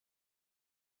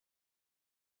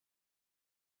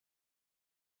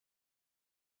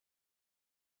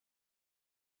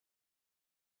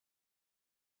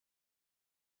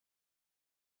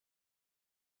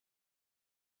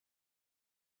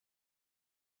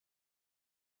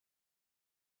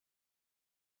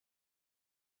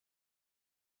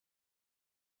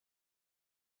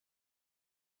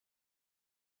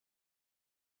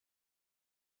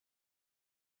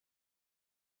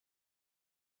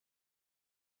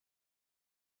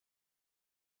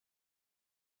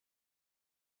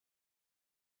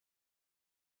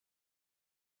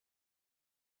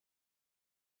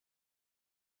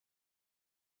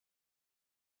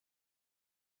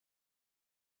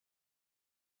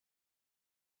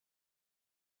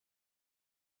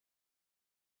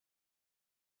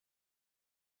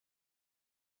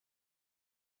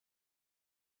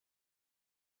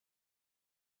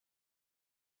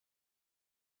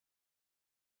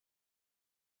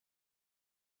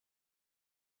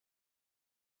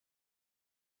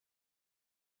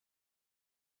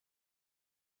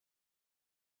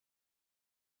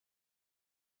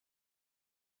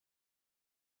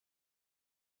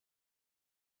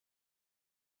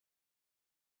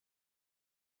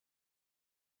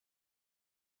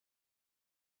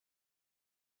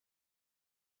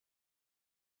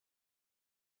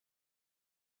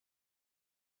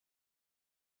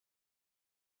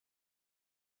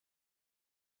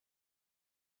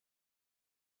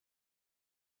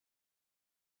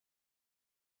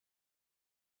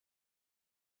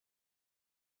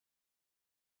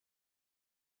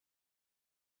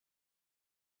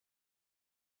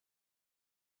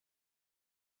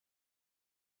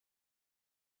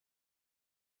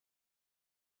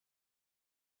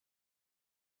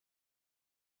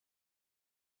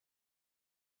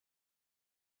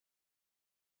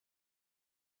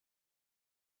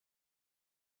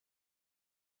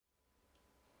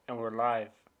and we're live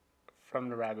from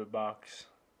the Rabbit Box.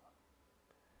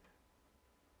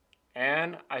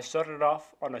 And I started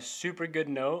off on a super good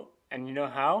note, and you know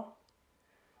how?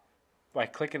 By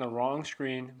clicking the wrong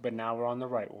screen, but now we're on the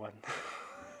right one.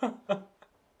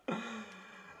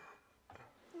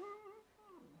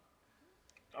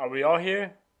 Are we all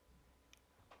here?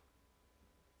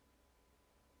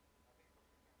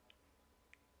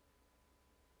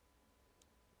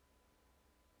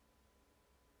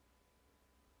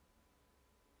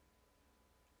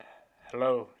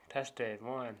 Hello, tested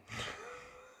one.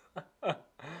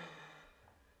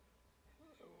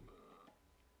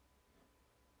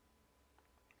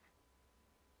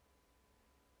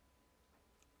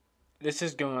 This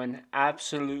is going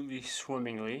absolutely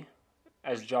swimmingly,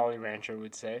 as Jolly Rancher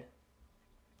would say.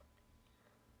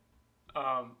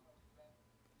 Um,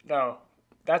 no,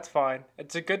 that's fine.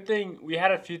 It's a good thing. We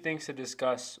had a few things to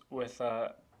discuss with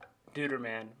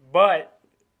Duderman, but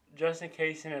just in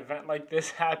case an event like this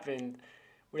happened,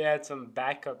 we had some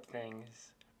backup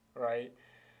things, right?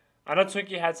 I know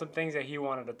Twinkie had some things that he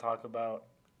wanted to talk about,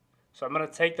 so I'm gonna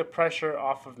take the pressure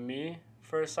off of me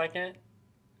for a second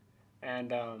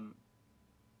and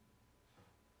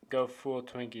go full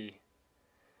Twinkie.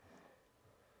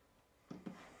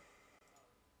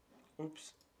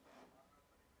 Oops.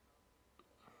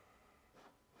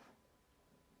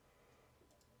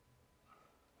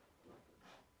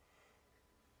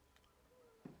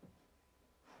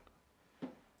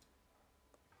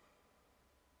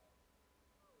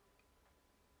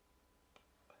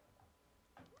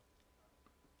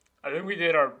 I think we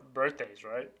did our birthdays,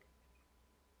 right?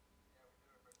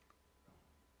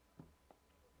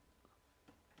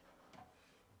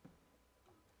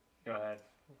 Go ahead.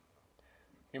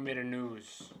 Give me the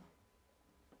news.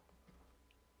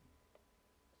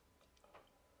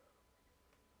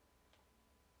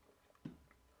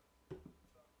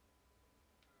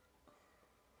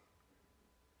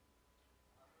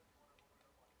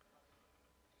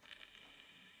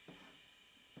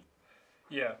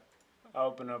 Yeah, I'll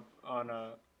open up on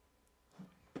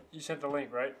You sent the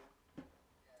link, right?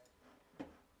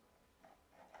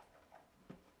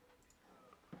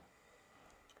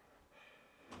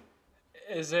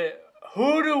 Is it?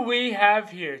 Who do we have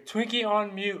here? Twinkie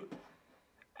on mute,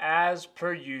 as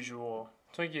per usual.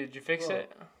 Twinkie, did you fix it?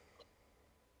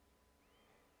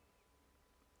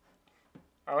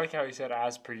 I like how he said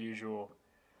as per usual.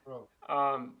 Bro.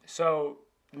 So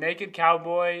Naked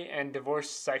Cowboy and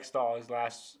Divorced Sex Doll is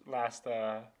last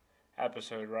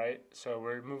episode, right? So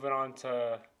we're moving on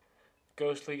to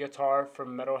Ghostly Guitar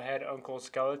from Metalhead Uncle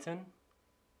Skeleton.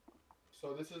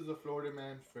 So this is the Florida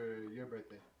man for your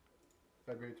birthday,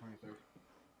 February 23rd.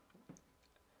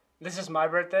 This is my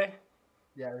birthday.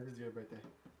 Yeah, this is your birthday.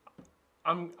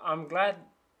 I'm glad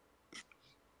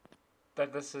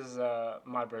that this is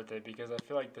my birthday because I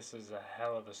feel like this is a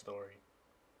hell of a story.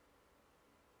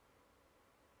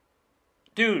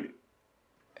 Dude,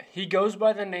 he goes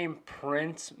by the name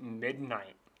Prince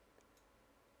Midnight.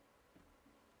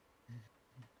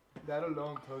 That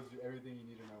alone tells you everything you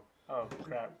need to know. Oh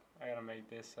crap! I gotta make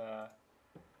this.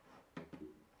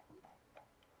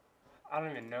 I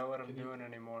don't even know what I'm doing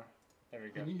anymore. There we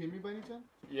go. Can you hear me by any chance?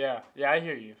 Yeah, I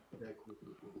hear you. Yeah, cool.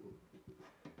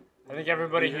 I think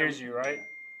everybody hears you, right?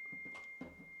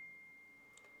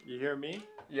 You hear me?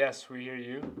 Yes, we hear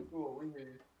you. Cool, we hear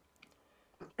you.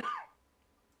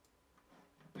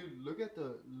 Dude, look at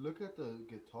the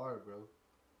guitar, bro.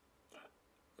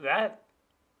 That.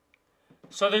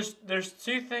 So there's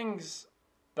two things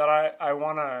that I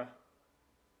wanna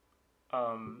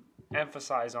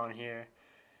emphasize on here,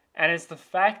 and it's the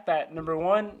fact that number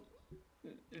one,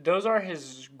 those are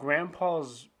his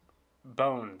grandpa's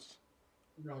bones.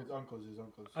 No, his uncle's. His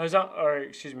uncle's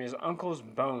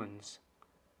bones.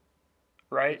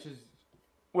 Right?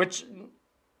 Which is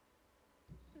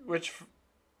Which,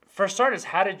 for starters,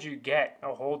 how did you get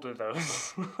a hold of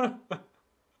those?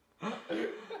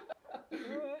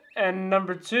 And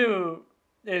number two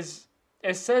is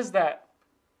it says that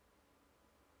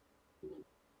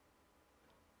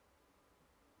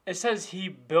it says he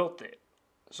built it.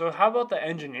 So how about the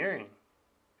engineering?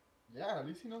 yeah, at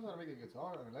least he knows how to make a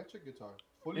guitar, an electric guitar,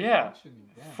 fully Yeah.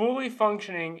 functioning. Damn. Fully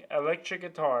functioning electric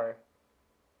guitar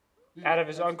Dude, out of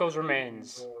his that's uncle's crazy,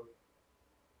 remains. bro.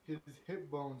 His hip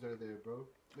bones are there, bro.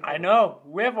 Look I at know.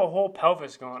 We have a whole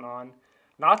pelvis going on.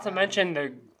 Not to Yeah. mention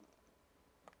the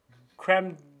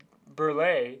creme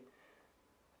brulee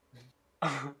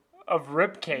of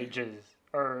rib cages,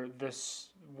 or this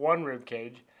one rib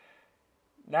cage.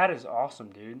 That is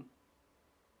awesome, dude. that.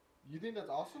 You think that's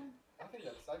awesome? I think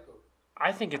that's psycho.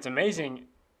 I think it's amazing.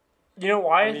 You know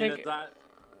why I mean, think? is that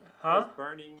Huh? Is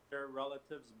burning your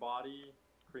relative's body,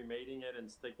 cremating it, and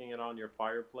sticking it on your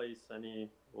fireplace any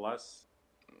less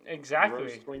gross,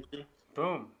 Exactly. Twinkie?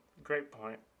 Boom. Great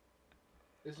point.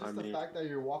 It's I just the mean, fact that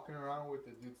you're walking around with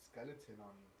the dude's skeleton on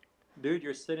you. dude,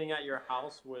 you're sitting at your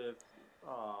house with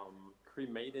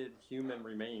cremated human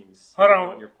remains Hold sitting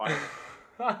on your fire.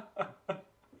 on.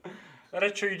 That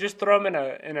is true. You just throw them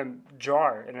in a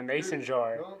jar, in a mason Dude,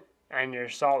 jar, don't. and you're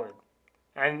solid.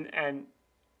 And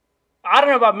I don't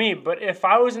know about me, but if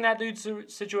I was in that dude's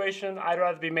situation, I'd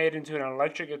rather be made into an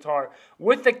electric guitar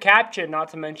with the caption. Not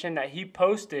to mention that he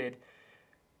posted.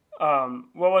 What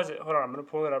was it? Hold on, I'm gonna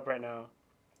pull it up right now.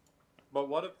 But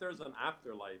what if there's an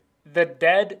afterlife? The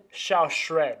dead shall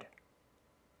shred.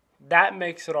 That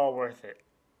makes it all worth it.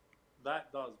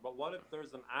 That does. But what if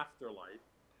there's an afterlife,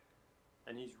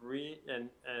 and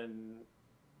and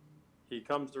he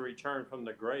comes to return from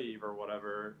the grave or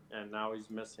whatever, and now he's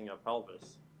missing a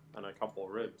pelvis and a couple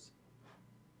ribs.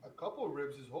 A couple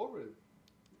ribs, his whole rib.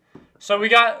 So we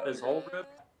got. His whole rib?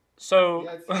 So.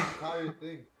 Yeah, it's the entire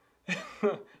thing.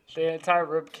 The entire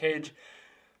rib cage.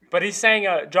 But he's saying,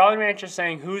 Jolly Rancher's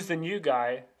saying, who's the new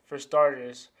guy, for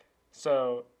starters.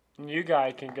 So, new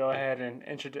guy can go ahead and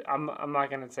introduce. I'm not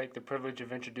going to take the privilege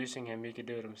of introducing him. He could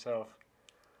do it himself.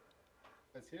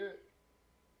 Let's hear it.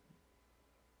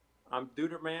 I'm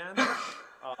Duderman.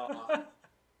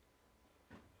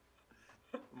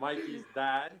 Mikey's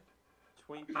dad.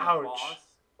 Twinkie's Ouch.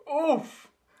 boss. Oof!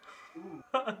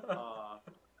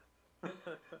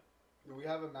 Do we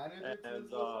have a manager to And,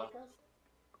 this little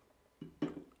podcast?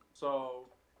 So,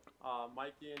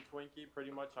 Mikey and Twinkie,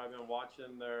 pretty much I've been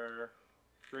watching their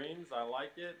streams. I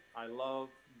like it. I love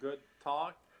good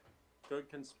talk, good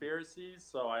conspiracies,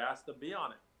 so I asked to be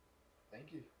on it.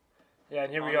 Thank you. Yeah,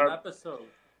 and here we On an are. episode.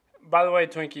 By the way,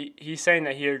 Twinkie, he's saying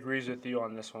that he agrees with you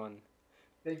on this one.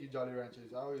 Thank you, Jolly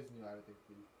Ranchers. I always knew I had to think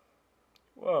for you.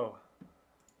 Whoa.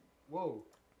 Whoa.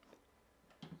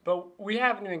 But we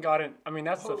haven't even gotten. I mean,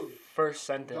 that's the Whoa. first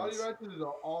sentence. Jolly Ranchers is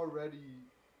already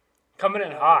Coming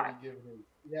in hot. giving his,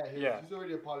 yeah, Yeah. he's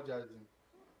already apologizing.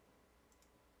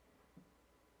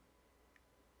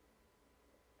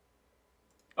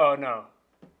 Oh, no.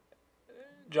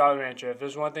 Jolly Rancher, if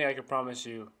there's one thing I can promise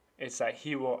you, it's that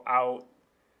he will out.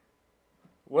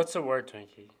 What's the word,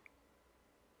 Twinkie?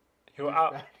 He'll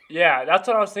out. Yeah, that's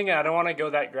what I was thinking. I don't want to go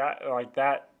that like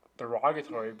that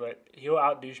derogatory, but he'll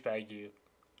out douchebag you.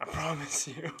 I promise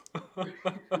you.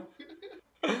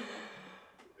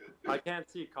 I can't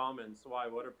see comments. Why?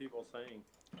 What are people saying?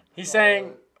 He's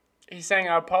saying,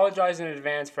 I apologize in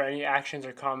advance for any actions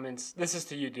or comments. This is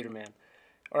to you, Duderman.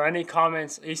 Or any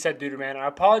comments. He said, Duderman, I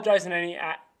apologize in any.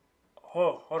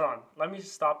 Hold on. Let me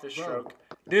stop this stroke.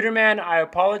 Duderman, I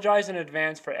apologize in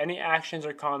advance for any actions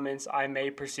or comments I may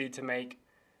proceed to make.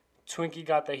 Twinkie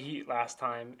got the heat last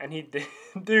time, and he did.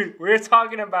 Dude, we're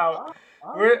talking about.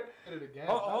 We're.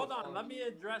 Hold on. Let me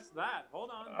address that. Hold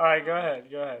on. All right, go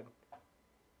ahead.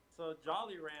 So,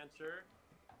 Jolly Rancher,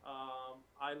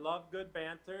 I love good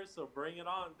banter, so bring it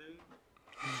on,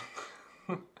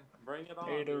 dude. Bring it on,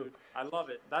 Hey, dude. dude. I love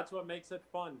it. That's what makes it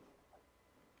fun.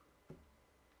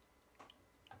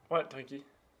 What, Twinkie?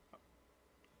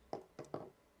 I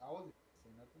wasn't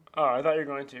saying nothing. Oh, I thought you were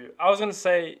going to. I was going to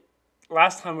say,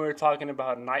 last time we were talking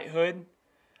about knighthood,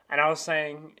 and I was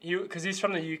saying, because he's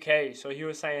from the UK, so he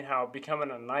was saying how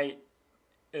becoming a knight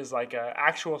is like an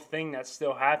actual thing that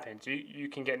still happens. You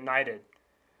can get knighted.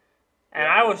 And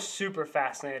I was super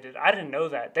fascinated. I didn't know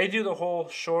that. They do the whole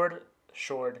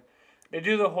They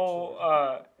do the whole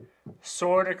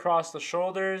sword across the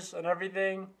shoulders and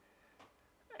everything.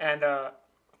 And I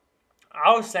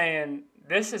was saying,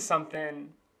 this is something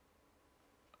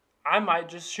I might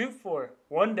just shoot for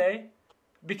one day.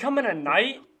 Becoming a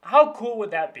knight? How cool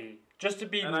would that be? Just to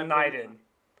be knighted.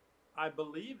 I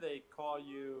believe they call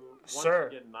you, once Sir.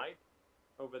 you get knight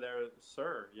over there,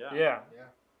 sir. Yeah. Yeah.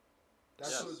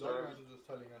 That's what Jolly Ranchers was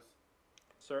telling us.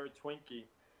 Sir Twinkie.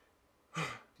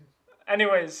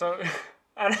 Anyway, so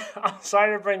and I'm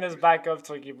sorry to bring this back up,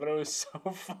 Twinkie, but it was so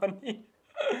funny.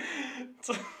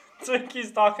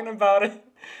 Twinkie's talking about it,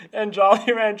 and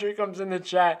Jolly Rancher comes in the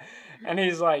chat, and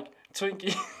he's like,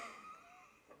 Twinkie.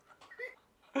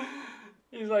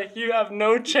 He's like, you have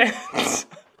no chance.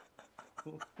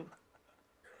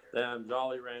 Damn,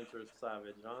 Jolly Rancher's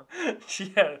savage, huh?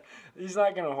 Yeah, he's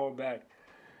not gonna hold back.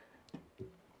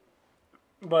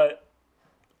 But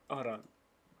hold on.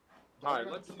 All right,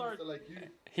 let's start. Like you.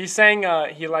 He's saying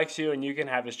he likes you, and you can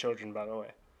have his children. By the way.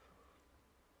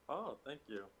 Oh, thank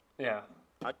you. Yeah.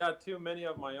 I got too many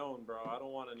of my own, bro. I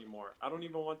don't want any more. I don't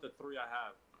even want the 3 I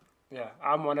have. Yeah,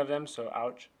 I'm one of them, so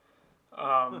ouch.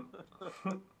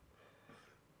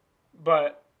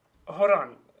 But hold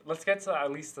on. Let's get to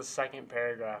at least the second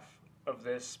paragraph of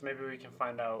this. Maybe we can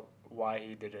find out why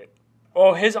he did it.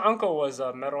 Oh, his uncle was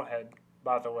a metalhead,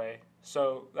 by the way.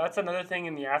 So that's another thing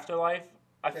in the afterlife.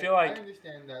 I Okay, feel I like,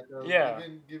 understand that though. yeah,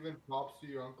 Giving props to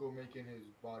your uncle making his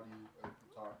body a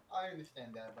guitar. I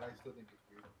understand that, but I still think it's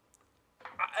weird.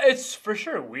 it's for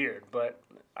sure weird, but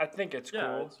I think it's Yeah,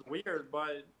 cool. it's weird,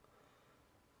 but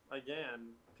again,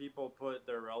 people put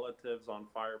their relatives on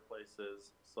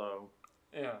fireplaces, so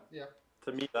Yeah, Yeah.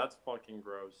 to me, that's fucking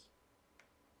gross.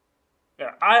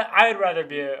 yeah. I'd rather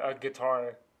be a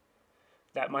guitar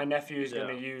that my nephew is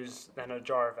gonna Yeah. use than a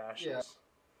jar of Yeah. ashes.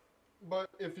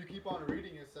 But if you keep on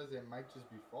reading, it says it might just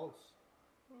be false.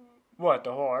 What,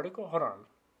 the whole article? Hold on.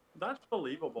 That's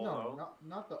believable, No, though.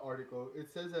 not the article. It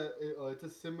says that it's a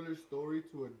similar story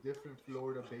to a different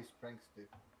Florida-based prankster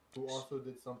who also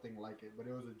did something like it, but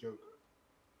it was a joke.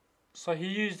 So he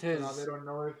used So now they his. don't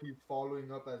know if he's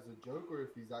following up as a joke or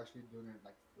if he's actually doing it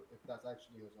like if that's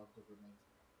actually his uncle's remains.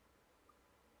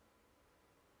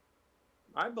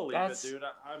 I believe That's. it, dude.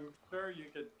 I'm sure you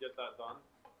could get that done.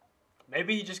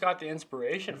 Maybe he just got the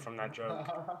inspiration from that joke.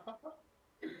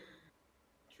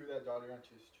 True that, Jolly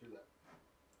Ranchers. True that.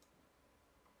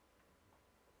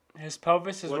 His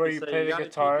pelvis is What where do you you say? play You the gotta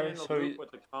keep guitar. me in the loop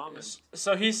with the comments.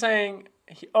 So he's saying,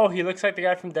 oh, he looks like the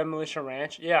guy from Demolition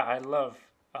Ranch. Yeah, I love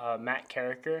Matt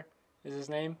Carricker is his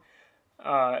name.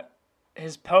 Uh,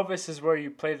 his pelvis is where you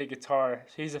play the guitar.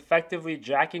 So he's effectively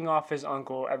jacking off his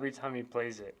uncle every time he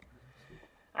plays it.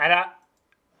 And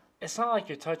it's not like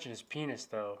you're touching his penis,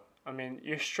 though. I mean,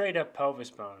 you're straight up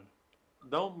pelvis bone.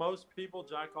 Don't most people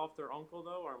jack off their uncle,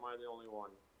 though, or am I the only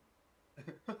one?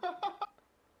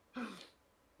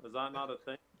 Is that not a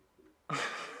thing?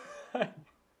 I'm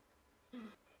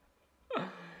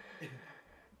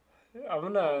I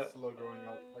gonna. was slow growing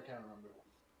up. I can't remember.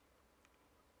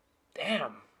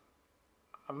 Damn.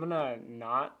 I'm gonna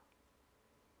not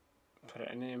put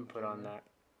any input on that.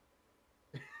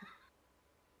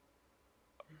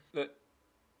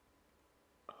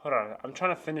 Hold on. I'm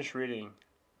trying to finish reading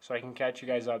so I can catch you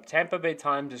guys up. Tampa Bay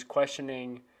Times is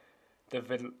questioning the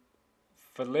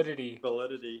validity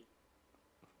Validity.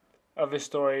 of his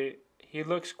story. He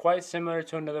looks quite similar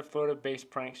to another Florida-based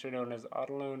prankster known as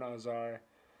Adelon Azar.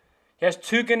 He has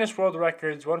 2 Guinness World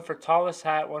Records, one for tallest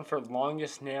hat, one for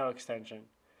longest nail extension.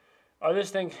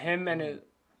 Others think him and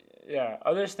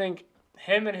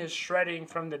his shredding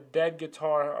from the dead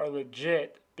guitar are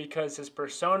legit because his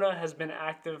persona has been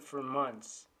active for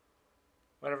months.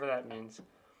 Whatever that means.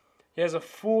 He has a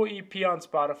full EP on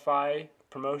Spotify.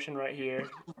 Promotion right here.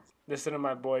 Listen to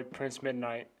my boy Prince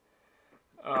Midnight.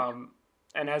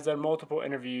 And has done multiple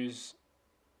interviews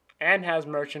and has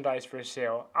merchandise for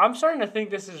sale. I'm starting to think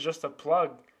this is just a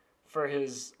plug for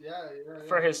his Yeah. his He's trying to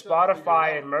figure it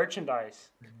Spotify out. and merchandise.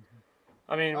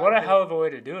 I mean, what a Alright, hell of a way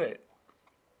to do it.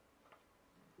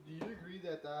 do you agree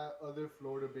that that other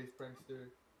Florida-based prankster,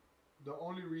 the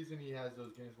only reason he has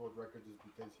those Guinness World Records is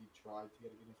because he tried to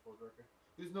get a Guinness World Record?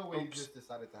 There's no way he Oops. just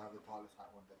decided to have the tallest hat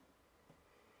one day.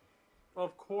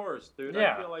 Of course, dude.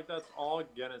 Yeah. I feel like that's all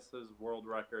Guinness's world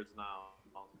records now.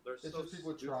 They're It's so just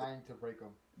people stupid. trying to break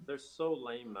them. They're so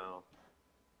lame now.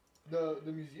 The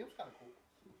museum's kind of cool.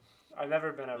 I've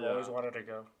never been. I've Yeah. always wanted to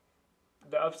go.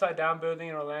 The Upside Down building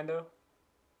in Orlando.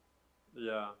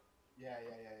 Yeah. Yeah.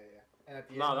 And at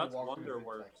the No, end, that's you walk through the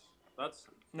Wonderworks. zigzags. That's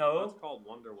No. called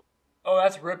Wonderworks. Oh,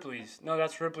 that's Ripley's. No,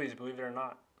 that's Ripley's. Believe it or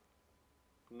not.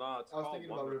 No, it's I was called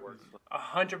thinking about Wonderworks.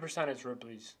 100% it's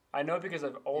Ripley's. I know because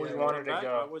I've always Yeah, wanted to I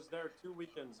go. was there 2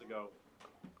 weekends ago.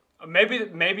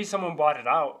 Maybe someone bought it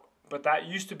out, but that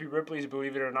used to be Ripley's.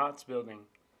 Believe it or not's building.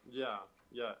 Yeah,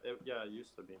 it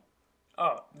used to be.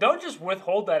 Oh, don't just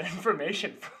withhold that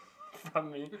information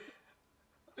from me.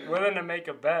 Willing to make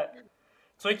a bet.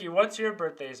 Twinkie, what's your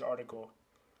birthday's article?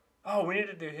 Oh, we need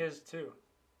to do his too.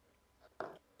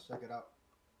 Check it out.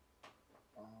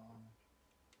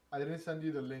 I didn't send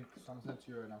you the link, so I'm sending it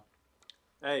to you right now.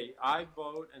 Hey, I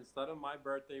vote instead of my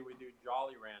birthday, we do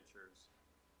Jolly Rancher's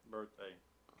birthday.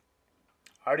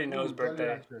 I already know his Ooh, Jolly birthday.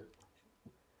 Rancher.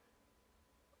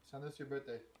 Send us your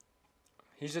birthday.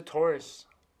 He's a Taurus.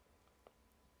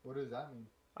 What does that mean?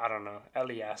 I don't know.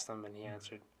 Ellie asked him and he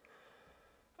answered.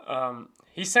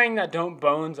 He's saying that don't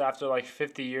bones after like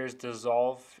 50 years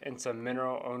dissolve into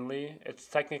mineral only. It's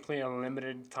technically a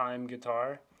limited time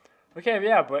guitar. Okay,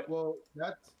 yeah, but Well,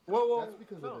 that's Whoa,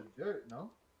 because no. of the dirt, no?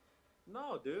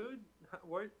 No, dude.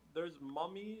 There's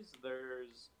mummies.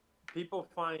 There's people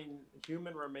find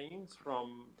human remains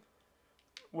from.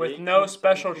 with 18, no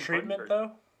special 1700. treatment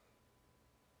though?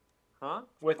 Huh?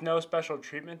 With no special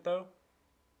treatment though?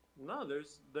 No,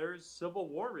 there's Civil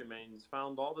War remains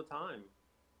found all the time.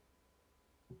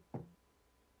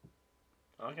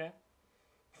 Okay.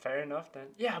 Fair enough then.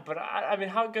 Yeah, but I mean,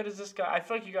 how good is this guy? I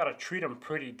feel like you gotta treat him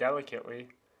pretty delicately.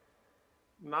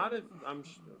 Not if I'm.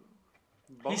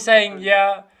 He's saying,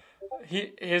 yeah.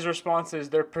 His response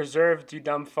is, "They're preserved, you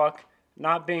dumb fuck,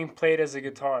 not being played as a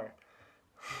guitar."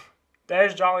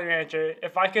 There's Jolly Rancher.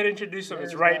 If I could introduce him,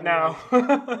 it's right now.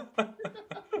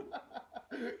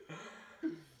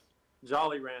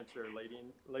 Jolly Rancher,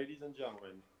 ladies and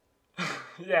gentlemen.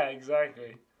 Yeah,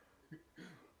 exactly.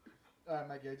 Alright,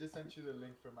 Mikey, I just sent you the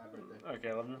link for my birthday.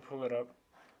 Okay, let me pull it up.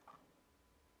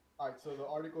 Alright, so the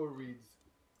article reads,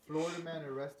 Florida man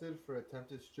arrested for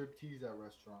attempted striptease at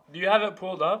restaurant. Do you have it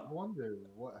pulled up? I wonder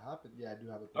what happened. Yeah, I do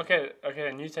have it pulled up. Okay,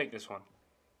 then you take this one.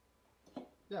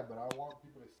 Yeah, but I want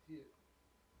people to see it.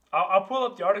 I'll pull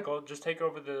up the article. Just take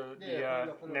over the put it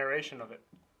up. narration of it.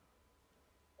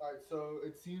 Alright, so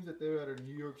it seems that they're at a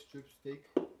New York strip steak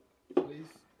place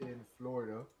in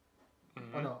Florida.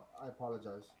 Mm-hmm. Oh no, I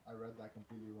apologize. I read that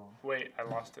completely wrong. Wait, I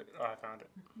lost it. Oh, I found it.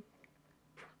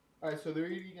 Alright, so they're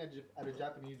eating at a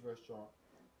Japanese restaurant,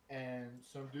 and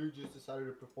some dude just decided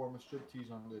to perform a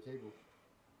striptease on their table.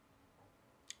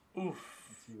 Oof.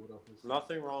 Let's see what else is.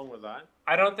 Nothing wrong with that.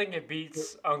 I don't think it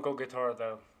beats Uncle Guitar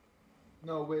though.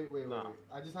 No, wait. No.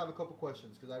 I just have a couple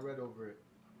questions because I read over it.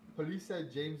 Police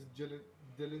said James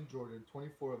Dylan Jordan,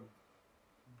 24 of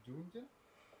Dunedin,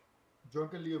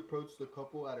 drunkenly approached the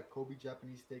couple at a Kobe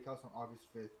Japanese steakhouse on August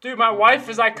 5th. Dude, my wife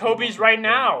is at Kobe's right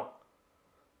now.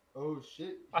 Oh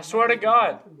shit! I swear to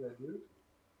God. There, dude.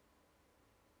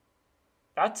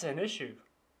 That's an issue.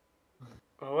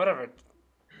 Well, whatever.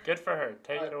 Good for her.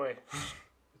 Take it away.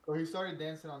 So he started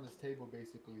dancing on this table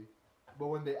basically, but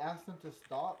when they asked him to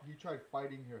stop, he tried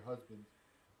fighting her husband.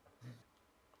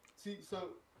 See, so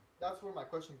that's where my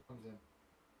question comes in.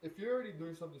 If you're already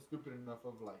doing something stupid enough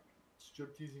of like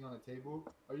strip teasing on a table,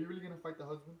 are you really gonna fight the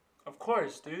husband? Of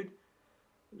course, dude.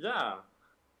 Yeah.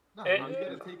 No, It- you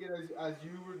gotta take it as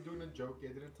you were doing a joke. They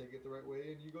didn't take it the right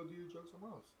way, and you go do your joke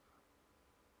somewhere else.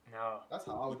 No. That's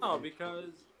how I would. No, say.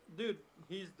 because dude,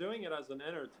 he's doing it as an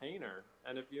entertainer,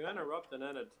 and if you interrupt an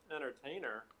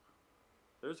entertainer,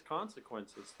 there's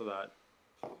consequences to that.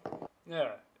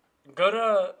 Yeah. Go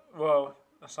to, well,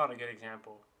 that's not a good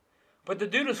example. But the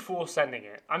dude is full sending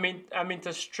it. I mean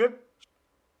to strip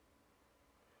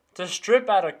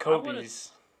out of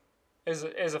Kobe's is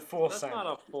a full That's send. not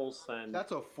a full send.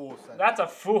 That's a full send. That's a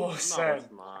full No, send.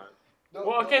 it's not.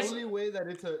 Well, okay, the so- only way that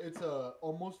it's a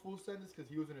almost full send is because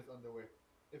he was in his underwear.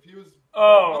 If he was.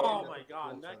 Oh that's my a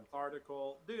god, full next send.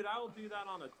 article. Dude, I will do that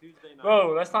on a Tuesday night.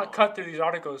 Bro, let's not Come cut on. through these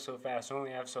articles so fast. We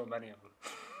only have so many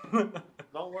of them.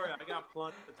 Don't worry, I got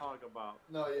plenty to talk about.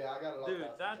 No, yeah, I got a lot. Dude,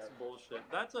 that's bullshit.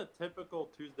 That's a typical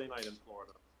Tuesday night in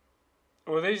Florida.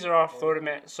 Well, these are all Florida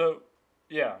man. So,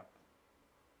 yeah.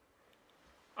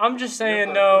 I'm just saying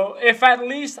but- no. If at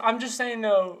least I'm just saying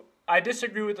no. I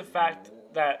disagree with the fact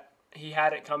that he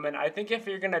had it coming. I think if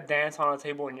you're gonna dance on a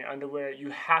table in your underwear, you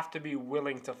have to be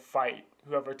willing to fight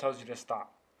whoever tells you to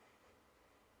stop.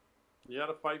 You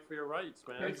gotta fight for your rights,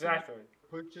 man. Exactly.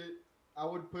 Push it. I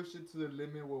would push it to the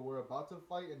limit where we're about to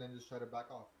fight, and then just try to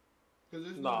back off. Because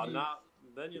there's No, need. not.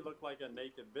 Then you look like a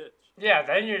naked bitch. Yeah.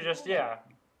 Then you're just yeah.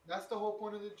 That's the whole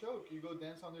point of the joke. You go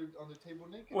dance on the table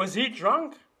naked. Was he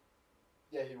drunk?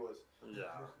 Yeah, he was.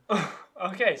 Yeah.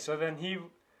 Okay, so then he.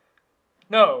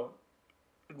 No.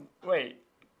 Wait.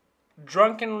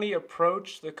 Drunkenly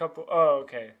approached the couple. Oh,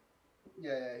 okay.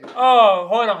 Yeah, he was. Oh,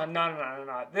 hold on.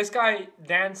 No. This guy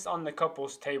danced on the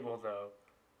couple's table, though.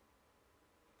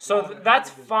 So No, that's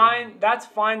he just fine. didn't. That's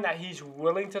fine that he's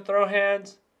willing to throw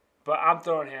hands, but I'm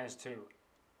throwing hands too.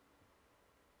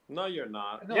 No, you're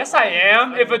not. No, Yes, I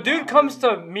am. If a don't dude know. comes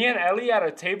to me and Ellie at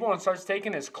a table and starts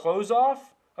taking his clothes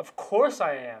off, of course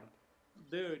I am.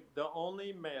 Dude, the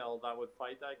only male that would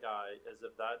fight that guy is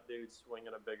if that dude's swinging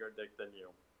a bigger dick than you.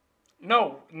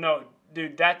 No,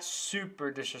 dude, that's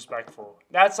super disrespectful.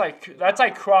 That's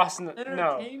like crossing the no.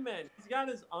 Entertainment. He's got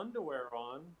his underwear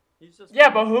on. He's just. Yeah,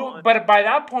 but having who? fun. But by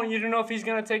that point, you don't know if he's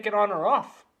gonna take it on or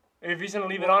off. If he's gonna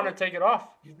leave it on or take it off.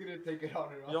 He's gonna take it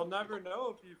on and off. You'll never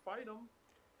know if you fight him.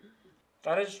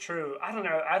 That is true. I don't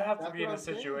know. I'd have to That's be in what a I'm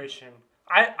saying. situation.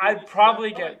 I'd probably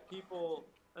That's why get. people,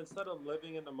 instead of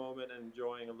living in the moment and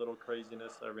enjoying a little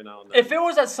craziness every now and then. If it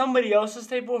was at somebody else's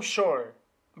table, sure.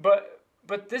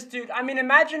 But this dude, I mean,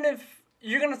 imagine if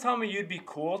you're gonna tell me you'd be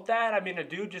cool with that. I mean, a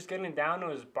dude just getting down to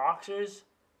his boxers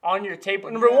on your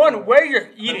table. Number Yeah, one, but- where you're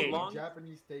eating. long-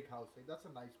 Japanese steakhouse. Like, that's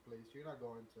a nice place. You're not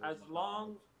going to. as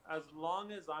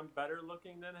long as I'm better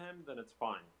looking than him, then it's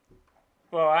fine.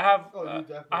 Well, I have Oh, you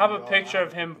definitely I have a are. picture I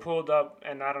of have a him picture. pulled up,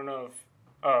 and I don't know if.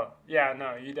 Oh, yeah,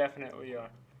 no, you definitely are.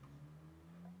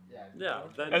 Yeah. Yeah.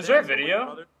 Then Is there a dance away, video?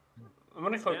 brother. I'm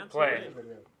gonna click Dance play. away.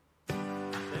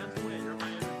 Dance away. You're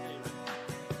my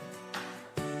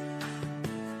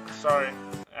entertainment. Sorry,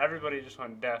 everybody just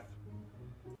went deaf.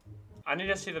 I need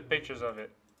to see the pictures of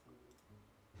it.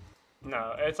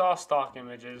 No, it's all stock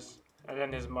images, and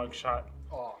then his mugshot.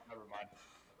 Oh, never mind.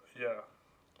 Yeah.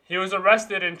 He was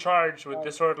arrested and charged with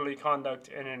disorderly conduct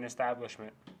in an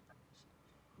establishment.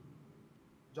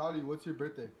 Jolly, what's your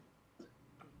birthday?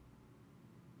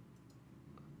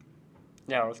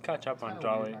 Yeah, let's catch up It's on kinda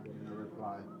weird Jolly. not getting a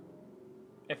reply.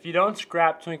 If you don't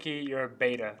scrap Twinkie, you're a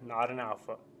beta, not an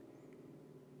alpha.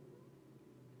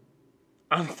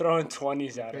 I'm throwing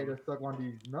 20s at Beta him. stuck on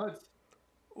these nuts.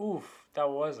 Oof, that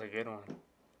was a good one.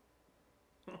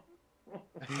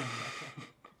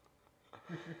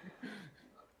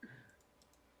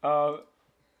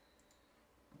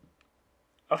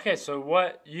 Okay, so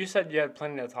what you said you had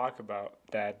plenty to talk about,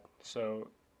 Dad. So,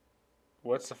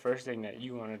 what's the first thing that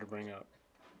you wanted to bring up?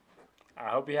 I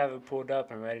hope you have it pulled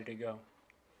up and ready to go.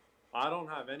 I don't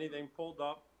have anything pulled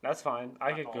up. That's fine.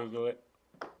 I could Google it.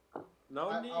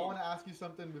 No need. I want to ask you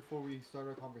something before we start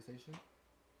our conversation.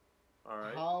 All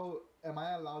right. How am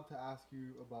I allowed to ask you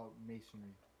about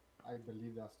masonry? I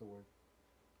believe that's the word.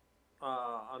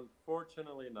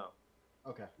 Unfortunately, no.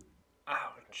 Okay.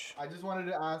 Ouch. I just wanted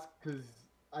to ask because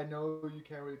I know you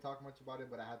can't really talk much about it,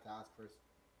 but I had to ask first,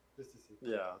 just to see.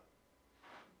 Yeah.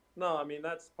 No, I mean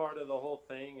that's part of the whole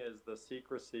thing is the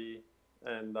secrecy,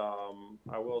 and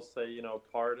I will say,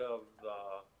 part of the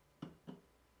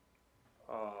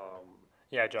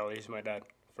Yeah, Jolly, he's my dad,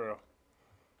 for real.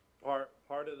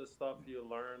 part of the stuff you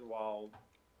learn while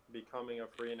becoming a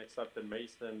free and accepted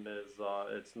Mason is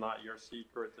it's not your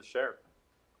secret to share.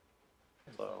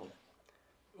 So.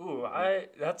 Ooh,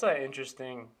 that's an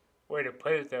interesting way to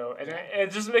put it, though, and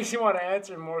it just makes you want to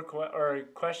answer more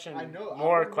question I know.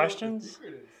 more I questions. Know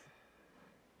what the secret is.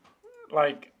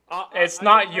 Like, it's I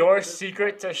not can your tell you this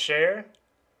secret to share.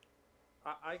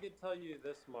 I can tell you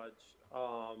this much.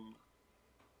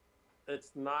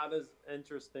 It's not as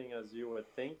interesting as you would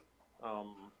think.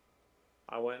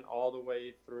 I went all the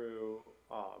way through,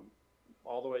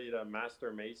 all the way to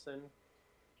Master Mason,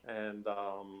 and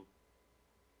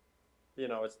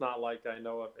it's not like I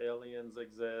know if aliens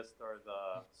exist or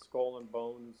the Skull and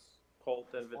Bones cult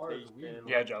As far as we invitation. know.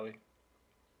 Yeah, Jolly.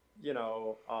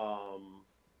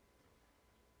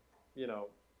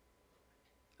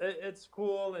 It's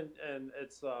cool and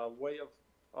it's a way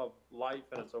of life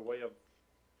and it's a way of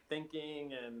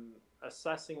thinking and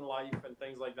assessing life and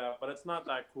things like that. But it's not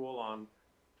that cool on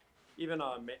even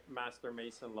a Master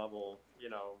Mason level.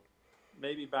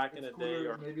 Maybe back in the day,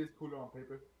 or maybe it's cooler on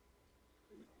paper.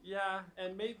 yeah,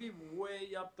 and maybe way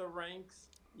up the ranks.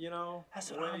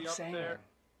 That's what way I'm up saying. there.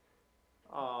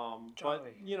 But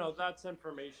Jolly. that's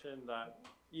information that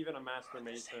even a Master We're on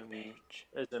the same Mason page.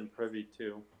 isn't privy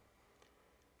to.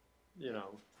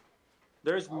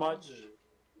 There's I much wonder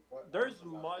what there's else is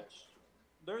out much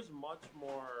there's much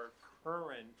more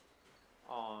current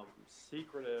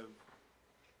secretive,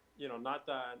 not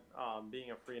that being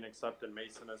a free and accepted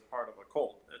Mason is part of a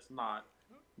cult. It's not.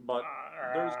 But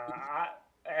there's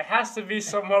It has to be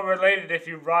somewhat related if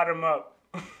you brought him up.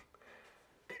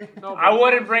 no. I but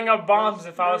wouldn't bring up bombs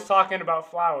if I was there's- talking about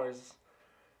flowers.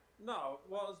 No,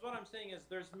 well, what I'm saying is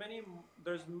there's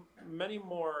many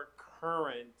more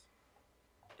current,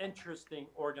 interesting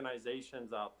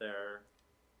organizations out there.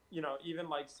 Even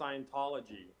like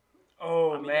Scientology.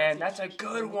 Oh, I mean, man, that's that's a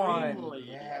good extremely- one.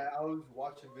 Yeah, I was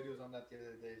watching videos on that the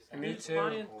other day. Me Dude, too.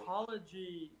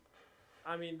 Scientology,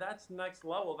 I mean, that's next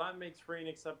level. That makes free and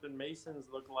accepted Masons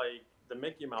look like the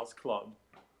Mickey Mouse Club.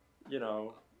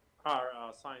 Our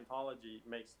Scientology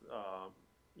makes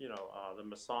the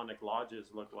Masonic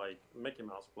lodges look like Mickey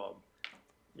Mouse Club.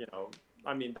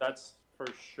 I mean, that's for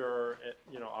sure.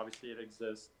 Obviously it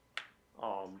exists.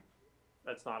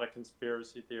 That's not a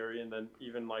conspiracy theory. And then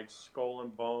even like Skull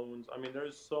and Bones. I mean,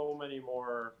 there's so many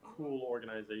more cool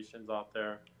organizations out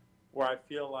there where I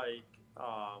feel like,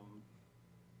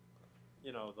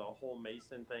 the whole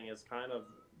Mason thing is kind of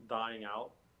dying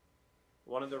out.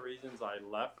 One of the reasons I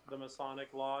left the Masonic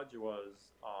Lodge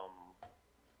was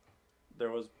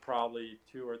there was probably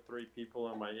 2 or 3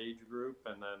 people in my age group,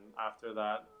 and then after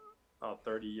that, a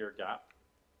 30-year gap.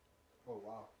 Oh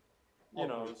wow.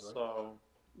 So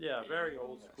yeah, very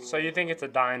old school. So you think it's a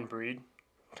dying breed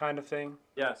kind of thing?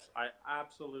 Yes, I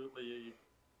absolutely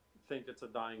think it's a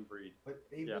dying breed. But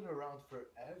they've been around forever,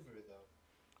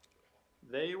 though.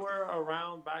 They were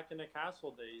around back in the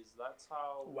castle days. That's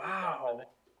how. Wow.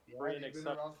 Free and they've been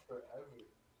accept- around forever.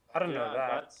 I don't know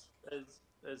that. That's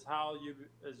is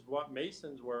what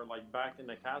Masons were like back in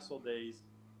the castle days.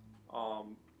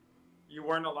 you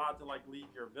weren't allowed to like leave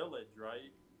your village,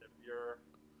 right? If you're,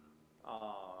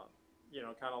 you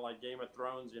know, kind of like Game of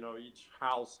Thrones, you know, each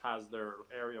house has their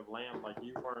area of land. Like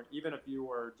you weren't, even if you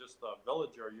were just a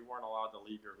villager, you weren't allowed to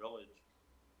leave your village.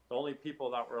 The only people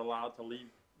that were allowed to leave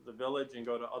the village and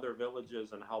go to other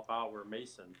villages and help out were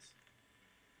Masons.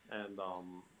 And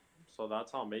so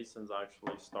that's how Masons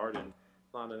actually started.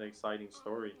 It's not an exciting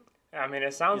story. I mean,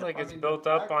 it sounds Yeah, like I it's mean, built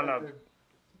the up fact on that a. they've-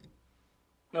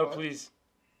 No, What? please.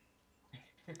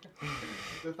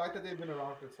 The fact that they've been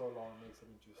around for so long makes it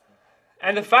interesting.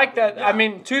 And the fact that I Yeah.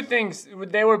 mean, two things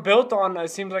they were built on. It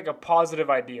seems like a positive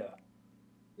idea,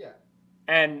 Yeah.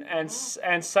 and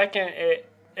second,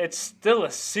 it's still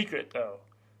a secret though.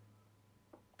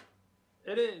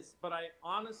 It is, but I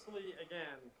honestly,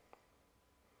 again,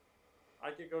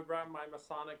 I could go grab my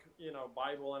Masonic, you know,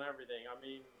 Bible and everything. I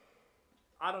mean,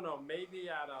 I don't know. Maybe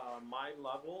at my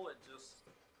level, it just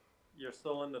you're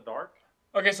still in the dark.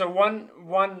 Okay, so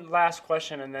one last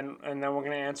question, and then we're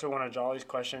gonna answer one of Jolly's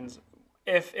questions.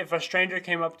 If a stranger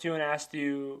came up to you and asked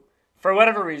you, for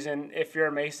whatever reason, if you're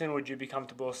a Mason, would you be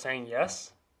comfortable saying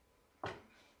yes?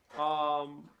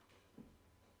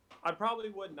 I probably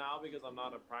would now because I'm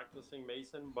not a practicing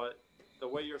Mason, but the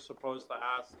way you're supposed to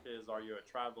ask is, "Are you a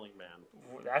traveling man?"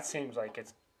 That seems like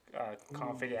it's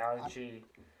confidentiality.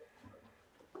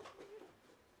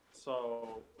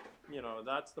 So, you know,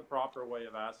 that's the proper way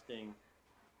of asking.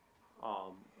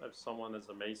 If someone is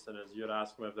a Mason, is you'd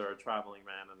ask them if they're a traveling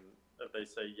man, and if they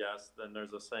say yes, then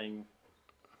there's a saying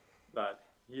that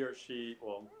he or she,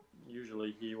 well,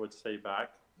 usually he would say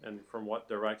back, and from what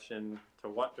direction to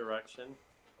what direction,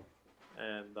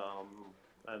 and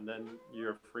then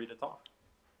you're free to talk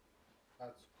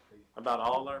That's crazy. about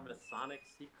all our Masonic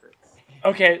secrets.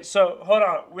 Okay, so hold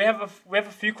on. We have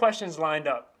a few questions lined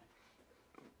up.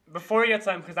 Before we get to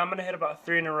them, because I'm gonna hit about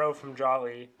 3 in a row from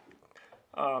Jolly.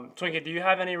 Twinkie, do you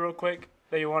have any real quick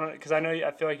that you want to? Because I know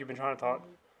I feel like you've been trying to talk.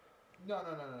 No.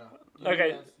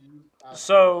 Okay. You ask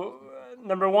So,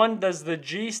 number one, does the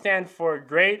G stand for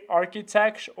Great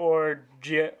Architect or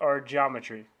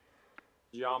Geometry?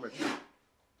 Geometry.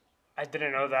 I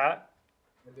didn't know that.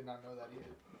 I did not know that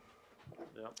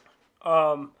either.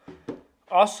 Yeah.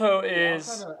 Also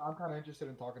I'm kind of interested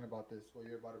in talking about this. What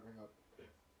you're about to bring up.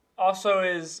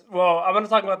 Well, I'm gonna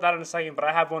talk about that in a second, but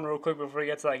I have one real quick before we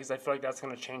get to that because I feel like that's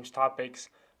gonna change topics.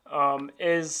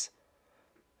 Is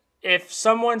if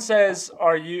someone says,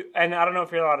 "Are you?" and I don't know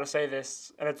if you're allowed to say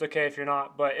this, and it's okay if you're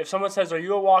not, but if someone says, "Are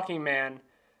you a walking man?"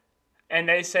 and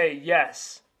they say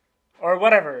yes, or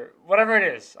whatever it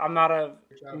is, I'm not a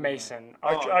Traveling Mason.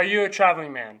 Oh, Are you a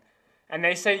traveling man? And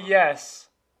they say yes,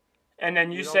 and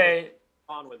then you don't say,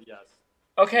 respond with yes.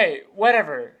 okay,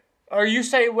 whatever. Or you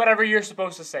say whatever you're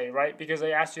supposed to say, right? Because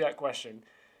they asked you that question.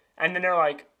 And then they're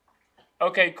like,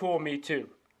 okay, cool, me too.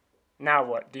 Now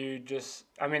what? Do you just,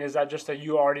 I mean, is that just that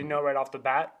you already know right off the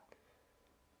bat?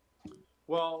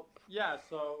 Well, yeah.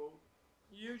 So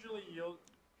usually you'll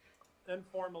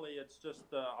informally, it's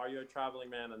just, "Are you a traveling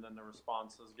man?" and then the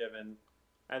response is given,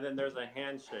 and then there's a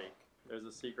handshake. There's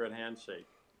a secret handshake.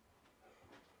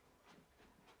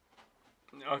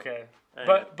 Okay. And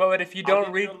But if you I'll don't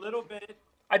give read, you a little bit.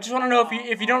 I just want to know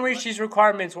if you don't reach these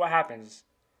requirements, what happens?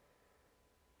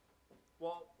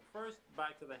 Well, first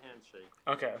back to the handshake.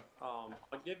 Okay. I'll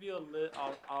give you a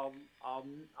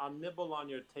I'll nibble on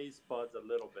your taste buds a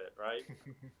little bit, right?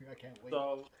 I can't wait.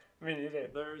 So I mean, either.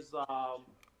 there's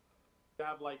you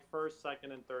have like first,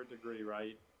 second, and third degree,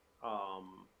 right?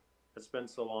 It's been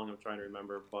so long, I'm trying to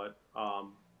remember, but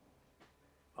oh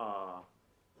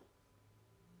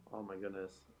my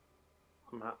goodness.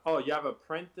 Oh, you have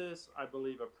apprentice, I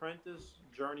believe, apprentice,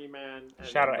 journeyman, and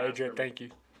Shout out, master Adrian. Thank you.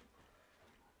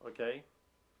 Okay.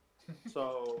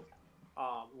 So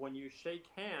when you shake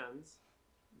hands,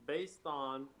 based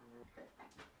on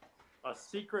a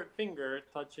secret finger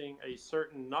touching a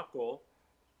certain knuckle,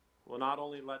 will not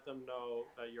only let them know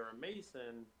that you're a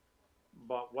Mason,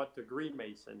 but what degree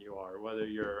Mason you are, whether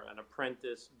you're an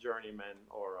apprentice, journeyman,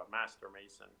 or a master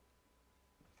Mason.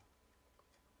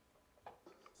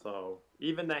 So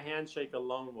even the handshake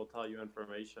alone will tell you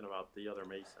information about the other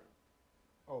Mason.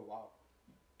 Oh wow.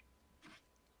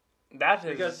 That is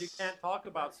Because you can't talk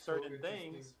about That's so certain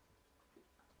interesting. things,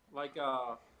 like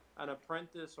an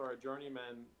apprentice or a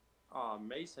journeyman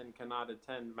Mason cannot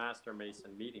attend Master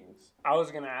Mason meetings. I was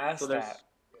gonna ask So that.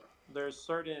 there's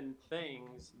certain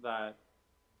things that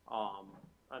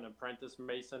an apprentice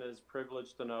Mason is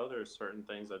privileged to know. There's certain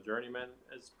things a journeyman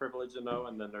is privileged to know,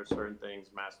 and then there's certain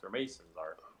things Master Masons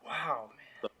are. Wow, man.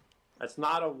 So it's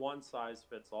not a one size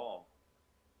fits all.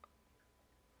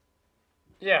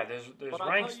 Yeah, there's But I'll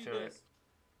ranks tell you to it. this: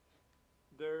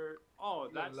 there Oh,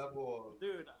 That that's level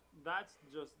dude. That's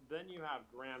just then you have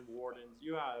grand wardens.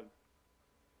 You have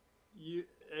you.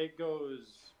 It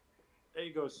goes.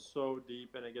 It goes so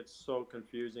deep and it gets so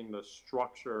confusing the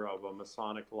structure of a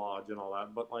Masonic lodge and all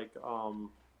that. But like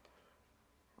um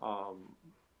oh,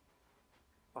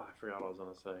 I forgot what I was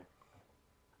gonna say.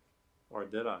 Or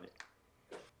did I?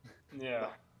 Yeah.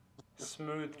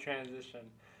 Smooth transition.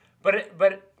 But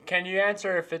can you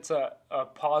answer if it's a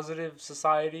positive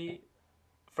society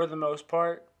for the most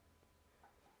part?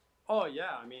 Oh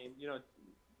yeah, I mean,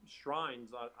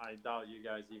 shrines. I doubt you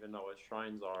guys even know what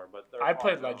shrines are, but I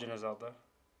played Legend of Zelda.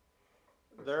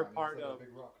 for they're shrine. It's part like a of big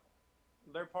rock.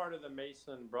 they're part of the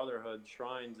Mason Brotherhood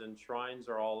shrines, and shrines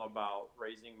are all about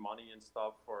raising money and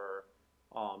stuff for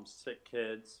sick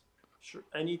kids.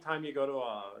 Anytime you go to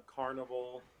a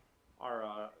carnival or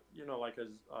like a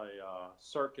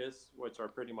circus, which are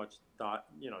pretty much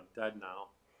dead now,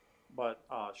 but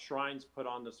shrines put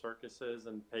on the circuses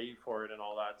and pay for it and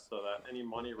all that, so that any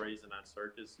money raised in that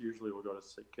circus usually will go to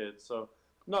sick kids. So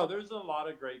no, there's a lot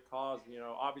of great cause.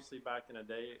 Obviously back in the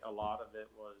day, a lot of it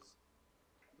was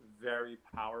very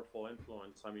powerful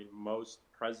influence. I mean, most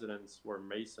presidents were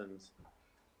Masons,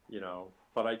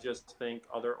 but I just think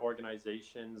other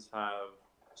organizations have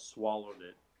swallowed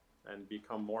it and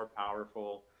become more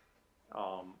powerful.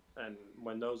 And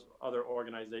when those other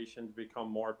organizations become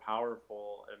more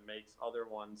powerful, it makes other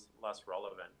ones less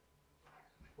relevant.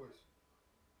 Of course.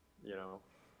 You know,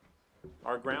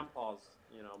 our grandpas,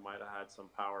 might have had some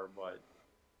power, but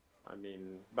I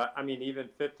mean, even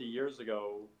 50 years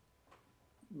ago,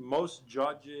 most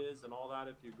judges and all that,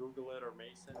 if you Google it, are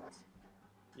Masons.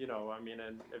 I mean,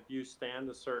 and if you stand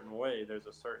a certain way, there's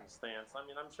a certain stance. I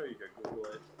mean, I'm sure you could Google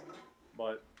it,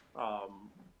 but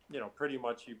pretty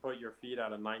much you put your feet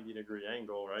at a 90-degree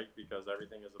angle, right? Because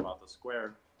everything is about the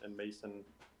square in Mason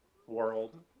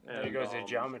world. There goes the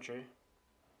geometry.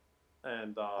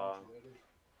 And Actually,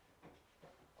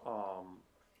 that is.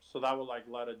 so that would like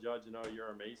let a judge know you're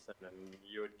a Mason, and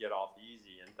you would get off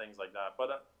easy and things like that.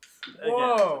 But again,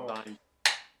 Whoa. it's a dime.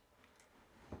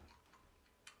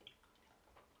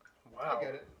 Wow. I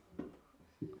get it.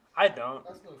 I don't.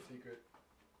 That's no secret.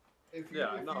 If you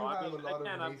Yeah, if no, you I have mean, a lot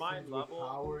again, of at my Masons with level,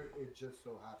 power, it just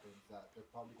so happens that they're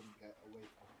probably gonna get away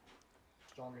from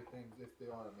stronger things if they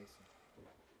are a Mason.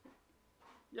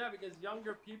 yeah, because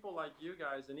younger people like you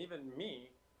guys and even me,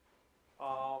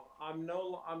 I'm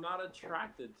not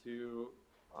attracted to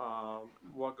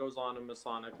what goes on in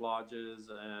Masonic lodges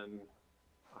and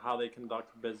how they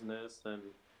conduct business, and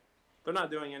they're not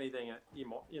doing anything,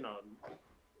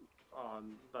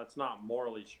 that's not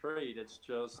morally straight. It's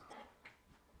just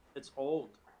it's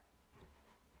old.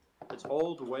 It's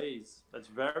old ways. It's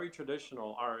very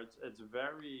traditional, or it's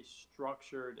very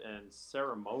structured and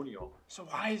ceremonial. So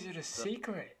why is it a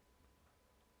secret?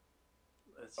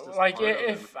 It's just Like part of it.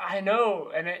 if I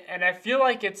know, and I feel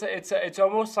like it's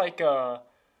almost like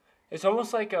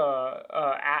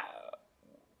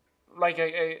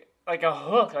like a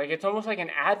hook. Like it's almost like an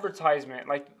advertisement.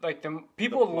 Like the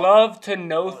people plug. love to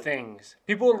know Plug. things.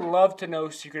 People love to know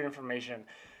secret information.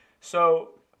 So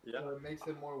Yeah. So it makes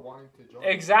them more wanting to join.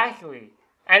 exactly.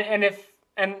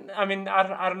 And I mean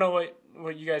I don't know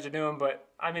what you guys are doing, but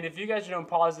I mean if you guys are doing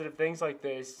positive things like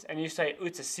this and you say, "Ooh,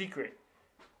 it's a secret."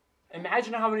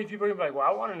 Imagine how many people are gonna be like, "Well,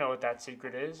 I want to know what that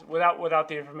secret is," without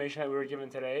the information that we were given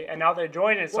today. And now they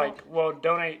join. It's Well- like, "Well,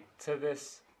 donate to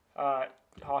this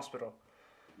hospital."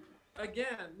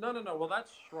 Again, no. Well,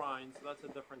 that's shrines. So that's a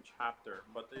different chapter.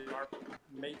 But they are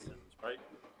Masons, right?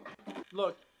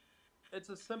 Look, it's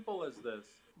as simple as this.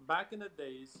 Back in the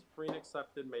days, free and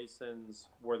accepted Masons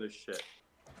were the shit.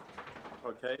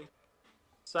 Okay?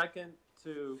 Second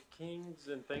to kings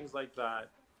and things like that,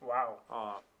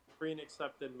 Wow. free and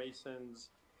accepted Masons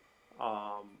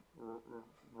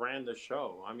ran the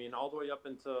show. I mean, all the way up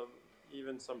into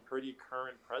even some pretty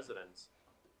current presidents,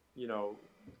 you know.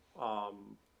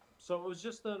 So it was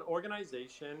just an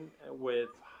organization with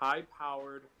high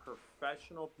powered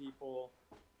professional people.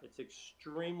 It's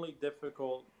extremely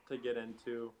difficult to get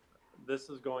into. This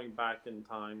is going back in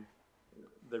time.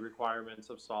 The requirements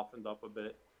have softened up a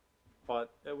bit,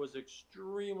 but it was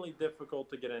extremely difficult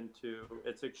to get into.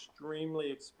 It's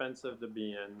extremely expensive to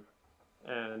be in,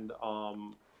 and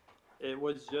it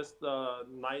was just the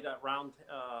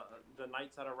the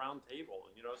nights at a round table.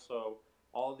 So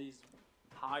all these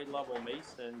high level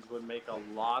Masons would make a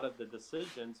lot of the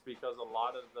decisions because a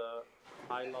lot of the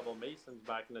high level Masons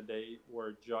back in the day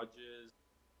were judges,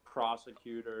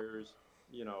 prosecutors,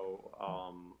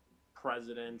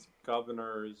 presidents,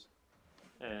 governors,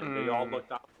 and they all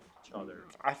looked out for each other.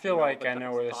 I feel like but I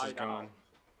know where this that's is died going. out.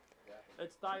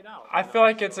 It's died out. I feel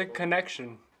like it's a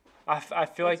connection. I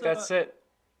feel like It's that's a it.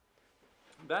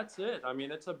 That's it. I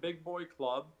mean, it's a big boy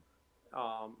club.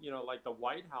 Like the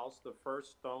White House, the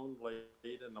first stone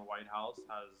laid in the White House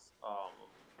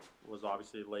was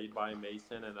obviously laid by a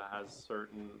Mason, and it has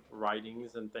certain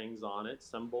writings and things on it,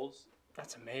 symbols.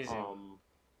 That's amazing. Um,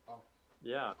 Oh,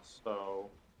 yeah, so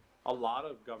a lot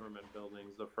of government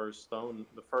buildings, the first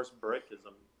brick is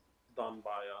done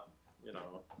by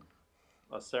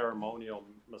a ceremonial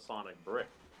Masonic brick.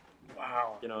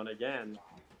 Wow. And again,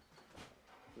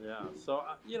 yeah. So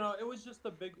it was just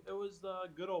it was the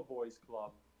good old boys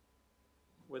club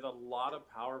with a lot of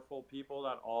powerful people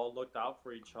that all looked out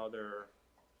for each other,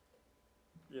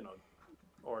 you know,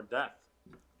 or death,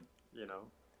 you know.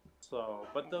 So,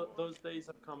 but those days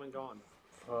have come and gone.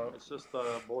 Uh, It's just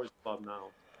a boys club now.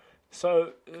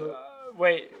 so so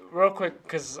wait, real quick,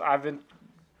 because I've been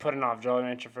putting off Jolly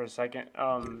Rancher for a second.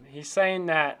 He's saying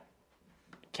that.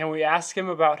 Can we ask him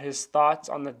about his thoughts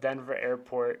on the Denver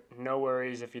airport? No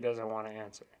worries if he doesn't want to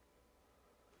answer.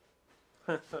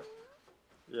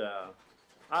 Yeah.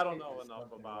 I don't know there's enough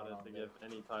something about going it on to there. give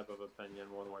any type of opinion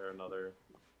one way or another.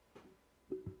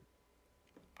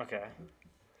 Okay.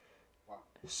 Wow.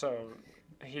 So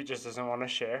he just doesn't want to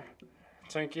share.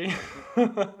 Twinkie.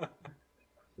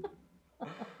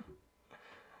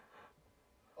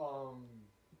 Um.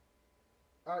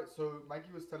 All right. So Mikey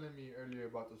was telling me earlier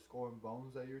about the skull and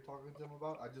bones that you were talking to him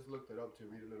about. I just looked it up to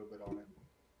read a little bit on it.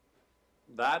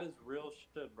 That is real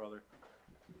shit, brother.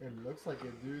 It looks like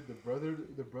it, dude. The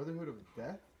Brotherhood of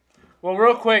Death. Well,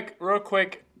 real quick.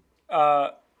 Uh,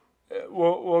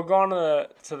 we'll go on to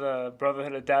the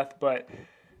Brotherhood of Death, but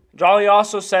Jolly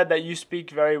also said that you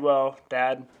speak very well,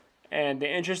 Dad. And the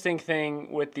interesting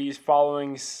thing with these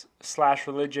followings slash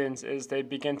religions is they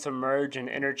begin to merge and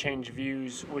interchange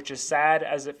views, which is sad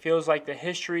as it feels like the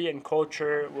history and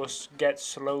culture will get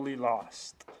slowly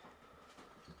lost.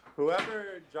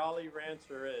 Whoever Jolly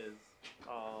Rancher is,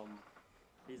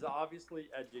 he's obviously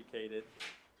educated.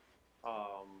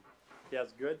 He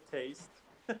has good taste,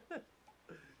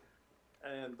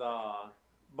 and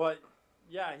but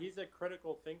yeah, he's a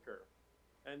critical thinker,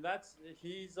 and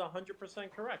he's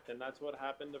 100% correct, and that's what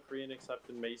happened to Free and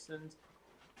Accepted Masons.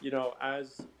 He's from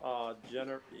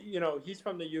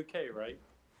the UK, right?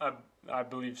 I, I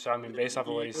believe so. I mean, based off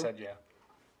of what he EU. said, yeah.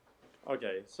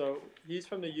 Okay, so he's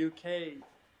from the UK.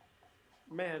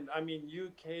 Man, I mean,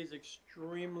 UK is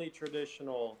extremely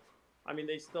traditional. I mean,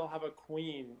 they still have a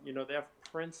queen. They have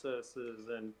princesses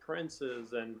and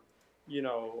princes, and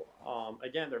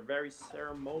again, they're very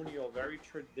ceremonial, very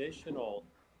traditional.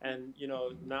 And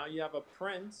now you have a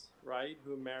prince, right,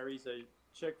 who marries a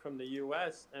chick from the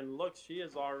U.S. and look, she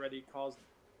has already caused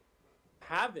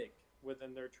havoc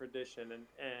within their tradition,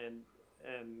 and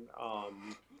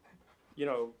you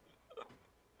know,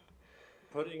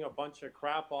 putting a bunch of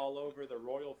crap all over the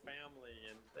royal family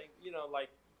and like,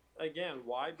 again,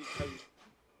 why? Because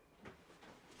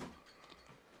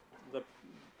the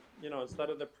instead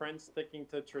of the prince sticking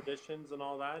to traditions and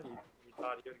all that, he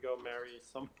thought he would go marry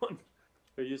someone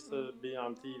who used to be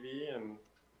on TV and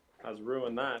has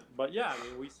ruined that. But yeah, I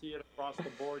mean, we see it across the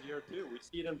board here too. We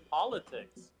see it in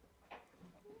politics.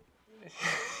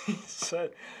 he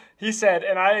said, he said,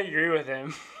 and I agree with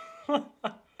him.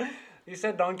 He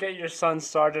said, "Don't get your son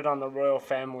started on the royal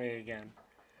family again."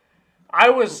 I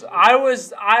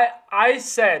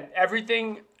said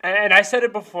everything, and I said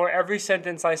it before. Every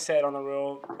sentence I said on the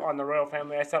royal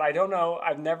family, I said I don't know.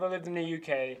 I've never lived in the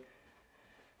UK,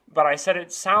 but I said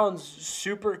it sounds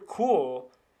super cool.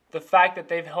 The fact that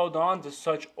they've held on to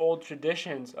such old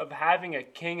traditions of having a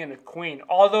king and a queen,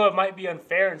 although it might be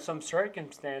unfair in some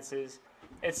circumstances,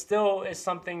 it still is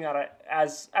something that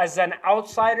as an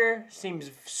outsider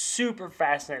seems super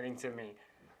fascinating to me.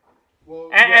 Well,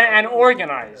 Yeah, And that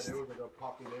organized. it was like a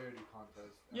popularity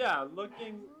contest. yeah.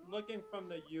 Looking from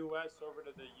the U.S. over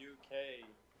to the UK.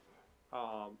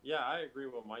 Yeah, I agree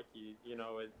with Mikey.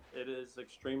 It is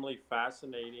extremely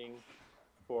fascinating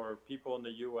for people in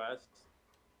the U.S.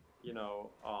 You know,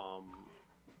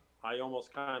 I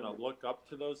almost kind of look up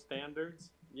to those standards.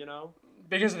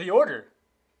 Because of the order.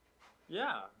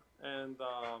 Yeah, and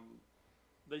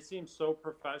they seem so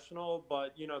professional,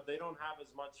 but they don't have as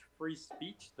much free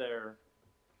speech there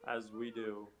as we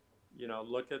do.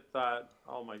 Look at that.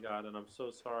 Oh my God, and I'm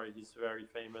so sorry. He's very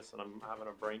famous, and I'm having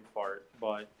a brain fart.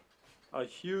 But I'm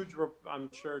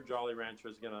sure Jolly Rancher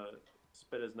is gonna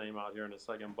spit his name out here in a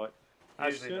second. But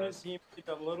as Usually soon as does. he made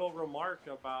a little remark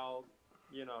about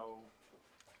you know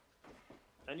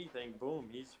anything, boom,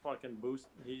 he's fucking boost.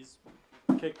 He's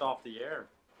kicked off the air.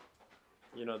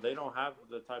 They don't have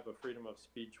the type of freedom of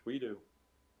speech we do.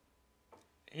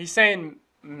 He's saying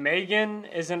Megan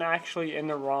isn't actually in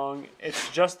the wrong. It's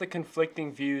just the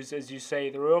conflicting views, as you say.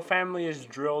 The royal family is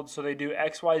drilled, so they do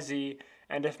XYZ,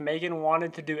 and if Megan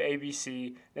wanted to do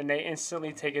ABC, then they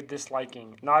instantly take a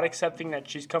disliking, not accepting that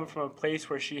she's come from a place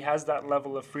where she has that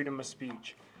level of freedom of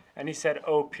speech. And he said,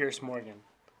 "Oh, Pierce Morgan."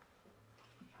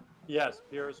 Yes,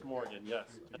 Pierce Morgan.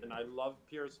 Yes, and I love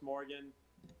Pierce Morgan.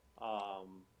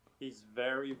 He's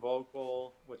very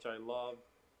vocal, which I love.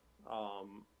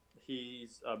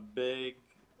 He's a big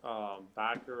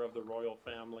backer of the royal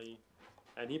family,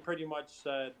 and he pretty much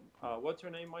said, "What's her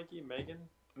name, Mikey? Megan."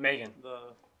 Megan.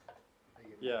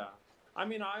 Yeah. I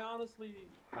mean, I honestly,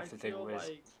 I Have to take a feel whiz.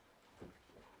 like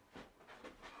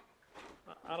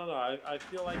I don't know. I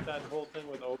feel like that whole thing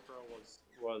with Oprah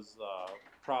was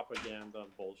propaganda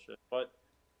and bullshit, but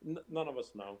none of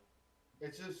us know.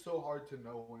 It's just so hard to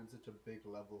know when it's such a big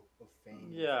level of fame.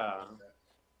 and Yeah. stuff like that.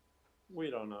 We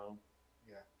don't know.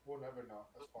 Yeah, we'll never know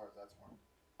as far as that's concerned.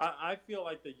 I feel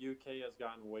like the UK has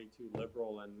gotten way too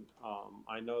liberal, and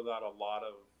I know that a lot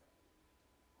of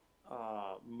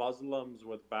Muslims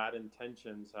with bad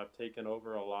intentions have taken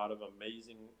over a lot of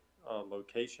amazing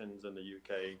locations in the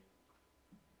UK.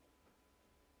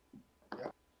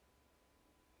 Yeah.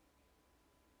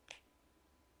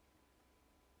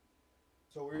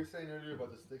 So we were saying earlier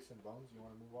about the sticks and bones. You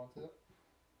want to move on to that?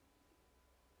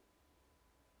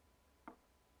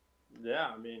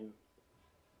 Yeah, I mean,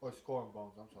 Or skull and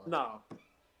bones? I'm sorry. no,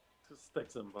 just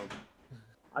sticks and bones.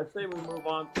 I'd say we move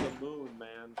on to the moon,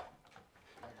 man.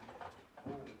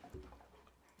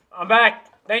 I'm back.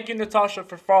 Thank you, Natasha,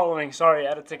 for following. Sorry, I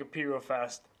had to take a pee real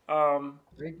fast.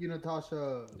 Thank you,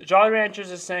 Natasha. Jolly Ranchers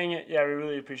is saying it. Yeah, we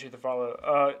really appreciate the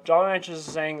follow. Jolly Ranchers is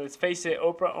saying, let's face it,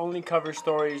 Oprah only covers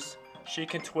stories she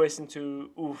can twist into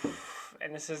oof.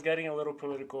 And this is getting a little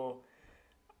political.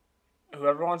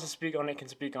 Whoever wants to speak on it can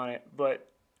speak on it. But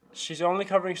she's only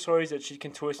covering stories that she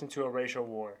can twist into a racial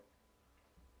war.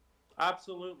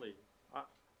 Absolutely.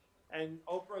 And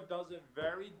Oprah does it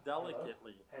very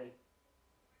delicately. Hey.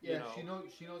 Yeah, You know.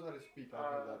 she knows how to speak.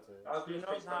 I'll give that to her. She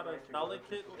knows how to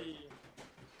delicately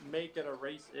make it a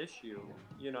race issue.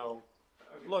 You know,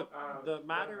 look, the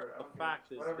matter of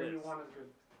fact is this.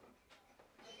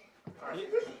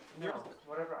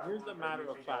 Here's the matter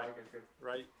of fact,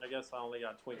 right? I guess I only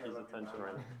got Twinkies' attention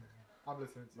right now. I'm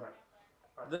listening to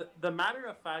you. The matter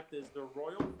of fact is the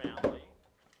royal family,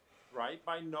 right,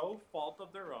 by no fault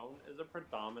of their own, is a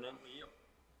predominantly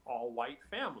all-white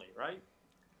family, right?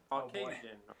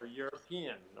 Caucasian or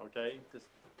European, okay?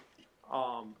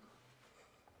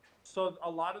 So a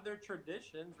lot of their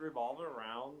traditions revolve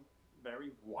around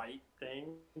very white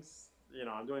things. You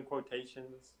know, I'm doing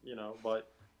quotations, you know, but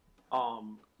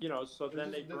you know, so It's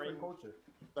then just they a bring different culture.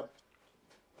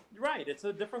 right. It's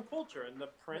a different culture, and the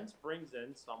prince brings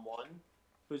in someone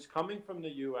who's coming from the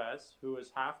U.S. who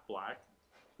is half black,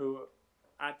 who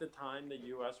at the time the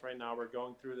U.S. right now we're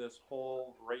going through this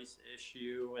whole race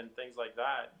issue and things like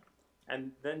that,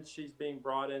 and then she's being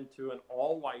brought into an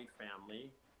all-white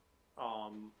family.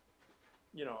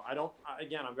 You know,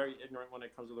 again, I'm very ignorant when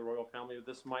it comes to the royal family.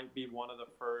 This might be one of the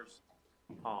first.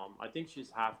 I think she's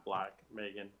half black,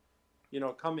 Megan. You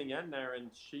know, coming in there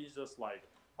and she's just like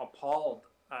appalled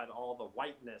at all the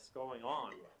whiteness going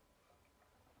on.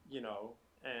 You know,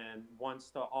 and wants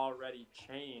to already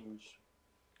change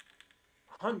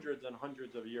hundreds and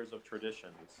hundreds of years of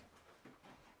traditions.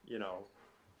 You know,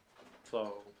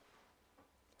 so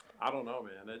I don't know,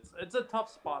 man. It's a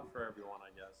tough spot for everyone, I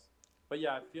guess. But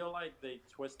yeah, I feel like they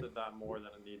twisted that more than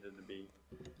it needed to be.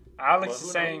 Alex But is who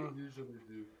saying Usually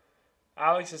do.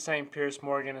 Alex is saying Pierce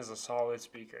Morgan is a solid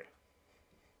speaker.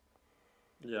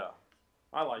 Yeah,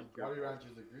 I like Jolly Pierce.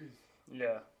 Ranchers agrees.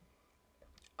 Yeah.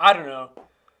 I don't know.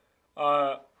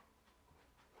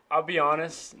 I'll be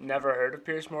honest, never heard of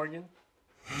Pierce Morgan.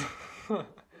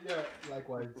 Yeah,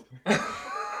 likewise.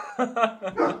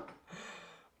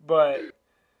 But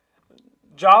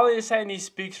Jolly is saying he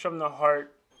speaks from the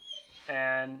heart,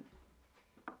 and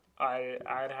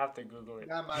I'd have to Google it.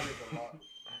 That matters a lot.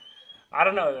 I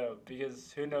don't know though,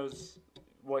 because who knows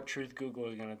what truth Google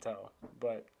is gonna tell.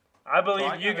 But I So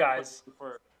believe you guys.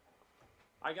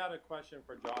 I got a question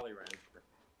for Jolly Rancher.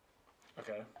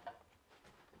 Okay.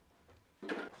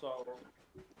 So,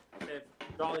 if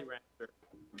Jolly Rancher,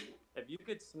 if you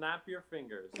could snap your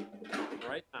fingers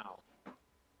right now,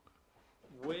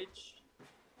 which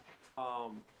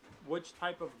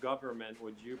type of government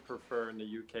would you prefer in the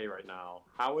UK right now?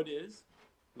 How it is,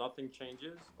 nothing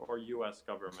changes, or U.S.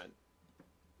 government?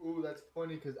 Ooh, that's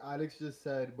funny because Alex just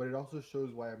said, but it also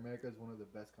shows why America is one of the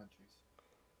best countries.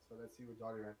 So let's see what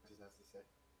Jolly Ranchers has to say.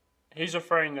 He's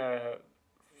referring to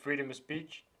freedom of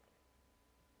speech.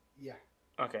 Yeah.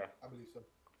 Okay. I believe so.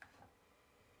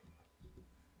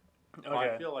 Well, I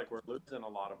Okay. feel like we're losing a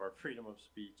lot of our freedom of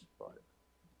speech, but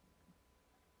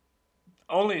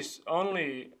Only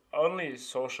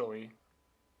socially.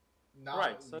 Not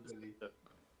right, legally.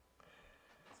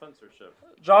 censorship.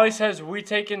 Jolly says we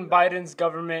taking Biden's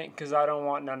government because I don't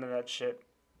want none of that shit.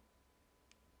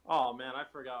 Oh man, I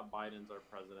forgot Biden's our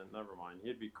president. Never mind.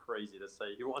 He'd be crazy to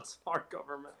say he wants our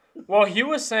government. Well, he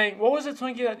was saying, what was it,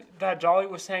 Twinkie, that Jolly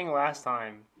was saying last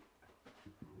time?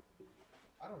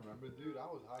 I don't remember, dude. I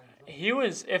was high and drunk. He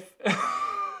was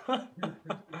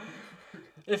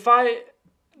if I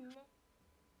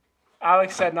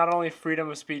Alex said not only freedom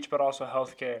of speech but also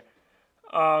healthcare,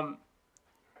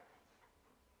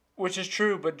 which is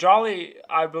true. But Jolly,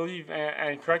 I believe,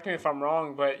 and correct me if I'm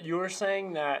wrong, but you were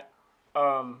saying that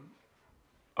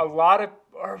a lot of,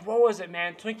 or what was it,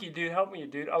 man? Twinkie, dude, help me,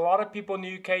 dude. A lot of people in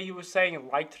the UK, he was saying,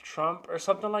 liked Trump or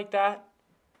something like that.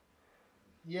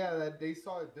 Yeah, that they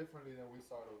saw it differently than we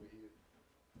saw it over here.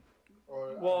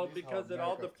 Or Well, at least how because it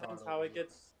all America saw depends it how over it here.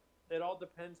 gets. It all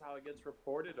depends how it gets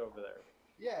reported over there.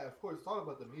 Yeah, of course. It's all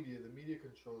about the media. The media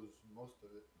controls most of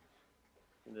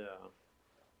it.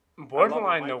 Yeah.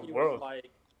 Borderline I the love it. world.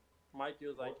 Mikey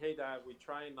was like, "Hey, Dad, we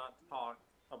try not to talk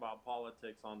about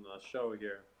politics on the show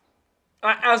here."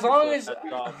 As long So as heads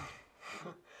up.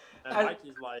 And I-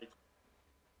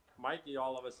 Mikey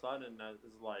all of a sudden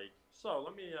is like, "So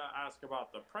let me ask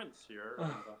about the prince here."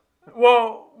 And,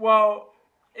 well,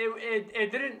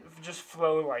 it didn't just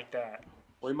flow like that.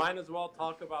 we might as well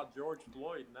talk about George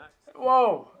Floyd next.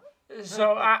 Whoa.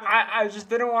 So I just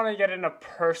didn't want to get into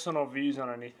personal views on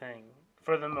anything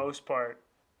for the most part.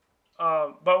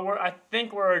 But I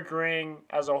think we're agreeing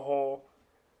as a whole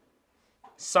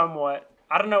somewhat.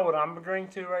 I don't know what I'm agreeing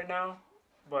to right now,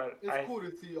 but It's cool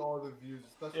to see all the views,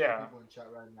 especially Yeah. the people in chat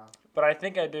right now. but I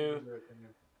think I do. Giving their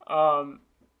opinion.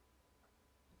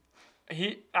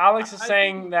 Alex is I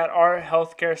saying think- that our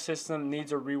healthcare system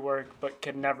needs a rework, but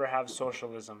can never have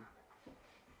socialism.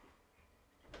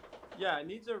 Yeah, it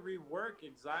needs a rework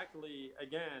exactly.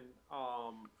 Again,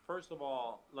 first of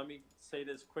all, let me say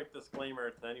this quick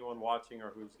disclaimer to anyone watching or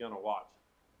who's going to watch.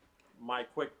 My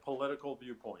quick political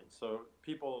viewpoint. So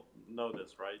people know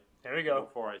this, right? There we go.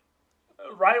 Before I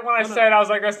Right when I said, I was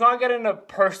like, let's not get into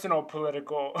personal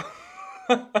political.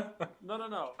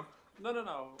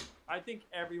 No. I think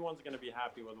everyone's going to be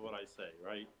happy with what I say,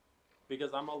 right?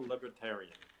 Because I'm a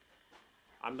libertarian.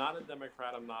 I'm not a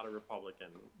Democrat. I'm not a Republican.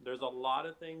 There's a lot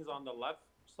of things on the left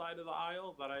side of the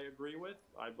aisle that I agree with.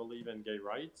 I believe in gay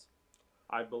rights.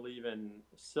 I believe in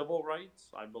civil rights.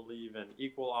 I believe in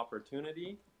equal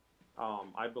opportunity.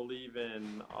 I believe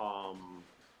in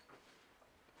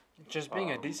Just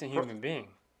being a decent human being.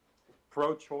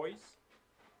 pro-choice.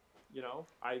 You know,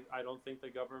 I don't think the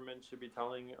government should be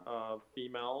telling a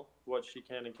female what she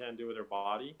can and can't do with her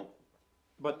body.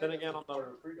 But then again,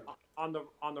 on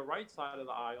the right side of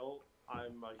the aisle,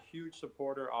 I'm a huge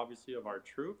supporter, obviously, of our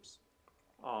troops.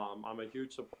 I'm a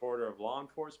huge supporter of law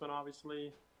enforcement,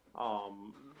 obviously,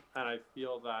 and I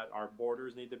feel that our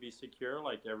borders need to be secure,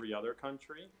 like every other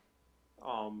country.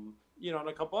 You know, and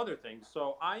a couple other things.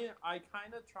 So I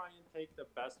kind of try and take the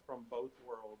best from both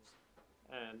worlds,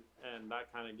 and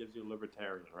that kind of gives you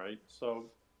libertarian, right? So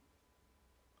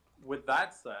with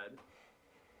that said,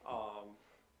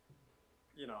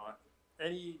 you know,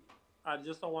 I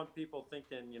just don't want people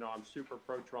thinking, you know, I'm super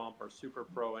pro Trump or super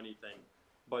pro anything.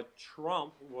 But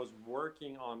Trump was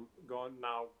working on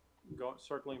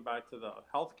circling back to the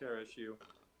healthcare issue.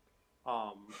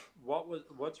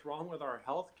 What's wrong with our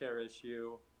healthcare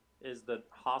issue is that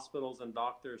hospitals and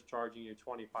doctors charging you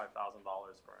 $25,000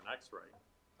 for an X-ray.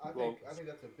 I think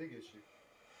that's a big issue.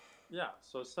 Yeah,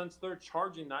 so since they're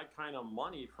charging that kind of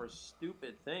money for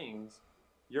stupid things,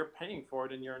 you're paying for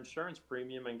it in your insurance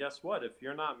premium. And guess what? If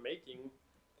you're not making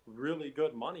really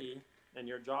good money and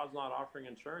your job's not offering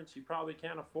insurance, you probably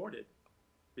can't afford it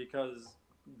because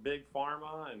big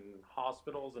pharma and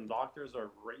hospitals and doctors are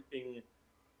raping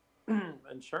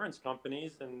insurance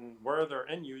companies, and we're their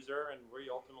end user, and we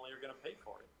ultimately are going to pay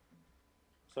for it.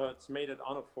 So it's made it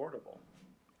unaffordable.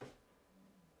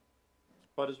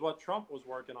 But is what Trump was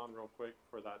working on real quick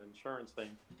for that insurance thing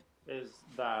is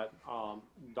that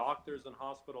doctors and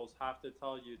hospitals have to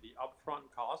tell you the upfront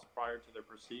cost prior to the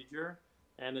procedure,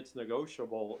 and it's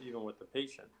negotiable even with the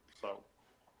patient. So,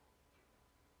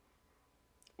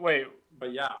 Wait,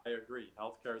 but yeah, I agree.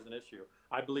 Healthcare is an issue.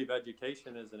 I believe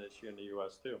education is an issue in the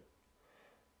U.S. too.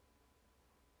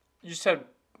 you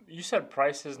said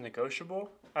price is negotiable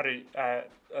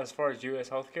as far as U.S.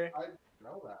 healthcare? I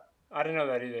know that. I didn't know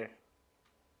that either.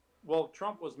 Well,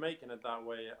 Trump was making it that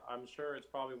way. I'm sure it's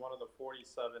probably one of the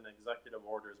 47 executive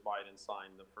orders Biden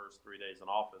signed the first 3 days in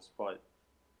office. But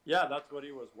yeah, that's what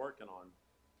he was working on,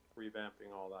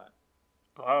 revamping all that.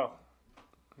 Wow.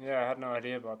 Yeah, I had no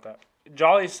idea about that.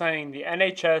 Jolly's saying the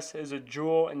NHS is a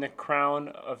jewel in the crown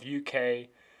of UK.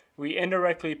 We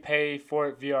indirectly pay for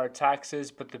it via our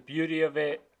taxes, but the beauty of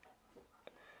it,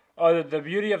 the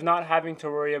beauty of not having to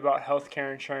worry about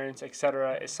healthcare insurance,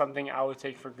 etc., is something I would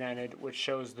take for granted, which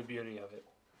shows the beauty of it.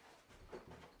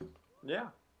 Yeah,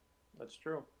 that's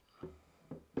true.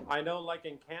 I know, like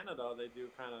in Canada, they do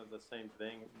kind of the same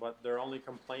thing, but their only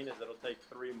complaint is it'll take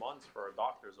 3 months for a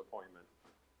doctor's appointment.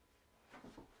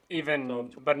 Even, So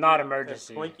but not If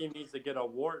emergency. Twinkie needs to get a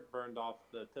wart burned off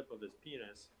the tip of his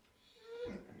penis,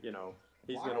 you know,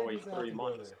 he's Why going to does wait it have 3 to go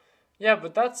months. there? Yeah,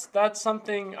 but that's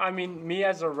something. I mean, me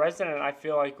as a resident, I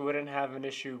feel like wouldn't have an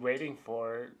issue waiting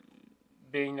for,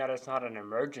 being that it's not an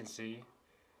emergency.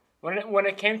 When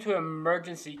it came to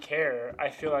emergency care, I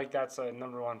feel like that's a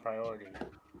number one priority.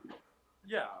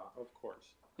 Yeah, of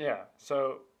course. Yeah.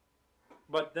 So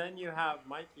But then you have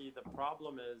Mikey. The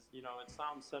problem is, you know, it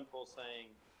sounds simple saying,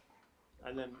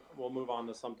 and then we'll move on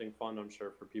to something fun, I'm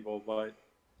sure, for people. But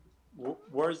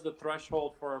where's the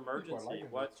threshold for emergency? liking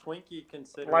What Twinkie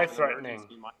considers an Life-threatening.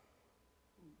 emergency?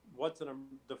 What's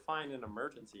define an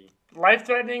emergency?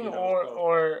 life-threatening You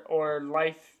know, or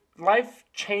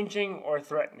life-changing or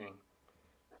threatening.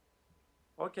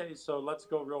 Okay, so let's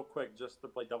go real quick, just to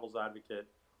play devil's advocate.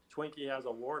 Twinkie has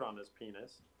a wart on his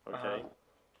penis. Okay, Uh-huh.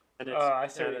 and I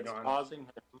see where it's you're going.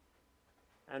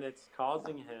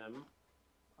 causing him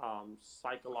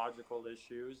psychological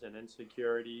issues and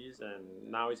insecurities, and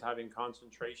now he's having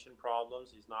concentration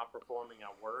problems. He's not performing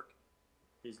at work.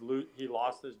 He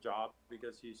lost his job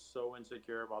because he's so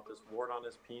insecure about this wart on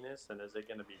his penis, and is it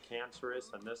going to be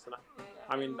cancerous and this and that.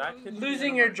 I mean, that could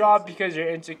Losing be your job because you're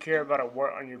insecure about a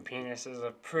wart on your penis is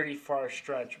a pretty far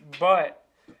stretch. But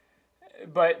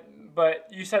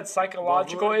you said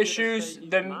psychological issues.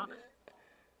 Then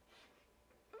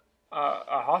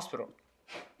a hospital.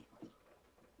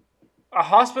 A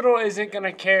hospital isn't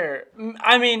gonna care.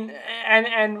 I mean,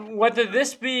 and whether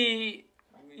this be,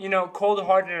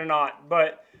 cold-hearted or not,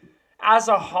 but as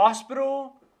a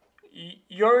hospital,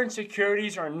 your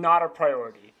insecurities are not a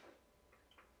priority.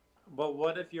 But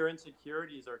what if your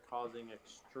insecurities are causing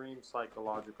extreme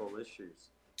psychological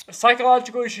issues?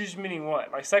 Psychological issues meaning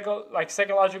what? Like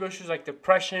psychological issues like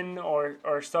depression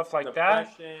or stuff like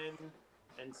that? Depression,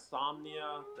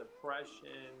 insomnia,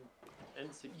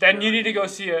 insecurity. Then you need to go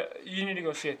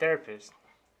see a therapist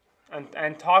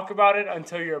and talk about it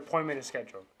until your appointment is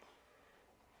scheduled.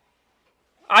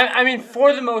 I mean,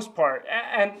 for the most part,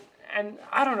 and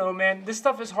I don't know, man. This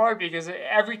stuff is hard because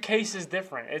every case is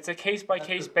different. It's a case by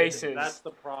case basis. That's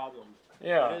the problem.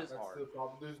 Yeah. It is hard. The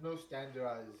problem. There's no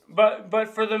standardized. But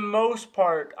for the most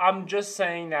part, I'm just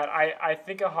saying that I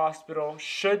think a hospital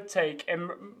should take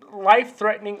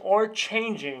life-threatening or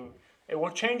changing. It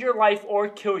will change your life or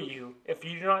kill you if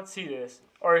you do not see this,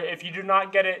 or if you do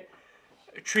not get it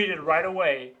treated right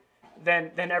away.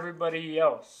 Than everybody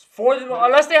else.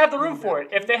 Unless they have the room for it.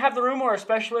 If they have the room or a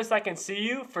specialist that can see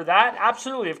you for that,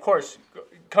 absolutely, of course,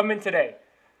 come in today.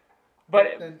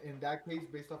 But then in that case,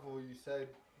 based off of what you said,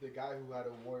 the guy who had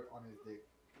a wart on his dick.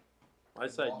 I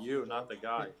said you, not the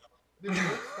guy. Dude,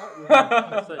 let's start with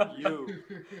I said you.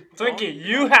 Twinkie,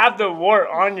 you have the wart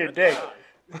on your dick.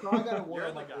 So I got a wart You're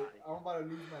on my the dick. guy. I'm about to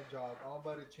lose my job. I'm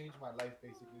about to change my life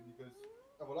basically because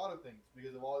of a lot of things.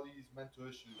 Because of all these mental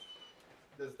issues.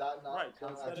 Does that not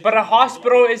Right. But a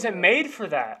hospital isn't made for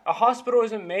that. A hospital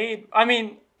isn't made. I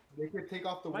mean, they could take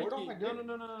off the wart on my Mikey, dick.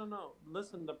 no.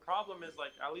 Listen, the problem is,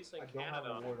 like, at least in I don't have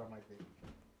Canada, a wart on my dick.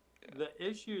 the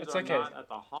issues It's are okay. not at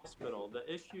the hospital. The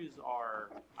issues are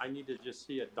I need to just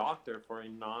see a doctor for a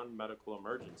non-medical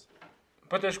emergency.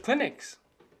 but there's clinics.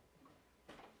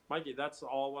 Mikey, that's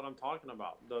all what I'm talking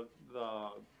about. The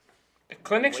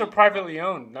Clinics are wait. privately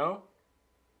owned, no?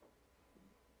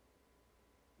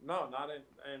 No, not in,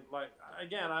 and like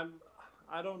again,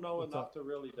 I don't know What's enough up? to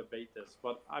really debate this,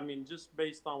 but I mean, just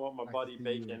based on what my buddy I can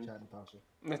see you in Bacon. chat, Natasha.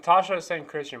 Natasha is saying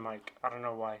Chris your mic. I don't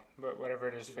know why, but whatever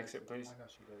it is, She fix likes it, please. I know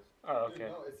she does. Oh, Dude,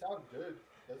 okay. no, it sounds good,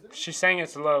 doesn't it? She's saying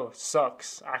it's low.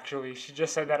 Sucks, actually. She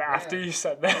just said that after Yeah. you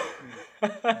said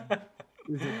that.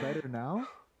 Is it better now?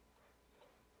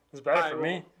 It's better Alright, for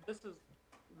well, me.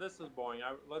 This is boring.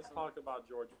 Let's talk about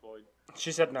George Floyd.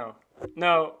 She said no.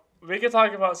 No, we could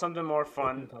talk about something more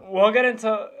fun. We'll get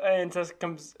into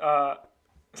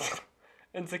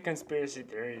into conspiracy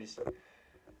theories.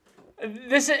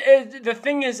 This is the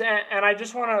thing is, and I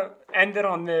just want to end it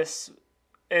on this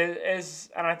is,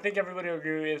 and I think everybody will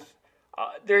agree with.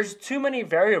 There's too many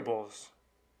variables.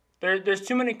 There's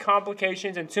too many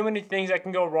complications and too many things that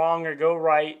can go wrong or go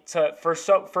right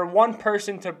for one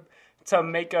person to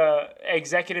make a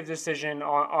executive decision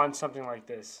on something like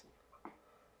this.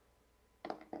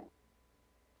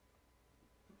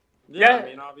 Yeah, Yeah. I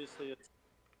mean, obviously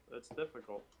it's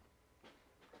difficult.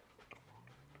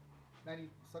 Manny,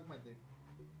 suck my dick.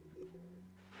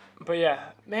 But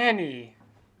yeah, Manny,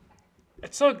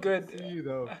 it's so See good. you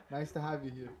though. Nice to have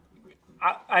you here.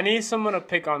 I need someone to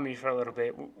pick on me for a little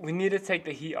bit. We need to take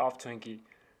the heat off Twinkie.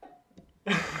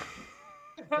 Take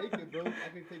it, bro. I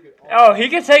can take it. Oh, he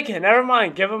can take it. Never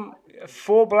mind. Give him a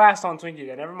full blast on Twinkie.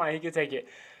 Then never mind. He can take it.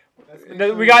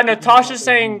 We got Natasha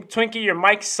saying, "Twinkie, your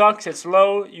mic sucks. It's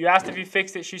low. You asked if you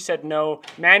fixed it. She said no."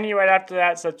 Manny right after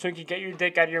that said, "Twinkie, get your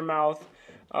dick out of your mouth."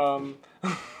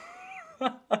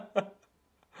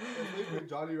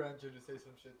 Jolly Rancher to say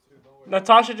some shit too. Don't worry.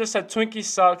 Natasha just said, "Twinkie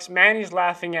sucks." Manny's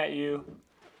laughing at you.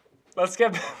 Let's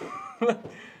get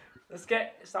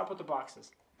stop with the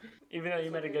boxes. Even though you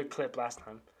made a good clip last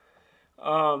time.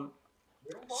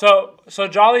 So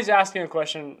Jolly's asking a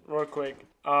question real quick.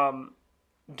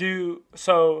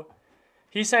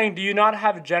 He's saying, do you not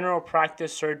have general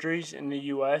practice surgeries in the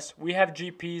U.S.? We have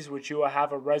GPs, which you will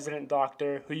have a resident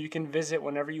doctor who you can visit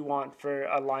whenever you want for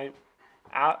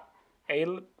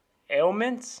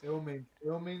ailments.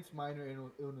 Ailments, minor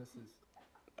illnesses.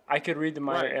 I could read the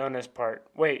minor illness part.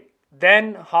 Wait.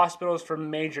 Then hospitals for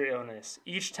major illness.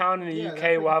 Each town in the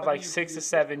UK will have like 6 to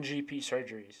 7 GP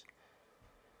surgeries.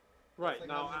 Right, Like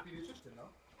now, a pediatrician, no?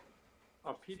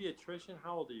 a pediatrician,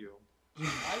 how old are you? I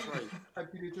had a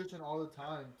pediatrician all the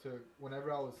time to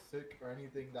whenever I was sick or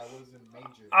anything that wasn't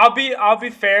major. I'll be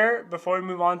fair before we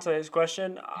move on to his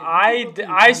question.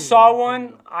 I saw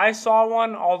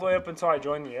one all the way up until I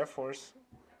joined the Air Force.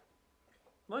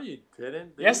 No, you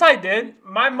didn't. Yes, I did.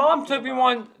 My mom took me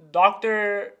one.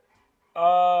 Doctor,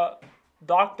 I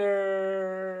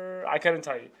couldn't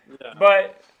tell you. Yeah.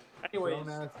 But anyways,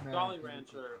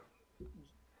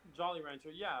 Jolly Rancher,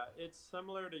 yeah, it's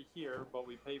similar to here, but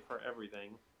we pay for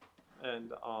everything.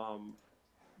 And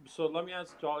so let me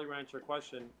ask Jolly Rancher a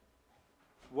question.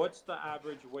 What's the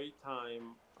average wait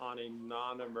time on a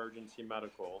non-emergency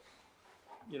medical?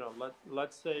 You know,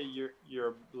 let's say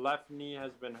your left knee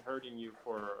has been hurting you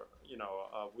for,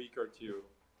 a week or two.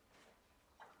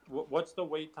 What's the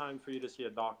wait time for you to see a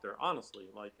doctor? Honestly,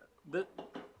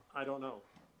 I don't know.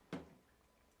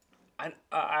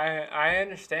 I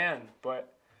understand,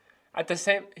 but at the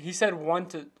same, he said 1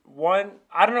 to 1.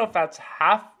 I don't know if that's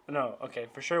half. No, okay,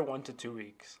 for sure 1 to 2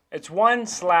 weeks. It's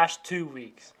 1/2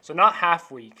 weeks, so not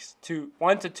half weeks.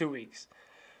 1 to 2 weeks,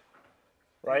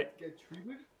 right? Get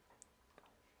treated?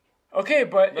 Okay,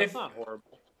 but That's not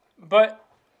horrible. But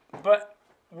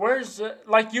where's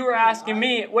like you were asking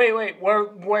me? Wait.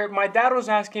 Where my dad was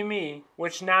asking me,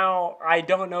 which now I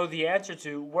don't know the answer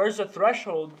to. Where's the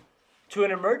threshold to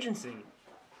an emergency?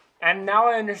 And now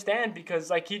I understand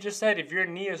because, like he just said, if your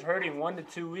knee is hurting 1 to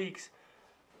 2 weeks,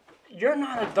 you're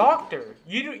not a doctor.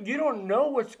 You don't know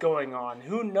what's going on.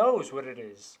 Who knows what it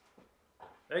is?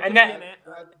 It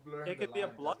could be a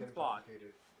blood clot.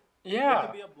 Yeah. It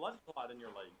could be a blood clot in your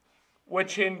leg.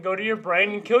 Which can go to your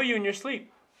brain and kill you in your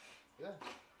sleep. Yeah.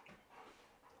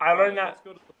 I learned that. Let's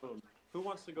go to the moon. Who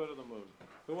wants to go to the moon?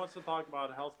 Who wants to talk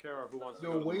about healthcare, or who wants to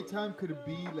The go to the wait moon? time could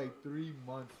be like 3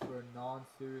 months for a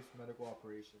non-serious medical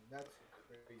operation. That's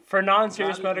crazy. For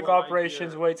non-serious That is medical what I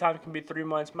operations, hear. wait time can be 3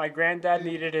 months. My granddad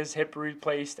needed his hip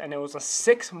replaced, and it was a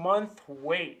 6-month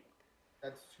wait.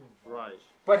 That's too much. Right.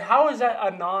 But how is that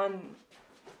a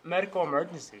non-medical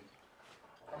emergency?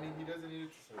 I mean, he doesn't need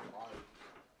it to survive.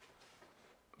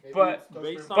 Maybe But- it's tough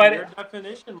Based for on him. your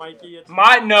definition, Mikey, it's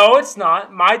No, it's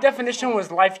not. My definition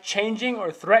was life-changing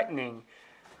or threatening.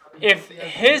 If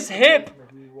his hip,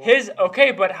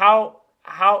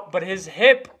 but his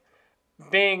hip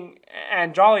being,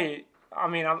 and Jolly, I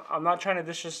mean, I'm not trying to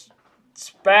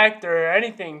disrespect or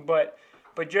anything, but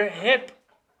your hip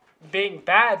being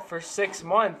bad for 6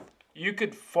 months, you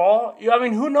could fall. I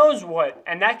mean, who knows what?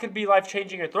 And that could be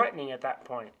life-changing or threatening at that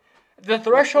point. The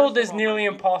threshold first is of all, nearly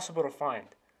Mikey- impossible to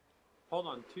find. Hold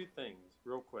on, 2 things,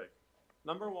 real quick.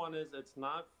 Number one is it's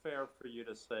not fair for you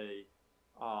to say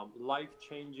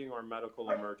life-changing or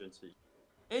medical emergency.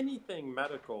 Anything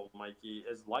medical, Mikey,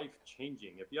 is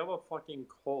life-changing. If you have a fucking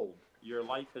cold, your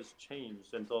life has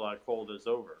changed until that cold is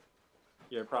over.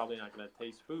 You're probably not going to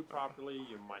taste food properly.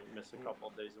 You might miss a couple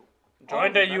of days.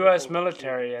 Join the U.S.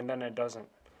 military, and then it doesn't.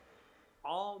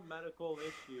 All medical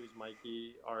issues,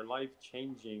 Mikey, are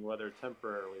life-changing, whether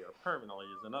temporarily or permanently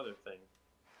is another thing.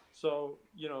 So,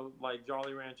 like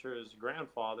Jolly Rancher's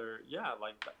grandfather, yeah,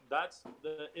 like that's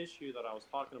the issue that I was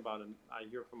talking about, and I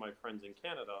hear from my friends in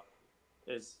Canada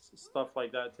is stuff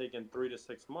like that taking 3 to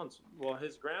 6 months. Well,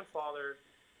 his grandfather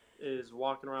is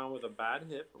walking around with a bad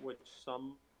hip, which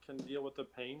some can deal with the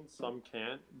pain, some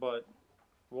can't. But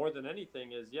more than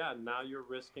anything is, yeah, now you're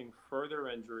risking further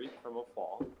injury from a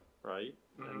fall, right?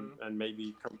 And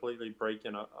maybe completely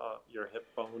breaking your hip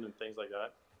bone and things like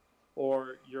that.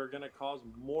 Or you're going to cause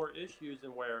more issues in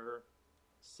where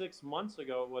 6 months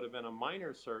ago it would have been a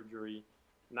minor surgery.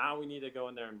 Now we need to go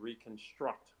in there and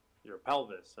reconstruct your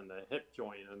pelvis and the hip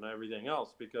joint and everything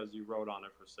else because you rode on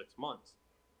it for 6 months.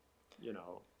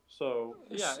 So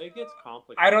yeah, it gets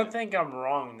complicated. I don't think I'm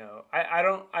wrong though. I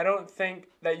don't think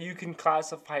that you can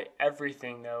classify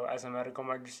everything though as a medical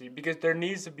emergency because there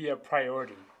needs to be a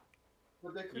priority.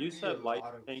 You said life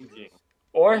changing.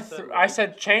 Or I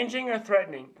said changing or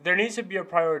threatening. There needs to be a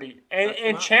priority.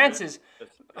 And chances,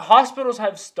 hospitals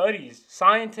have studies.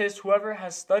 Scientists, whoever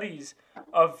has studies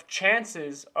of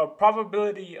chances of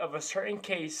probability of a certain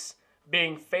case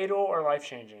being fatal or life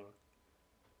changing.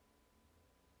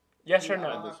 Yes or no?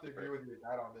 I have to agree with your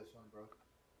dad on this one, bro.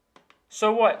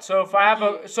 So what? So if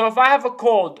I have a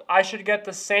cold, I should get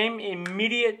the same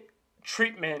immediate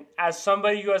treatment as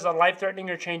somebody who has a life-threatening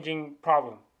or changing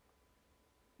problem.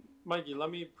 Mikey, let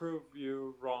me prove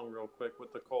you wrong real quick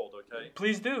with the cold, okay?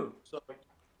 Please do. So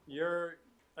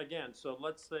so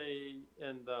let's say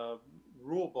in the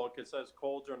rule book it says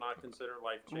colds are not considered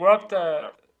life-changing. We're up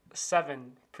to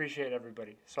 7. Appreciate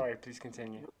everybody. Sorry, please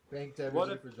continue. Thanks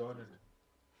everybody for joining.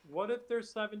 What if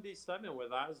there's 77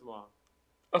 with asthma?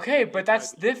 Okay, but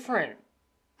that's different.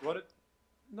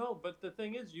 No, but the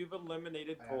thing is, you've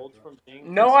eliminated colds from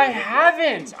being... No, I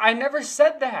haven't. I never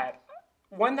said that.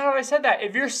 When have I said that?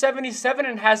 If you're 77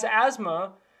 and has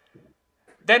asthma,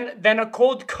 then a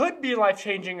cold could be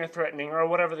life-changing or threatening or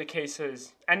whatever the case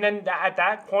is. And then at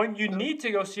that point, you need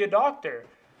to go see a doctor.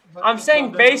 I'm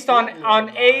saying based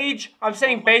on age,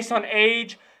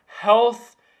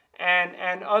 health,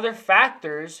 and other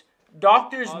factors,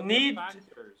 doctors need...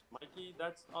 Mikey,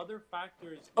 that's other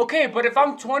factors. Okay, but if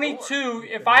I'm 22,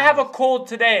 if I have a cold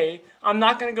today, I'm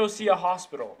not going to go see a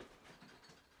hospital.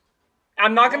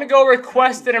 I'm not going to go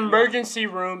request an emergency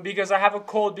room because I have a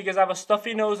cold, because I have a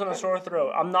stuffy nose and a sore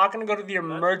throat. I'm not going to go to the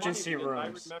emergency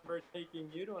rooms. I remember taking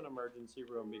you to an emergency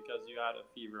room because you had a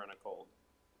fever and a cold.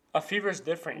 A fever is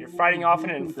different. You're fighting off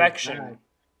an infection.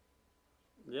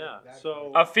 Yeah,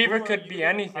 so... A fever could be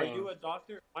anything. Are you a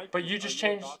doctor? Mikey, but you just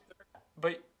changed...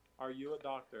 But... Are you a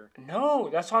doctor? No,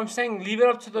 that's what I'm saying. Leave it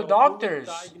up to the doctors.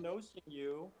 Who is diagnosing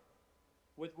you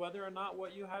with whether or not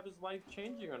what you have is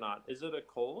life-changing or not? Is it a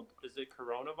cold? Is it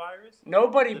coronavirus?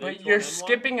 Nobody, but you're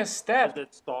skipping a step. Is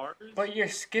it SARS? But you're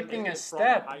skipping a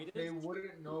step. They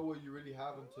wouldn't know what you really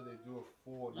have until they do a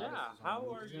full analysis. Yeah, how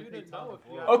are you to know if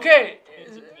you have... Okay,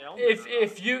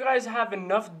 if you guys have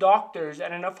enough doctors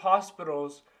and enough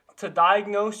hospitals to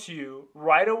diagnose you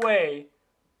right away,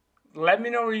 let me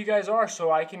know where you guys are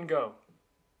so I can go.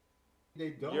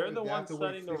 They don't. You're the one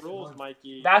setting the rules,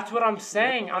 Mikey. That's what I'm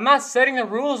saying. I'm not setting the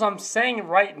rules. I'm saying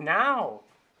right now.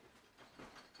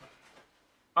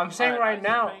 I'm saying right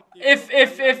now.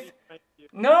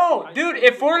 No, dude,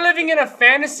 if we're living in a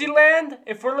fantasy land,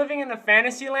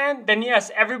 then yes,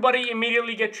 everybody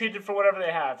immediately get treated for whatever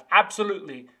they have.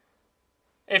 Absolutely.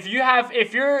 If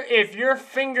your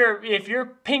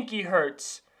pinky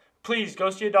hurts, please go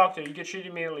see a doctor. You get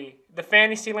treated immediately. The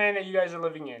fantasy land that you guys are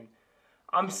living in.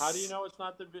 How do you know it's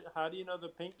not the? How do you know the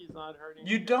pinky's not hurting?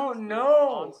 You don't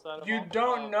know. You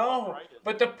don't know.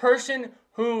 But the person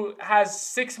who has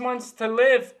 6 months to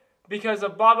live because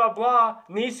of blah blah blah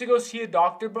needs to go see a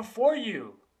doctor before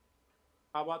you.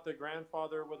 How about the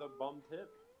grandfather with a bummed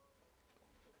hip?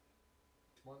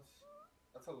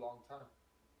 That's a long time.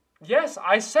 Yes,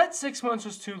 I said 6 months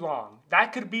was too long.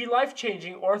 That could be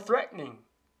life-changing or threatening.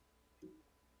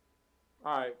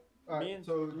 All right. Me and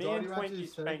Twinkie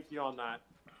spanked you on that.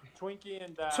 Twinkie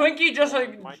and Dad. Twinkie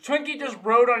just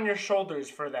rode on your shoulders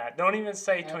for that. Don't even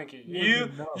say Twinkie. You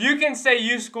can say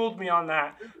you schooled me on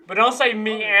that, but don't say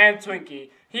me and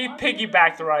Twinkie. He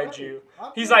piggybacked ride you.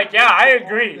 He's like, yeah, I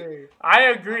agree. I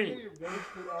agree.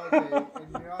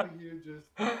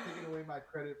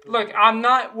 Look, I'm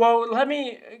not. Well,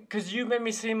 because you made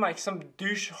me seem like some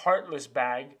douche, heartless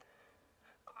bag.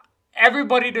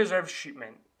 Everybody deserves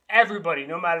treatment. Everybody,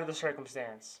 no matter the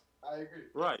circumstance. I agree.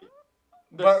 Right.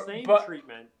 The same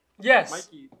treatment. Yes.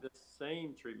 Mikey, the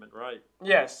same treatment, right.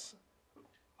 Yes.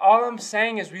 All I'm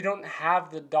saying is we don't have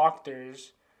the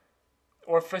doctors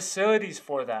or facilities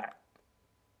for that.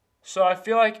 So I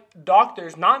feel like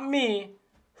doctors, not me,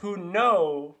 who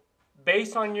know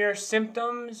based on your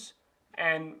symptoms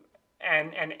and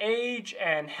and age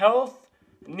and health,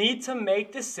 need to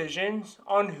make decisions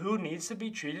on who needs to be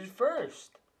treated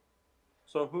first.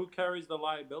 So who carries the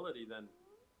liability then?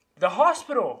 The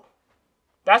hospital.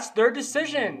 That's their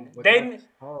decision. But They that's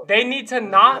tough. they need to That's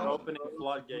You're not. tough. opening You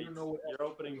floodgates. don't know what You're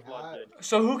opening we had. floodgates.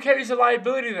 So who carries the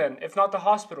liability then, if not the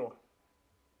hospital?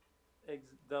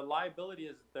 The liability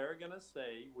is they're going to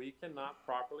say we cannot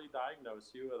properly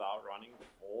diagnose you without running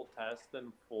full tests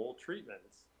and full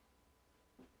treatments.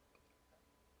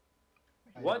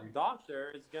 I What agree.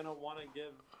 doctor is going to want to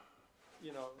give,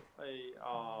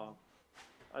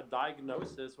 a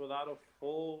diagnosis without a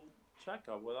full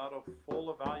checkup, without a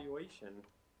full evaluation,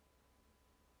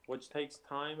 which takes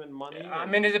time and money? I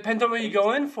and mean, it depends on what you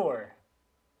go in for.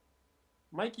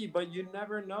 Mikey, but you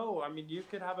never know. I mean, you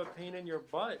could have a pain in your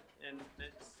butt,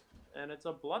 and it's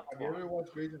a blood Have you ever clot.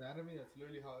 watched Grey's Anatomy? That's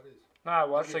literally how it is. Nah,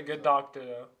 what's a Every good episode. doctor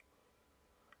though?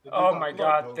 The good Oh my doctor,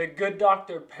 god, bro. the good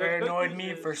doctor The good paranoid news me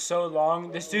is, for so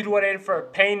long. This dude went in for a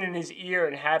pain in his ear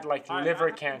and had like I liver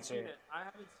haven't cancer. seen it. I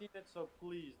haven't seen it, so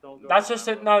please don't go. That's down just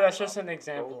that a, no, road. that's just an Go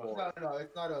example. for it. No,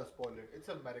 it's not a spoiler. It's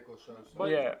a medical show. So. But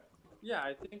Yeah. yeah,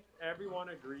 I think everyone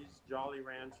agrees, Jolly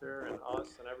Rancher and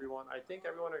us and everyone, I think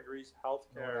everyone agrees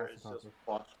healthcare that's is the just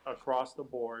topic. fucked across the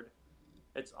board.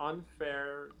 It's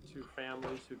unfair to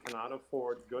families who cannot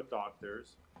afford good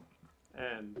doctors,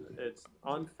 and it's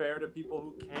unfair to people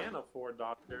who can afford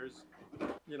doctors,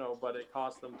 but it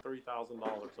costs them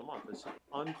 $3,000 a month. It's just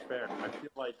unfair. I feel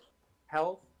like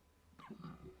health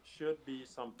should be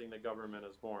something the government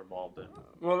is more involved in.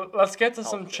 Well, let's get to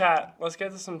some Healthcare. chat. Let's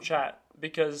get to some chat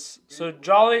because so We got the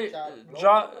Jolly,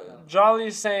 chat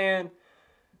Jolly's saying.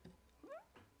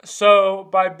 So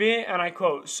by being, and I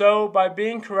quote, so by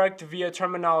being correct via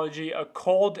terminology, a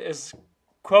cold is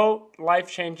quote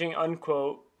life-changing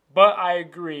unquote. But I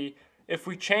agree. If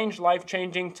we change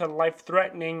life-changing to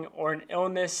life-threatening or an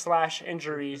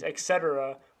illness/injuries,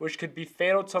 etc., which could be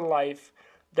fatal to life,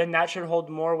 then that should hold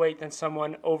more weight than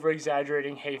someone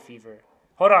over-exaggerating hay fever.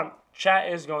 Hold on,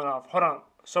 chat is going off. Hold on.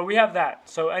 So we have that.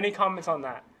 So any comments on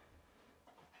that?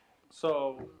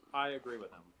 So I agree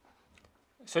with him.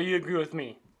 So you agree with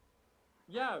me?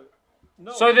 Yeah.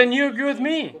 No. So then you he agree with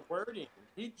changed me? the wording.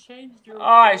 He changed your.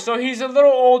 Alright, so he's a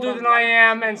little older From than I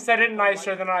am and life-changing said it to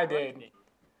nicer than I did. life-threatening.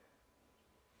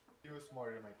 He was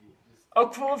smarter, Mikey.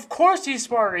 Of course he's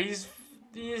smarter. He's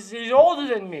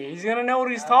older than me. He's gonna know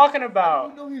what he's talking How do about.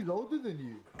 you know he's older than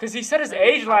you? Cause he said his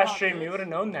Hey, age how last about stream. this? You would have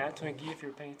known that, Twinkie, if you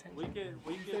were paying attention. We could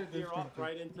said veer this off thing,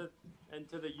 right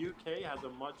into the UK has a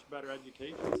much better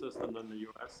education system than the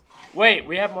US. Wait,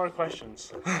 we have more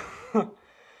questions.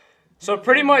 So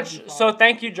pretty much, so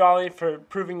thank you, Jolly, for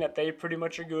proving that they pretty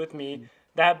much agree with me.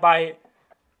 That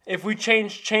if we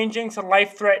changing to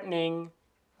life-threatening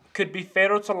could be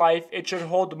fatal to life, it should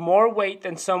hold more weight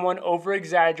than someone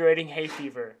over-exaggerating hay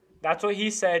fever. That's what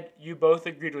he said. You both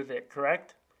agreed with it,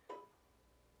 correct?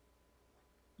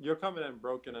 You're coming in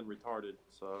broken and retarded,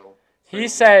 so. He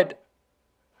said,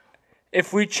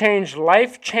 if we change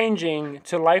life-changing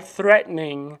to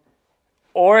life-threatening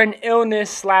or an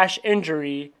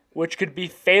illness/injury, which could be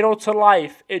fatal to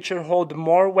life, it should hold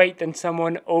more weight than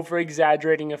someone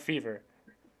over-exaggerating a fever.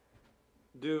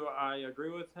 Do I agree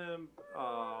with him?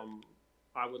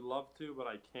 I would love to, but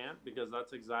I can't because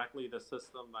that's exactly the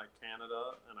system that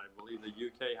Canada and I believe the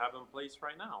UK have in place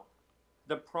right now.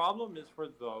 The problem is for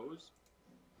those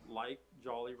like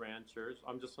Jolly Ranchers,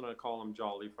 I'm just going to call him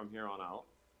Jolly from here on out,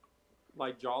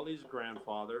 like Jolly's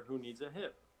grandfather who needs a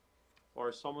hip,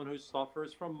 or someone who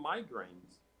suffers from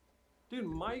migraines. Dude,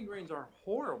 migraines are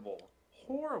horrible.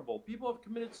 Horrible. People have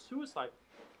committed suicide.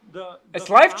 It's founder of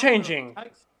life-changing.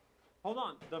 Hold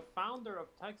on. The founder of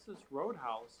Texas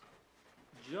Roadhouse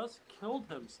just killed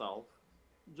himself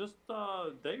just a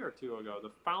day or two ago.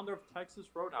 The founder of Texas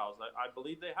Roadhouse, I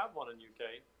believe they have one in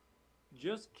UK,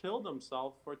 just killed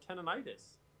himself for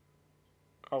tendonitis.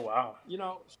 Oh, wow.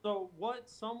 So what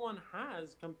someone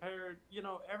has compared,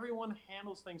 everyone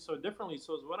handles things so differently.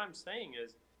 So what I'm saying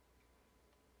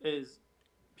is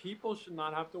people should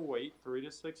not have to wait 3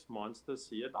 to 6 months to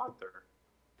see a doctor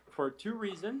for two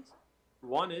reasons.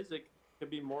 One is it could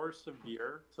be more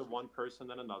severe to one person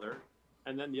than another.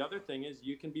 And then the other thing is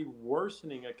you can be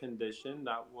worsening a condition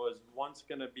that was once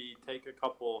going to be take a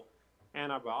couple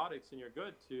antibiotics and you're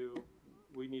good to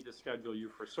we need to schedule you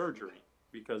for surgery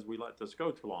because we let this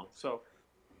go too long. So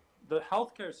the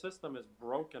healthcare system is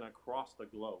broken across the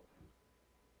globe.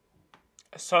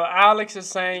 So Alex is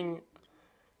saying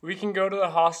we can go to the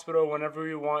hospital whenever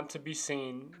we want to be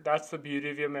seen. That's the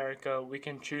beauty of America. We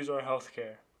can choose our health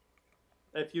care.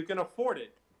 If you can afford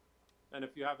it, and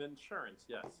if you have insurance,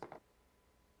 yes.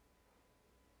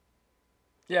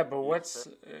 Yeah, but what's,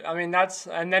 I mean, that's,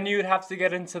 and then you'd have to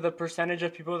get into the percentage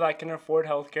of people that can afford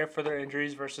healthcare for their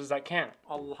injuries versus that can't.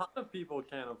 A lot of people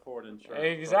can't afford insurance. Bro.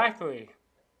 Exactly.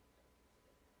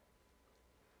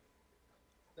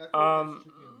 That's what gets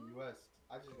tricky in the U.S.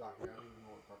 I just got here. I don't even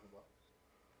know what we're talking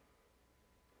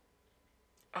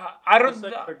about. I don't. Just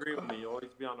say you agree with me. You'll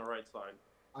always be on the right side.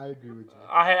 I agree with you.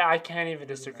 I can't even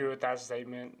disagree with that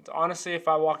statement. Honestly, if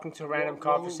I walked into a random What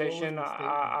conversation, was the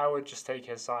statement? I would just take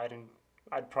his side and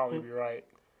I'd probably be right.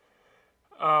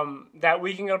 That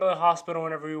we can go to the hospital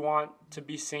whenever we want to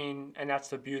be seen, and that's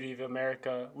the beauty of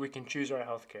America. We can choose our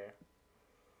health care.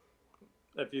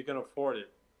 If you can afford it.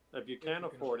 If you can't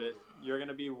afford it, you're going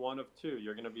to be one of two.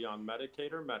 You're going to be on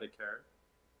Medicaid or Medicare,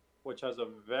 which has a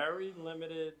very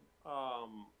limited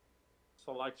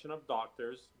selection of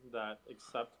doctors that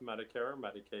accept Medicare or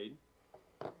Medicaid.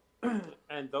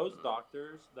 And those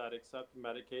doctors that accept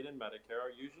Medicaid and Medicare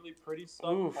are usually pretty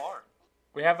subpar.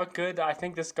 We have a good, I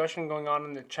think, discussion going on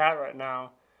in the chat right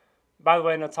now. By the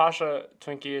way, Natasha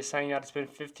Twinkie is saying that it's been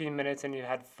 15 minutes and you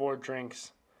had 4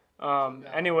 drinks.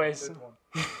 Anyways,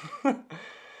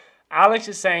 Alex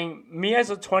is saying, me as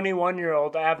a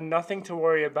 21-year-old, I have nothing to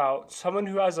worry about. Someone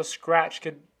who has a scratch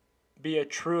could be a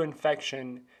true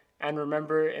infection, and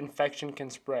remember, infection can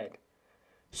spread.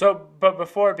 So, but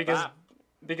before,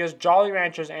 because Jolly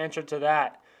Ranchers answered to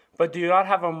that, but do you not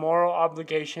have a moral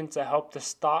obligation to help the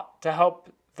stop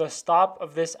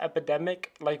of this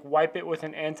epidemic, like wipe it with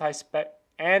an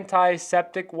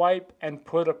antiseptic wipe and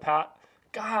put a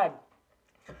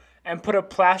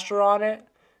plaster on it?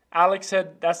 Alex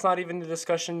said that's not even the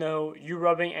discussion though. You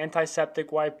rubbing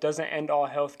antiseptic wipe doesn't end all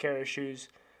healthcare issues.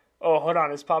 Oh, hold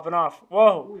on, it's popping off.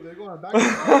 Whoa. Ooh, they're going back.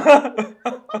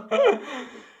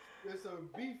 There's some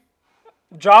beef.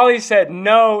 Jolly said,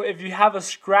 no, if you have a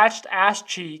scratched ass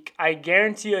cheek, I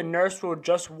guarantee a nurse will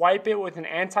just wipe it with an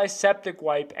antiseptic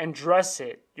wipe and dress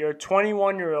it. Your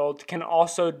 21-year-old can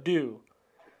also do.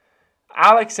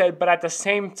 Alex said, but at the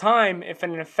same time, if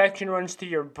an infection runs to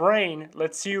your brain,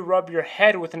 let's see you rub your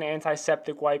head with an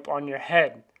antiseptic wipe on your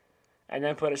head. And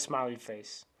then put a smiley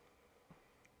face.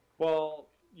 Well,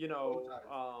 you know,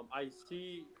 I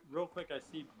see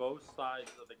both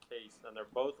sides of the case, and they're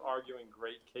both arguing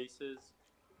great cases.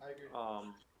 I agree.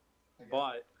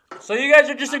 But so you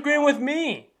guys are disagreeing with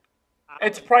me.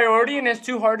 It's priority and it's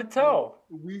too hard to tell.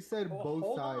 We said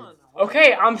both sides.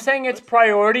 Okay, I'm saying it's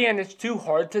priority and it's too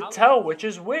hard to tell which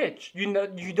is which. You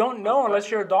don't know unless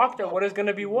you're a doctor what is going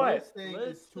to be what.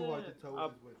 It's too hard to tell which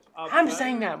is which. I'm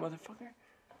saying that, motherfucker.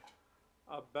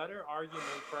 A better argument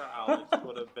for Alex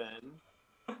would have been,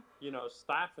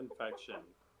 staph infection.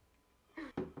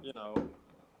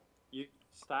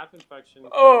 Staph infection.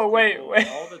 Oh, wait.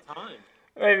 All the time.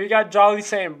 Wait, we got Jolly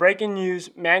saying, breaking news,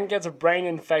 man gets a brain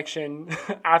infection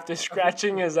after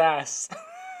scratching his ass.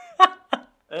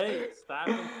 Hey, staph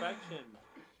infection.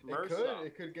 MRSA.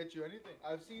 It could get you anything.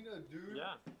 I've seen a dude.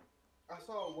 Yeah. I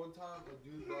saw one time a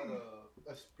dude got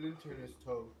a splinter in his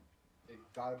toe. It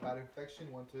got a bad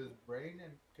infection, went to his brain,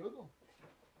 and killed him.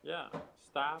 Yeah,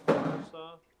 staph,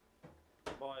 MRSA,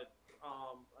 but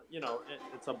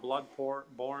it's a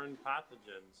blood-borne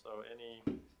pathogen. So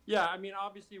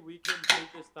obviously we can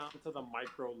take this down to the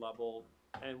micro level,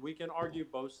 and we can argue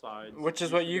both sides. Which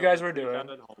is what you guys were doing. At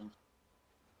home.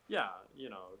 Yeah,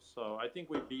 so I think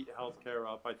we beat healthcare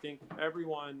up. I think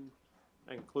everyone,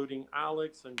 including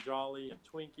Alex and Jolly and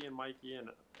Twinkie and Mikey and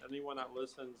anyone that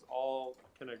listens, all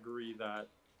can agree that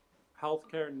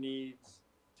healthcare needs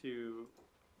to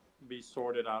be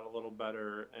sorted out a little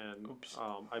better, and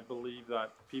I believe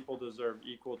that people deserve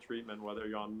equal treatment, whether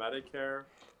you're on Medicare,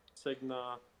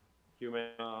 Cigna,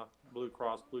 Humana, Blue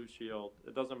Cross Blue Shield.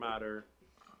 It doesn't matter.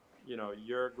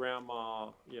 Your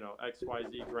grandma,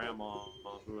 XYZ grandma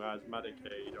who has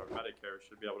Medicaid or Medicare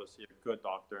should be able to see a good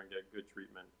doctor and get good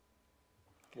treatment,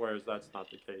 whereas that's not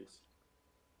the case.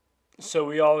 So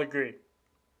we all agree.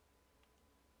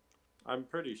 I'm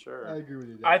pretty sure. I agree with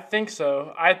you. I think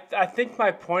so. I think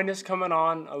my point is coming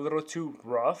on a little too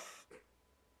rough,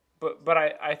 but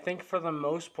I think for the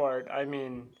most part, I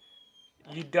mean,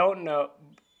 you don't know.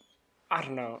 I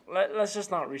don't know. Let's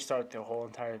just not restart the whole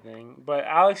entire thing. But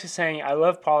Alex is saying, I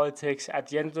love politics. At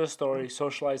the end of the story,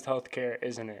 socialized healthcare,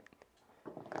 isn't it?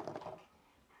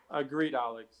 Agreed,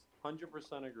 Alex.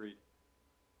 100% agreed.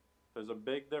 There's a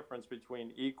big difference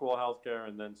between equal healthcare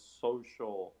and then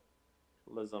socialism,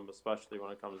 especially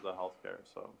when it comes to healthcare.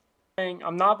 So,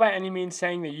 I'm not by any means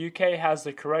saying the UK has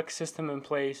the correct system in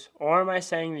place, or am I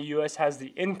saying the US has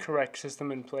the incorrect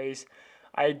system in place.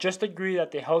 I just agree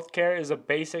that the healthcare is a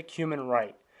basic human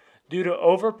right. Due to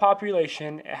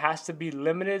overpopulation, it has to be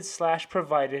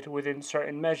limited/provided within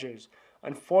certain measures.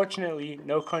 Unfortunately,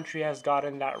 no country has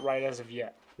gotten that right as of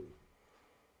yet.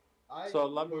 So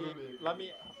let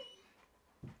me.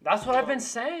 That's what I've been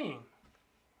saying.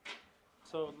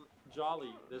 So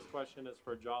Jolly, this question is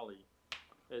for Jolly.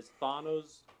 Is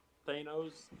Thanos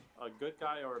a good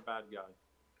guy or a bad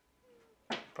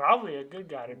guy? Probably a good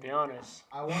guy, to be honest.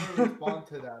 I want to respond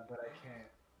to that, but I can't.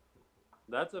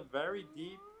 That's a very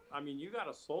deep. I mean, you got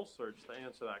a soul search to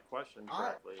answer that question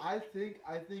correctly. I think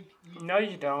evil No,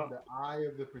 you is don't. in the eye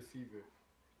of the perceiver.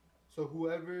 So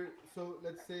whoever, so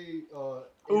let's say Ooh,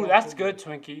 Adolf that's Hitler, good,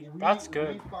 Twinkie. we That's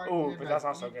good. we find Ooh, him but as that's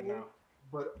not so good evil, now.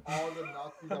 but all the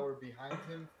Nazis that were behind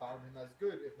him found him as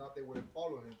good. If not, they wouldn't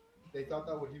follow him. They thought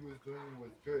that what he was doing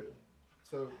was good.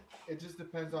 So it just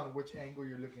depends on which angle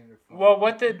you're looking at it from. Well,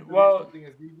 what If you did believe something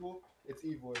is evil, it's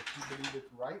evil. If you believe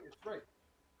it's right, it's right.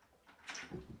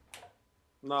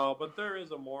 No, but there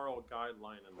is a moral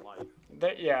guideline in life.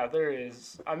 Yeah, there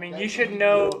is. I mean, you That should changes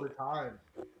know. over time.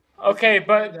 Okay,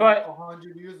 Doesn't mean that but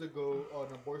 100 years ago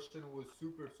an abortion was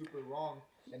super wrong,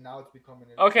 and now it's becoming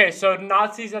okay. So illegal.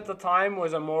 Nazis at the time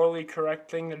was a morally correct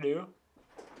thing to do.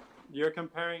 You're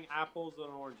comparing apples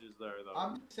and oranges there, though.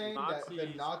 I'm saying that the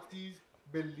Nazis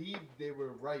believed they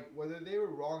were right, whether they were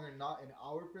wrong or not. In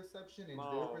our perception, in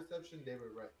their perception, they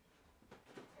were right.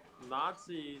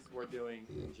 Nazis were doing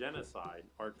genocide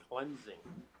or cleansing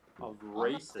of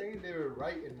races. I'm not saying they were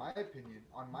right in my opinion.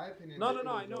 On my opinion, No,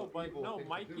 I know, but no,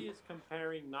 Mikey is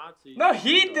comparing Nazis. No,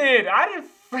 he did. I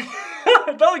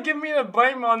didn't. Don't give me the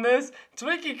blame on this.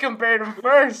 Twinkie compared him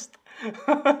first.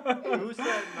 Who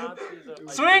said Nazis are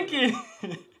like Twinkie.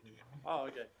 Oh,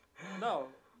 okay. No,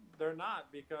 they're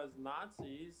not, because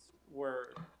Nazis were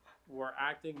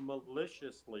acting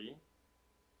maliciously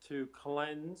to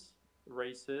cleanse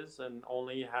races and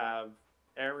only have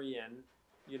Aryan,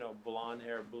 blonde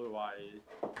hair, blue eyed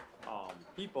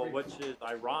people, which is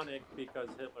ironic because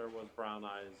Hitler was brown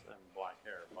eyes and black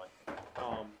hair. But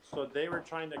so they were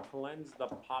trying to cleanse the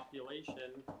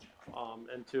population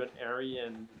into an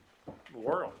Aryan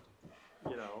world,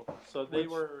 So they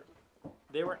were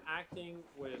acting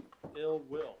with ill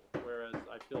will, whereas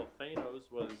I feel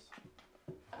Thanos was.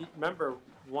 Remember,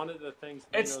 one of the things.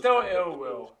 It's still ill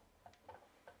will.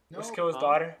 Let's kill his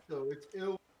daughter. So it's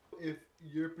ill if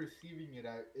you're perceiving it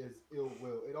as ill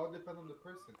will. It all depends on the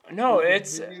person. No, There's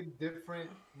it's a million different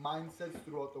mindsets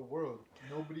throughout the world.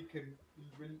 Nobody can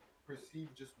really perceive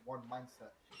just one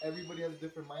mindset. Everybody has a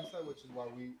different mindset, which is why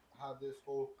we have this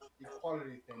whole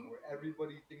equality thing where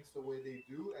everybody thinks the way they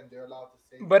do and they're allowed to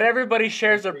say. But everybody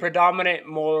shares a predominant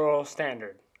moral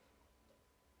standard.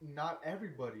 Not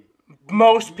everybody.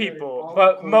 Most people,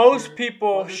 but most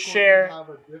people share. Have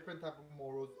a different type of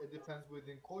morals. It depends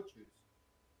within cultures.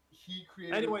 He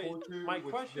created anyway, a culture. My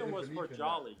question was for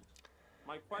Jolly.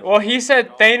 Well, he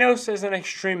said Thanos is an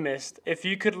extremist. If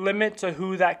you could limit to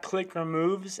who that clique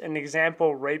removes, an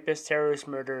example, rapists, terrorists,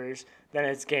 murderers, then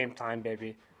it's game time,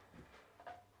 baby.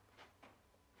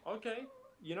 Okay,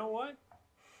 you know what?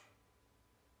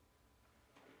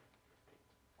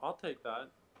 I'll take that.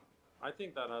 I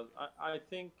think that I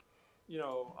think,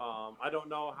 I don't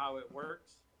know how it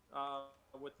works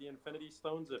with the Infinity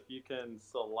Stones. If you can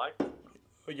select,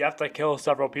 you have to kill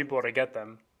several people to get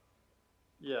them.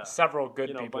 Yeah, several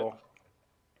good people.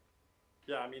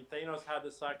 Yeah, I mean, Thanos had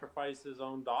to sacrifice his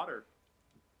own daughter.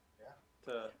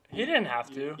 Yeah. He didn't have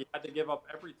to. He had to give up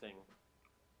everything.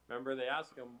 Remember, they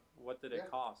asked him, "What did it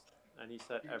cost?" And he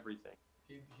said, "Everything."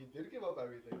 He did give up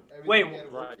everything. Wait, he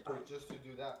had worked for just to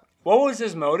do that. What was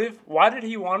his motive? Why did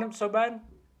he want him so bad?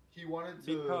 He wanted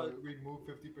to remove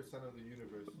 50% of the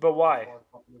universe. But why?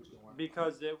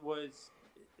 Because it was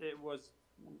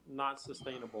not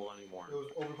sustainable anymore. It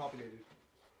was overpopulated.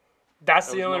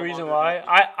 That's the only reason why.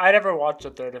 I never watched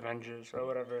the third Avengers or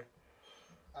whatever.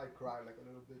 I cried like a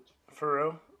little bitch. For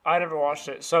real? I never watched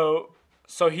it. So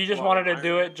he just wanted to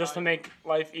do it just to make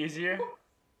life easier?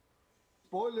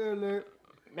 Spoiler alert.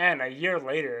 Man, a year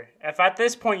later. If at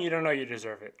this point you don't know, you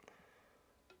deserve it.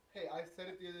 Hey, I said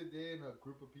it the other day in a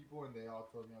group of people and they all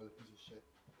told me I was a piece of shit.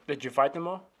 Did you fight them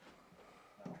all?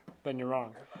 No. Then you're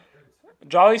wrong.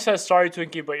 Jolly says, sorry,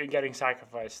 Twinkie, but you're getting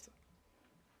sacrificed.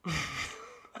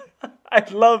 I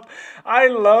love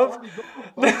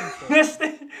this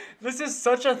thing. This is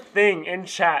such a thing in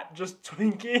chat. Just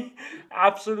Twinkie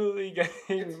absolutely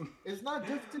getting. It's not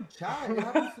just in chat. It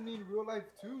happens to me in real life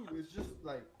too. It's just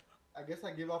like, I guess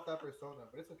I give off that persona,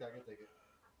 but it's okay. I can take it.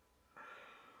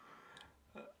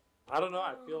 I don't know.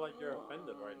 I feel like you're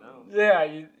offended right now. Yeah,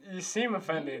 you seem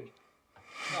offended.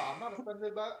 No, I'm not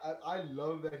offended by it. I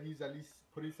love that he's at least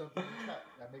putting something in chat.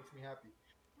 That makes me happy.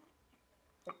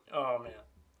 Oh, man.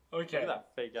 Okay. Look at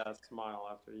that fake ass smile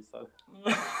after he said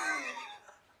it.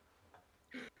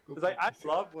 Go It's like I practice.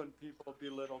 love when people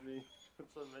belittle me.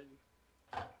 It's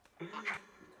amazing.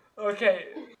 Okay,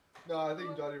 No, I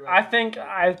think Johnny Ranch. I is think good.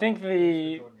 I think Thanks for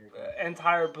the joining again.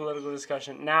 entire political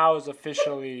discussion now is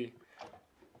officially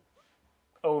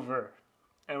over,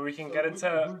 and we can So get into.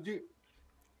 who's your?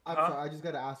 I'm Huh? sorry, I just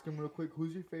gotta ask him real quick.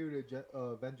 Who's your favorite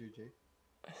Avenger, Jay?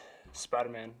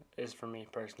 Spider-Man is for me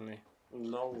personally.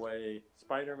 No way.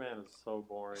 Spider-Man is so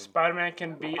boring. Spider-Man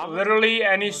can be I'm a- literally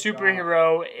any No doubt.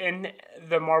 superhero in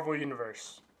the Marvel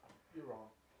universe. You're wrong.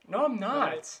 No, I'm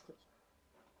not.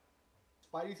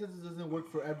 Spidey senses doesn't work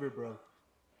forever, bro.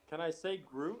 Can I say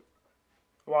Groot?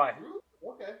 Why? Groot?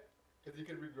 Okay. Because he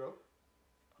can regrow.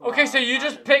 Okay, so you Nah,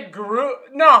 just I- pick Groot?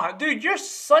 Nah, dude, you're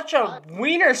such a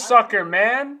wiener sucker,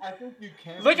 man. I think you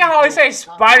can. Look at how I say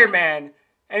Spider-Man,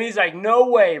 and he's like, no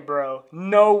way, bro.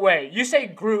 No way. You say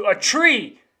Groot, a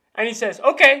tree, and he says,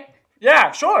 okay,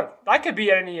 yeah, sure. That could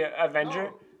be any Avenger.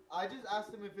 No, I just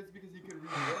asked him if it's because he could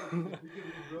regrow. If he could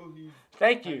regrow, he's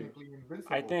Thank you. technically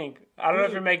invincible. I think. I don't know if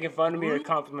Dude, you're making fun of me or Groot-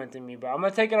 complimenting me, but I'm going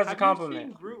to take it as a Have you compliment.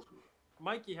 seen Groot?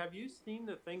 Mikey, have you seen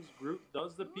the things Groot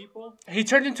does to people? He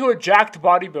turned into a jacked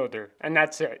bodybuilder, and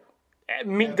that's it.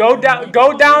 Yeah, Go but down, he-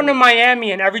 go down to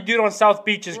Miami, and every dude on South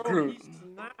Beach is Bro, Groot. he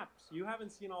snaps. You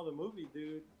haven't seen all the movie,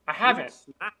 dude. I haven't.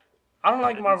 Groot snaps I don't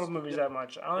like and Marvel he's- movies that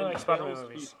much. I only and like Spider-Man kills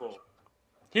movies. people.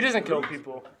 He doesn't kill Groot's-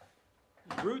 people.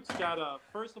 Groot's got a.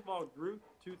 First of all, Groot.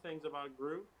 Two things about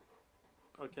Groot.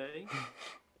 Okay,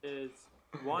 is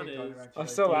one Hey, Johnny is Ranch, I'm like,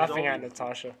 still he's laughing at always-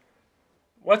 Natasha.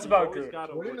 What's he's about always Groot? got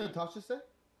a What did Woody. Natasha say?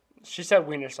 She said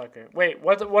wiener sucker. Wait,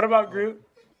 what about Groot?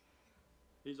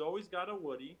 He's always got a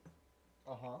Woody.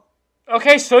 Uh huh.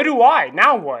 Okay, so do I.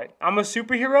 Now what? I'm a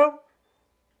superhero?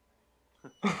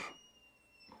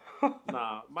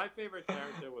 Nah, my favorite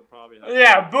character would probably have.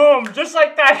 Yeah, boom. Just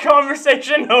like that,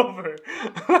 conversation over.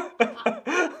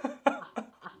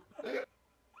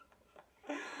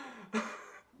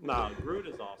 Nah, Groot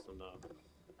is awesome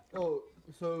though. Oh,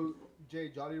 so Jay,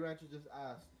 Jolly Rancher just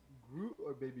asked, Groot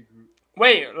or Baby Groot?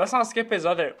 Wait, let's not skip his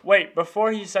other. Wait,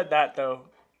 before he said that though,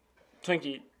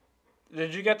 Twinkie,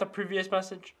 did you get the previous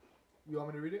message? You want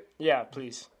me to read it? Yeah,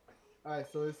 please. All right.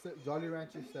 So it said, Jolly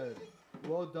Rancher said,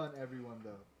 "Well done, everyone.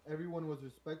 Though everyone was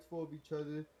respectful of each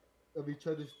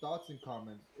other's thoughts and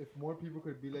comments. If more people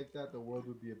could be like that, the world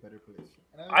would be a better place."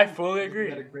 And I agree. fully We agree.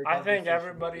 had a great I think conversation.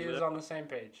 everybody is on the same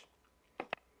page.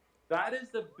 That is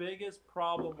the biggest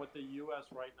problem with the U.S.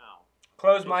 right now.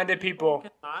 Closed-minded people.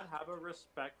 Cannot have a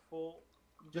respectful.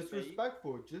 Just debate.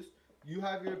 respectful. Just you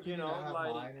have your opinion, know, I have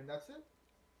like- mine, and that's it.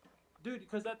 Dude,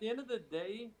 because at the end of the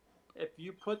day, if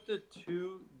you put the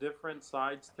two different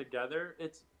sides together,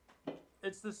 it's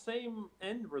the same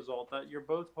end result that you're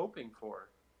both hoping for.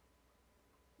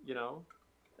 You know,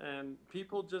 and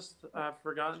people just have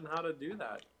forgotten how to do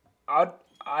that.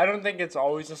 I don't think it's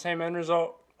always the same end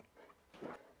result.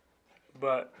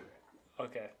 But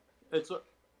okay.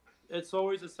 It's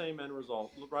always the same end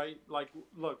result, right? Like,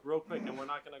 look, real quick, and we're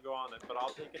not gonna go on it, but I'll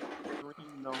take an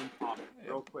extreme known topic,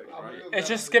 real quick, right? It's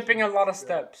just skipping a lot of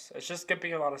steps. It's just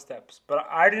skipping a lot of steps. But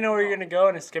I already know where you're gonna go,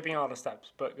 and it's skipping a lot of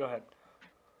steps. But go ahead.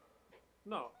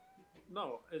 No,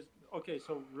 is okay.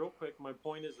 So real quick, my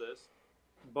point is this: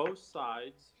 both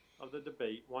sides of the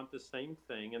debate want the same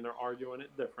thing, and they're arguing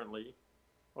it differently.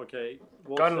 Okay,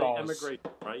 we'll Gun say laws. immigration,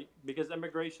 right? Because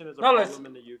immigration is a No, let's- problem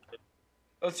in the UK.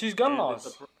 Let's use gun and it's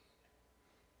laws.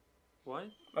 What?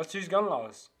 Let's use gun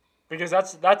laws. Because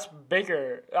that's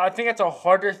bigger. I think it's a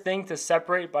harder thing to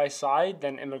separate by side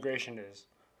than immigration is.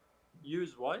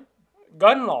 Use what?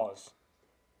 Gun laws.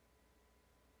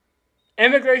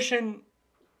 Immigration.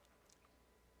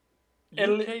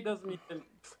 UK doesn't even.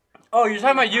 Oh, you're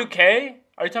talking about UK?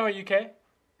 Are you talking about UK?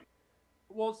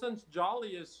 Well, since Jolly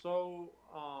is so,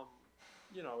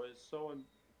 is so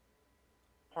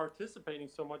participating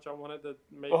so much, I wanted to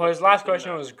make. Well, it his last something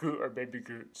question that- was Groot or Baby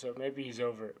Groot, so maybe he's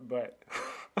over it. But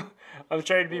I'm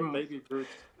trying to be. Well, Baby Groot's.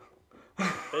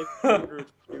 Baby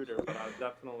Groot's cuter, but I'd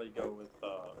definitely go with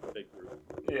Big Groot.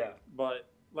 Yeah. But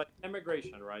like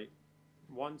immigration, right?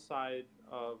 One side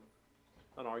of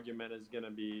an argument is going to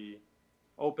be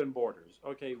open borders.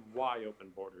 Okay, why open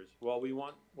borders? Well, we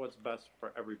want what's best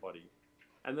for everybody.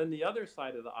 And then the other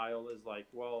side of the aisle is like,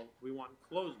 well, we want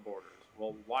closed borders.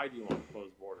 Well, why do you want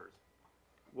closed borders?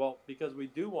 Well, because we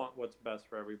do want what's best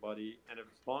for everybody. And as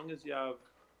long as you have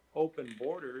open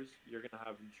borders, you're going to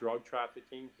have drug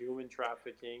trafficking, human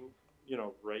trafficking,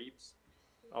 rapes,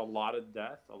 a lot of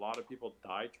death. A lot of people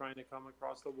die trying to come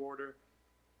across the border.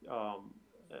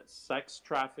 Sex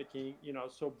trafficking,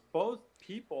 so both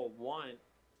people want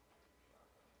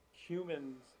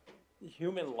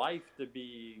human life to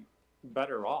be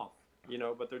better off,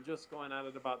 but they're just going at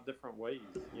it about different ways,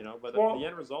 but Well, the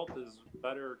end result is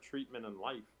better treatment in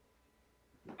life.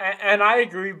 and I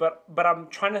agree, but I'm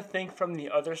trying to think from the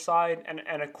other side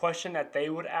and a question that they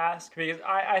would ask, because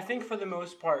I think for the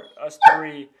most part us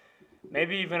three,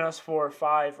 maybe even us 4 or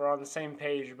 5 are on the same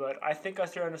page, but I think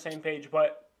us three are on the same page.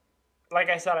 But like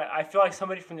I said, I feel like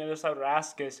somebody from the other side would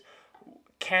ask us,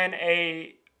 can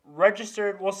a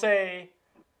registered, we'll say,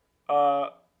 and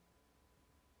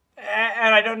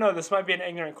I don't know, this might be an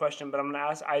ignorant question, but I'm gonna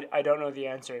ask. I don't know the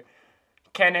answer.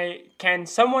 Can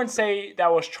someone say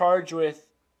that was charged with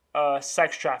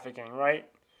sex trafficking, right?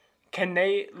 Can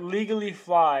they legally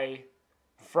fly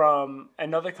from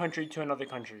another country to another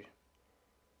country?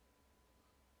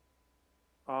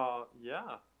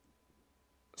 Yeah.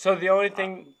 So the only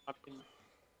thing, I mean,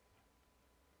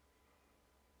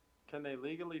 can they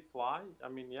legally fly? I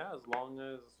mean, yeah, as long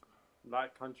as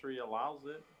that country allows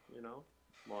it,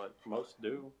 what most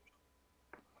do.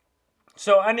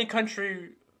 so any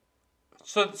country,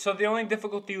 so the only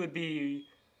difficulty would be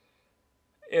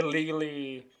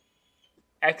illegally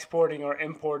exporting or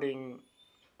importing.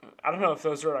 I don't know if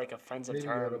those are like offensive Maybe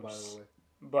Yoda, by the terms,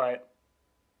 way.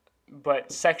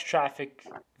 but sex traffic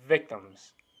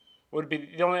victims would be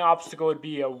the only obstacle would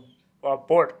be a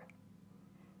border.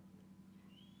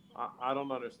 I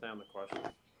don't understand the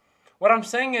question. What I'm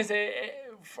saying is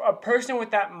a person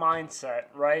with that mindset,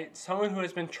 right? Someone who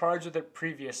has been charged with it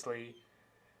previously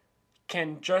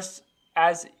can just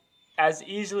as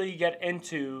easily get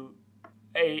into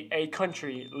a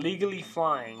country legally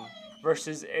flying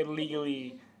versus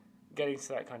illegally getting to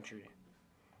that country.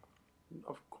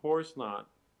 Of course not.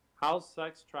 How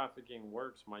sex trafficking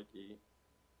works, Mikey?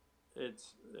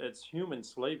 It's human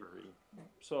slavery.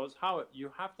 So it's how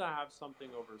you have to have something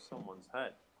over someone's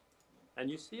head, and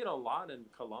you see it a lot in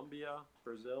Colombia,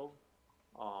 Brazil,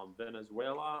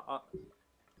 Venezuela.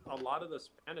 A lot of the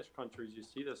Spanish countries, you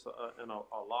see this in a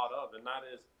lot of, and that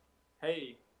is,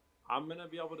 hey, I'm gonna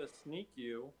be able to sneak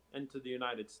you into the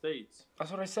United States,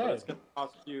 That's what I but said. it's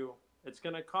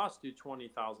gonna cost you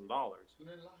 $20,000.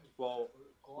 Well,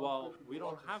 we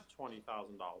don't have $20,000.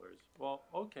 Well,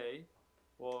 okay.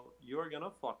 Well, you're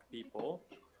gonna fuck people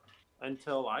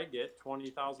until I get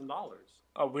 $20,000.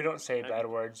 Oh, we don't say And bad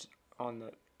words on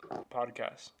the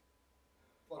podcast.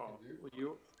 oh,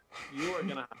 you are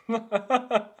gonna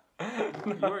have,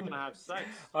 you are gonna have sex,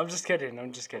 I'm just kidding.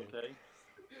 I'm just kidding. okay,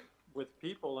 with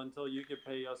people until you can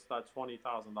pay us that $20,000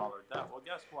 debt. Well,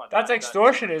 guess what? That's That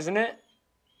extortion, isn't it?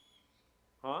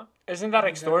 huh? Isn't that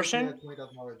extortion?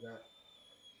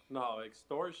 No,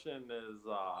 extortion is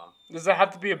Does that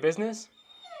have to be a business?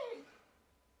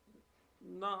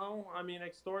 no. I mean,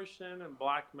 extortion and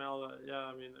blackmail. Yeah,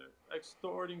 I mean,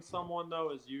 extorting someone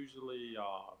though is usually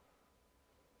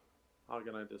how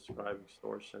can I describe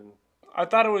extortion? I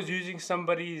thought it was using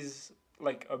somebody's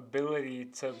like ability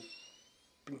to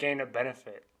gain a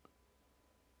benefit.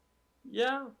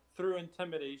 Yeah, through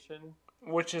intimidation.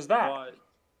 Which is that? But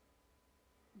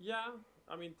yeah,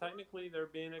 I mean, technically they're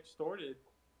being extorted,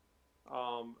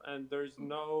 and there's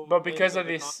no. But because of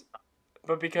these,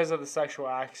 but because of the sexual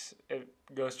acts, it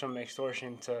goes from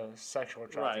extortion to sexual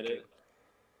trafficking.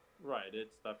 Right.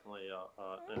 It's definitely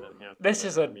an enhancement. This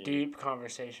is a deep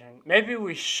conversation. Maybe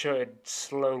we should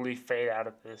slowly fade out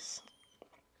of this.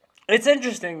 It's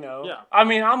interesting though. Yeah. I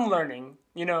mean, I'm learning.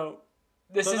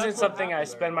 This So isn't that's what something I happens,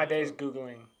 spend my right? days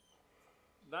Googling.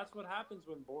 That's what happens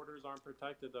when borders aren't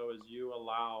protected, though, is you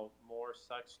allow more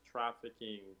sex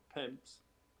trafficking pimps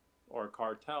or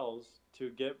cartels to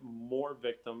get more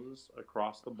victims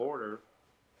across the border,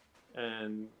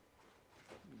 and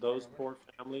those poor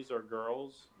families or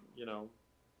girls,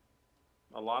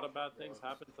 a lot of bad things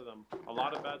happen to them. A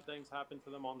lot of bad things happen to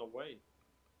them on the way.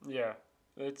 Yeah,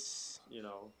 it's.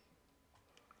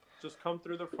 Just come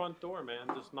through the front door, man.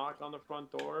 Just knock on the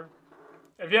front door.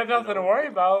 If you have nothing to worry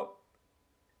about,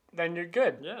 then you're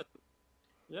good.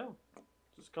 Yeah.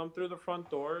 Just come through the front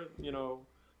door.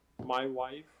 My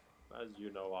wife, as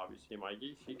you know, obviously,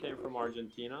 Mikey, she came from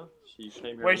Argentina. She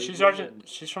came here. Wait,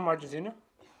 she's from Argentina?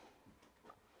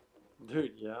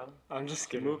 Dude, yeah. I'm just She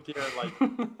kidding. moved here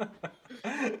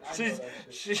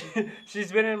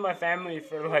she's been in my family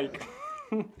for like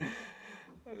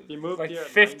She moved like here at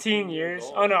 15 19 years.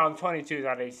 old. Oh no, I'm 22,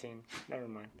 not 18. Never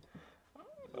mind.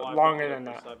 Well, I've Longer been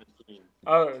than here that. for 17.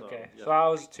 Oh, So, okay. yeah. So I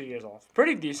was 2 years off.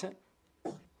 Pretty decent.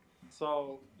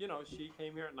 So, she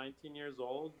came here at 19 years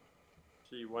old.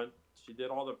 She did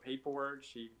all the paperwork.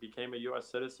 She became a U.S.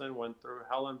 citizen, went through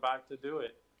hell and back to do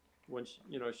it. When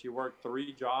she worked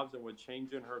 3 jobs and would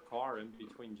change in her car in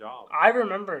between jobs. I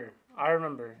remember.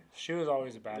 She was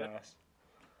always a badass.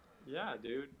 Yeah,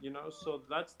 dude. So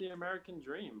that's the American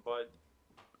dream. But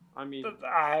I mean,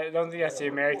 I don't think You that's gotta the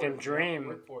work for American it. You have to dream.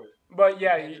 work for it. But You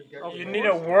yeah, can't just get of you your need name to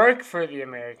course on you it. do. work for the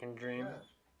American dream. Yeah.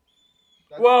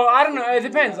 That's Well, I that's don't the know. It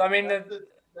people depends. that I mean,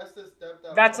 that's the step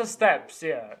that that's the most people. steps.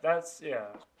 Yeah,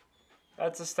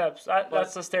 that's the steps. That's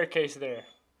But the staircase there.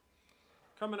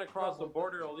 coming No, across the but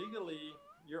border illegally,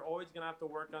 you're always gonna have to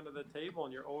work under the table,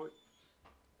 and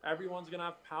everyone's gonna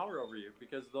have power over you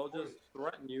because of they'll just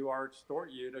course. threaten you or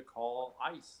extort you to call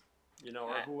ICE,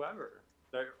 or whoever.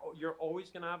 You're always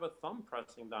gonna have a thumb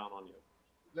pressing down on you.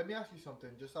 Let me ask you something,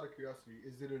 just out of curiosity.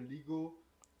 Is it illegal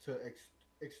to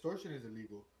extortion is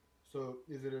illegal? So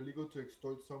is it illegal to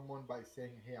extort someone by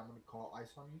saying, "Hey, I'm gonna call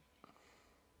ICE on you"?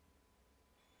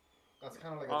 That's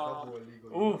kind of like a Uh, double illegal,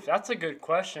 you Ooh, know? that's a good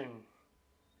question.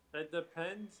 it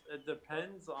depends. It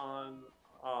depends on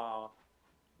uh,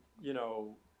 you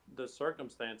know, the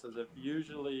circumstances. If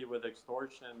usually with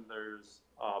extortion, there's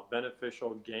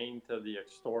beneficial gain to the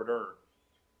extorter.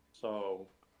 So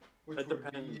Which it would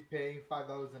depends. be paying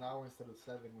 $5 an hour instead of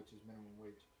seven, which is minimum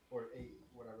wage, or eight,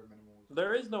 whatever minimum wage is.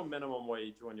 There is no minimum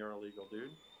wage when you're illegal,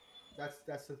 dude.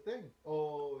 That's the thing.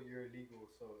 Oh, you're illegal,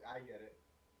 so I get it.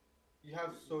 You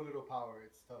have so little power.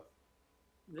 It's tough.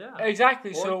 Yeah.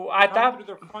 Exactly. Or you So can at come through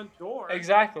that the front door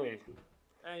exactly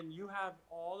and you have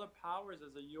all the powers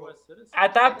as a Well, U.S. citizen. at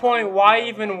I that got point, lucky why that when I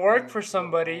even work came, for the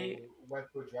somebody? whole wet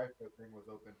foot dry foot thing was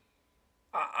open.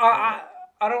 I,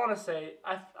 I don't want to say.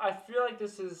 I feel like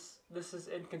this is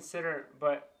inconsiderate.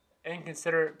 But I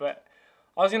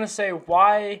was gonna say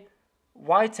why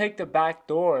take the back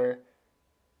door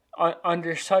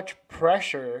under such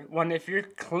pressure when if you're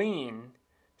clean,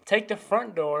 take the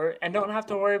front door and don't have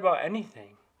to worry about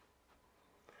anything.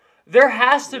 There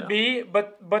has to Yeah. be,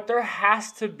 but there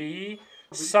has to be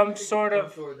But you some can't take the sort front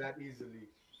of door that easily.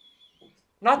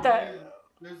 not Because that,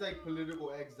 there's like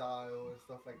political exile and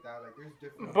stuff like that. Like there's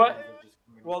different but ways of just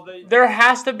coming Well, into the they front there door.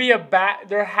 has to be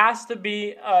there has to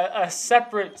be a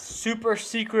separate super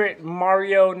secret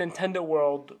Mario Nintendo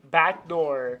World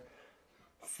backdoor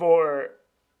for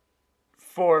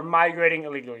for migrating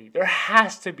illegally. There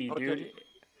has to be, okay. dude.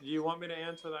 Do you want me to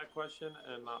answer that question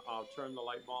and I'll turn the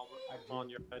light bulb I do. on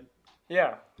your head?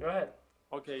 Yeah, go ahead.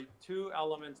 Okay, two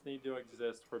elements need to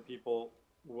exist for people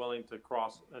willing to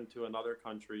cross into another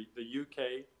country. The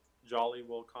UK, Jolly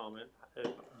will comment.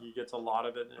 He gets a lot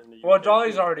of it in the Well, UK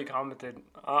Jolly's too. already commented.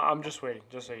 I'm just waiting,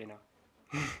 just so you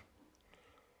know.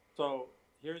 So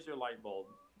here's your light bulb.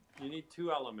 You need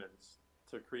two elements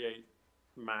to create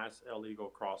mass illegal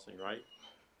crossing, right?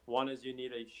 One is you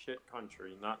need a shit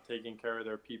country not taking care of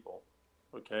their people,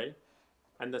 okay?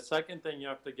 And the second thing you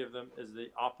have to give them is the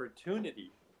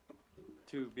opportunity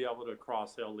to be able to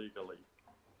cross illegally.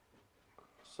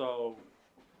 So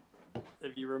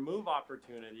if you remove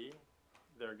opportunity,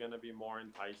 they're going to be more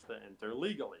enticed to enter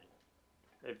legally.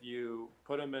 If you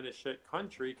put them in a shit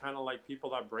country, kind of like people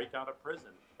that break out of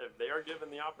prison, if they are given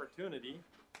the opportunity,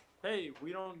 hey,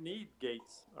 we don't need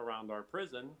gates around our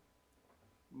prison,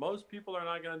 most people are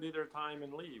not going to do their time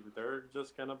and leave. They're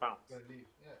just going to bounce. Gonna leave.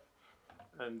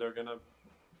 Yeah. And they're going to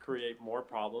create more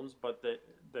problems, but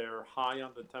they're high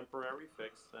on the temporary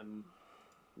fix and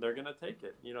they're going to take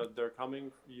it. They're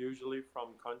coming usually from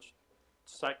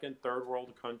second, third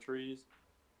world countries,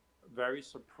 very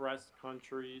suppressed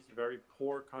countries, very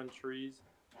poor countries,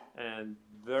 and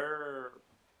their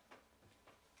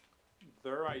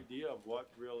idea of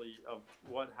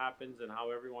what happens and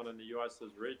how everyone in the U.S.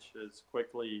 is rich is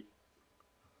quickly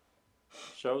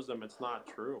shows them it's not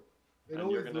true, It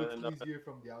and you're always going to looks end up. easier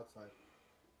from the outside.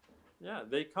 Yeah,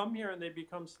 they come here and they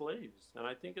become slaves, and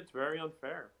I think it's very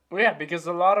unfair. Well, yeah, because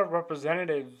a lot of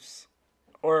representatives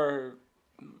or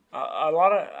a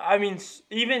lot of, I mean,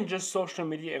 even just social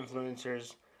media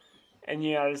influencers in the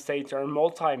United States are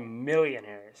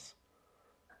multi-millionaires.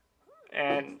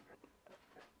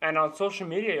 And on social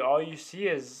media, all you see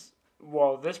is,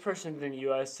 well, this person's in the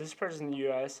U.S., this person's in the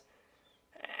U.S.,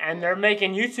 and Yeah. they're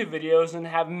making YouTube videos and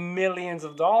have millions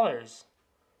of dollars.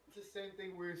 It's the same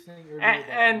thing we were saying earlier And, about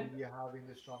the and media having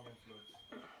the strong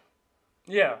influence.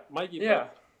 yeah, Mikey, yeah.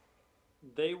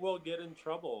 but they will get in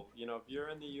trouble. If you're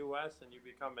in the U.S. and you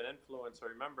become an influencer,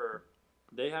 remember,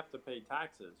 they have to pay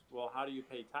taxes. Well, how do you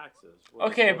pay taxes? With a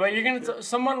Okay, but social you're gonna security.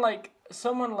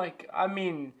 someone like I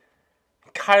mean,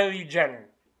 Kylie Jenner,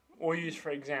 we'll use for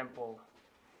example,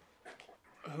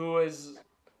 who is,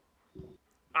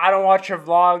 I don't watch her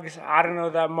vlogs. I don't know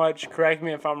that much. Correct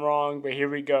me if I'm wrong, but here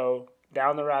we go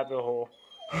down the rabbit hole.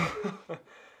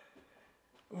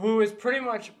 Who is pretty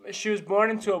much, she was born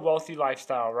into a wealthy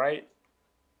lifestyle, right?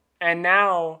 And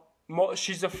now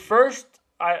she's the first,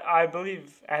 I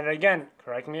believe, and again,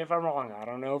 correct me if I'm wrong. I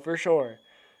don't know for sure,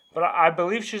 but I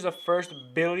believe she's the first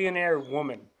billionaire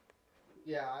woman.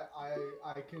 Yeah,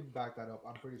 I can back that up.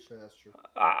 I'm pretty sure that's true.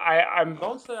 I'm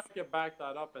Don't say I can back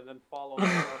that up and then follow that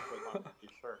up with I'm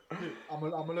pretty sure. Here, I'm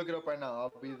gonna look it up right now.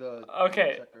 I'll be the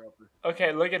okay. checker upper.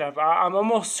 Okay, look it up. I'm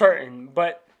almost certain,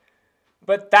 but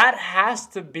that has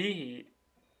to be.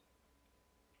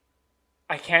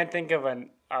 I can't think of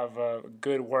a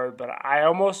good word, but I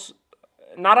almost,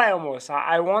 not I almost.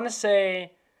 I want to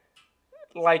say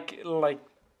like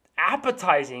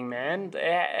appetizing, man.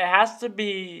 It has to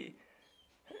be.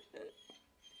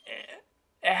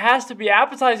 It has to be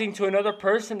appetizing to another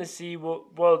person to see.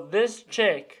 Well, this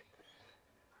chick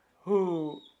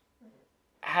who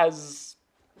has.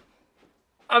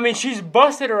 I mean, she's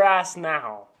busted her ass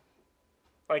now.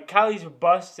 Like Kylie's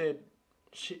busted.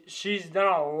 She's done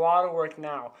a lot of work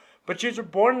now, but she was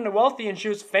born into wealthy and she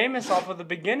was famous off of the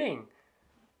beginning.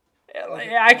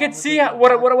 Okay, I so can I'm gonna see take how, that what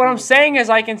back I'm to saying is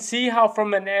I can see how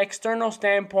from an external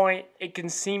standpoint it can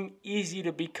seem easy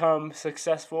to become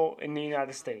successful in the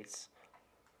United States.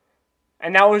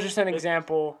 And that was just an It,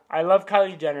 example. I love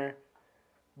Kylie Jenner,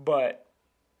 but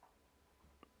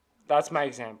that's my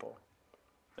example.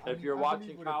 if you're I believe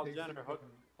watching what it Kyle takes to Jenner, become.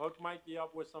 hook Mikey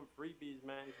up with some freebies,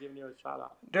 man. He's giving you a shout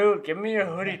out. Dude, give me your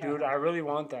hoodie, dude. I really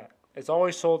want that. It's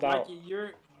always sold out. Mikey,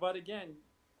 but again,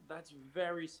 that's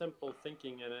very simple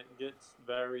thinking, and it gets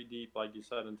very deep, like you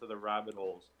said, into the rabbit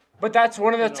holes. But that's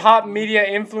one of the You know, top media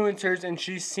influencers, and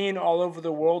she's seen all over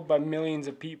the world by millions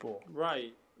of people.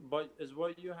 right? But is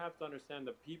what you have to understand: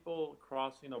 the people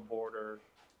crossing a border,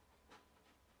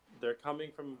 they're coming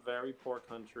from very poor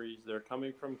countries. They're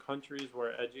coming from countries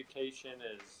where education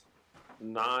is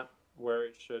not where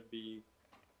it should be.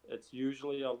 It's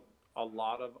usually a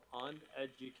lot of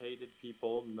uneducated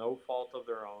people, no fault of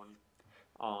their own.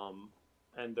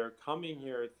 And they're coming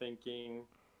here thinking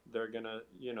they're gonna,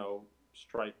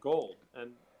 strike gold.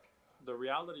 And the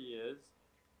reality is,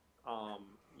 um,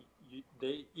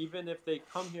 they even if they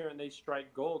come here and they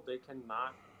strike gold, they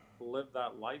cannot live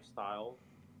that lifestyle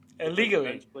because Illegally.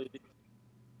 eventually,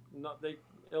 not they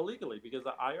illegally because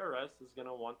the IRS is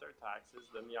gonna want their taxes.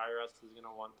 Then the IRS is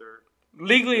gonna want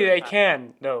Legally, their they tax.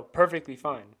 can, though, perfectly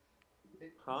fine.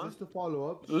 Huh? Just to follow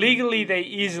up, Legally, she they is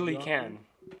easily younger. can.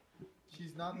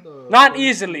 She's not the Not first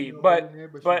easily, female but billionaire,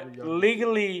 but she's the but youngest.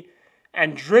 legally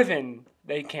and driven,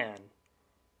 they can.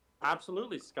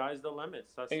 Absolutely, sky's the limit.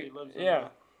 Ceci lives in Yeah,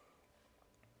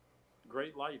 a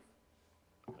great life,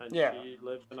 and yeah. she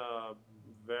lives in a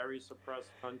very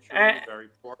suppressed country, And very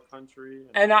poor country.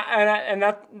 and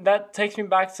that takes me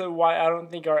back to why I don't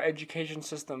think our education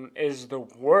system is the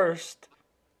worst.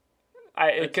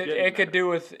 It's getting better.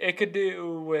 It could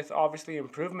do with obviously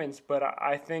improvements, but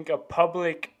I think a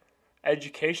public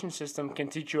education system can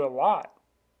teach you a lot.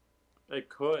 It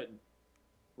could,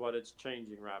 but it's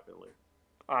changing rapidly.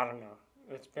 I don't know.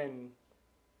 It's been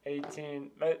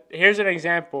 18. But here's an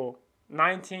example: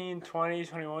 19, 20,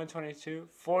 21, 22.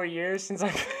 4 years since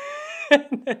I've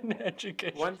been in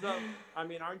education.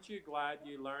 Aren't you glad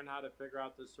you learn how to figure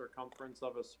out the circumference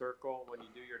of a circle when you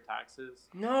do your taxes?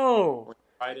 No. When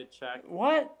you write a check?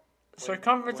 What?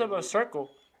 Circumference When of a you,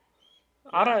 circle.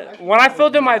 I yeah, don't. I When should I never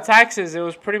filled in do my that. taxes, it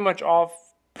was pretty much all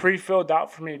pre-filled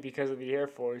out for me because of the Air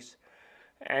Force,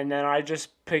 and then I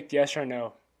just picked yes or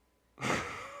no.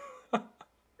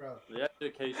 Bro, the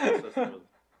education system is.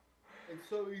 it's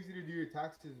so easy to do your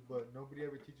taxes, but nobody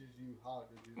ever teaches you how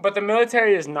to do them. But the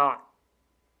military is not.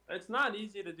 It's not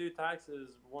easy to do taxes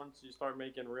once you start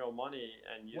making real money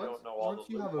and you don't know all Once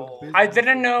the you have a loopholes. I business,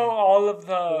 didn't it's know simple. all of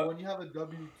But the. when you have a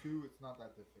W-2, it's not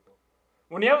that difficult.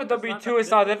 When you have a It's W not two, that it's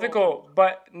not difficult difficult.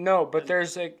 But no, but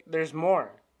and there's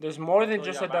more. There's more than until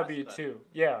you just a have W assets two.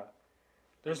 Yeah. and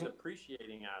There's.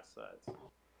 depreciating assets.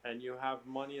 And you have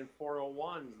money in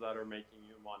 401s that are making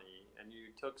you money, and you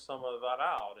took some of that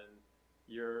out, and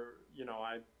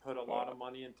I put a lot of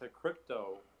money into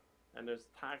crypto, and there's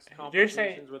tax You're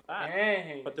saying. complications with that.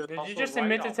 Hey, But there's did you also just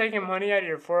admit to write-offs. taking money out of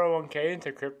your 401k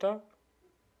into crypto?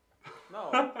 No,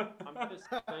 I'm just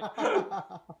saying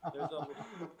there's a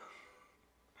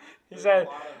He there's a said,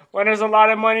 lot of when there's a lot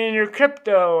of money in your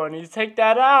crypto and you take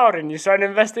that out and you start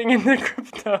investing in the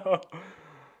crypto.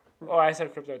 Oh, I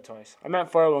said crypto twice. I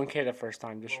meant 401k the first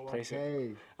time. Just replace it.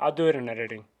 Okay. I'll do it in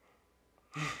editing.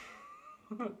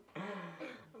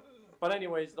 But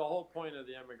anyways, the whole point of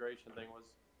the immigration thing was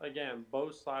again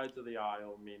both sides of the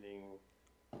aisle, meaning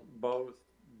both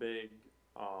big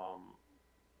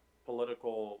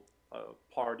political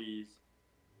parties.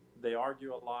 They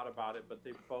argue a lot about it, but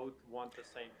they both want the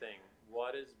same thing: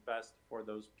 what is best for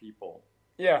those people.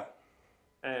 Yeah.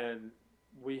 And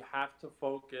we have to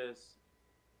focus.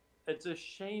 It's a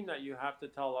shame that you have to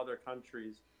tell other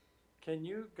countries can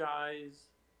you guys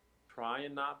try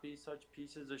and not be such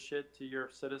pieces of shit to your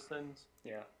citizens?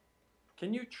 Yeah.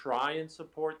 Can you try and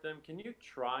support them? Can you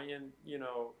try and,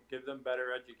 give them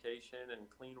better education and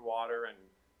clean water and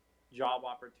job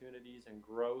opportunities and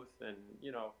growth? And,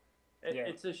 Yeah.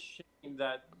 it's a shame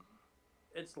that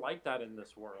it's like that in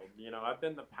this world. I've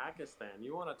been to Pakistan.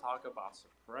 You want to talk about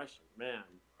suppression, man.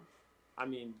 I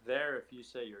mean, there, if you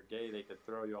say you're gay, they could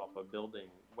throw you off a building.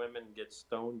 Women get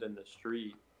stoned in the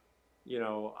street.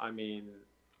 I mean,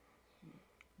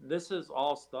 this is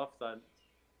all stuff that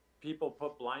people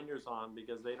put blinders on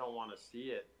because they don't want to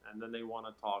see it. And then they want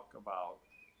to talk about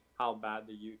how bad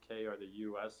the UK or the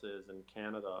US is and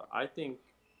Canada. I think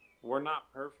we're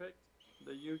not perfect,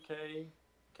 the UK,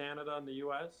 Canada, and the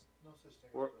US. No such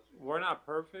thing. We're not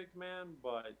perfect, man,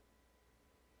 but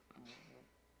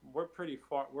we're pretty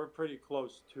far. We're pretty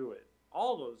close to it.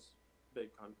 All those big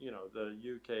countries, the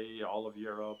UK, all of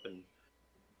Europe, and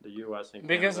the US and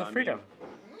Canada. Because of freedom.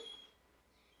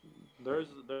 There's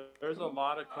a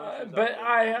lot of countries. But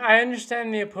I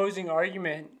understand the opposing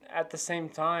argument at the same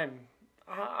time.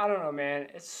 I don't know, man.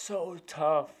 It's so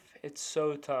tough. It's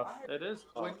so tough. It is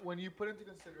tough. When you put into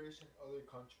consideration other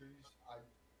countries,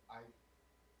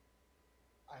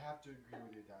 I have to agree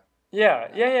with your dad.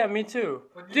 Yeah, me too.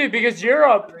 Dude, because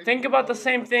Europe, think about the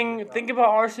same thing. Think about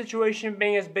our situation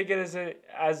being as big as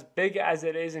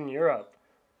it is in Europe.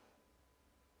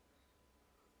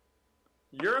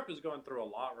 Europe is going through a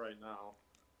lot right now.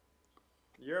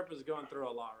 Europe is going through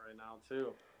a lot right now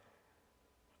too.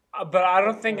 But I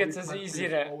don't think it's as easy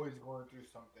to. Always going through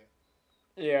something.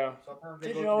 Yeah, Sometimes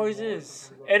it always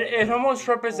is. It almost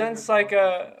represents like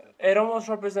a. It almost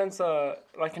represents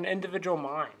like an individual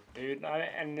mind, dude.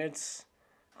 And it's,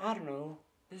 I don't know.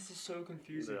 This is so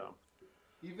confusing.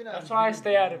 Yeah. Even That's why I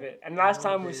stay out of it. And last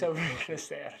time we said we were gonna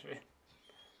stay out of it.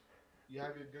 You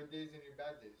have your good days and your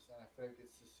bad days, and I feel like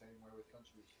it's the same way with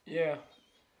countries. Yeah.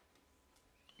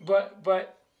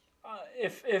 But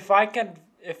if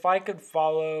I could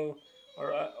follow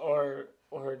or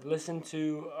listen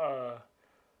to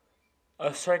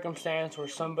a circumstance where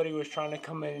somebody was trying to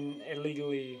come in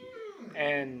illegally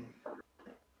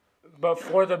but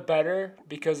for the better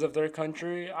because of their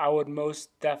country, I would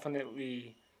most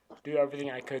definitely do everything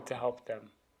I could to help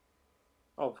them.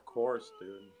 Of course,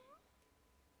 dude.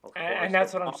 Of course. And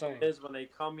that's what I'm saying. Is when they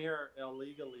come here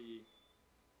illegally,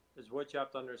 is what you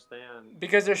have to understand.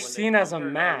 Because they're When seen they as a come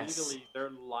here mass. illegally, their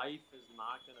life is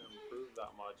not going to improve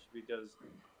that much because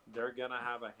they're going to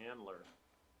have a handler,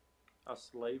 a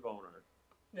slave owner.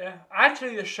 Yeah,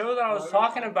 actually, the show that I was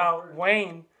talking about,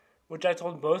 Wayne, which I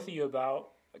told both of you about,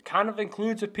 kind of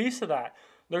includes a piece of that.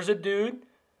 There's a dude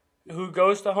who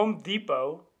goes to Home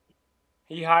Depot.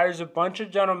 He hires a bunch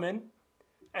of gentlemen,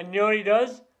 and you know what he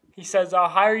does? He says, "I'll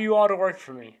hire you all to work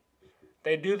for me."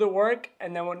 They do the work,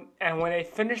 and then when they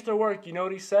finish their work, you know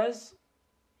what he says?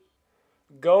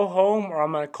 "Go home, or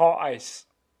I'm gonna call ICE."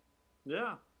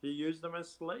 Yeah, he used them as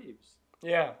slaves.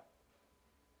 Yeah.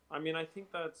 I mean, I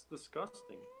think that's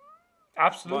disgusting.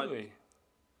 Absolutely. But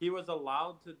he was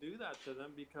allowed to do that to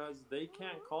them because they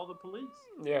can't call the police.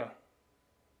 Yeah.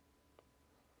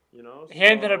 He So,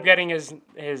 ended up getting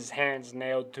his hands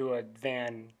nailed to a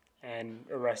van and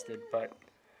arrested, but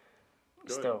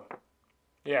good. still.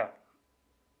 Yeah.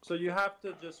 So you have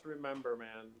to just remember,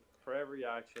 man, for every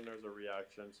action, there's a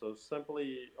reaction. So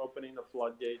simply opening the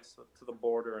floodgates to the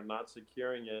border and not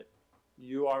securing it,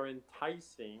 you are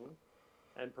enticing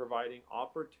and providing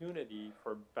opportunity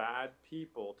for bad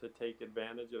people to take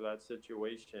advantage of that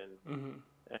situation. Mm-hmm.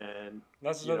 And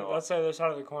that's the other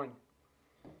side of the coin.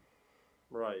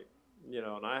 Right.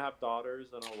 And I have daughters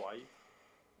and a wife,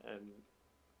 and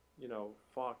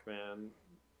fuck, man.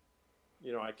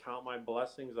 I count my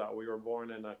blessings that we were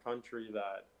born in a country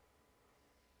that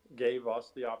gave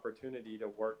us the opportunity to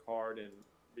work hard and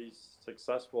be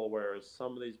successful, whereas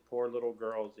some of these poor little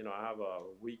girls, I have a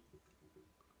weakness,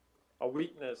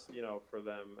 for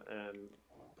them, and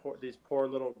these poor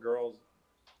little girls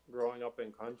growing up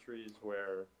in countries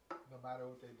where no matter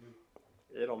what they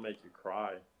do, it'll make you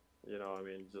cry. I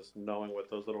mean, just knowing what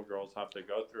those little girls have to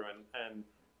go through, and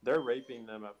they're raping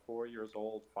them at 4 years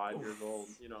old, 5 years old.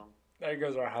 There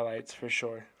goes our highlights for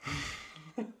sure.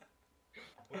 we'll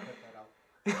cut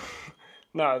that out.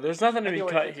 No, there's nothing to be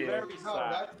cut it's here. very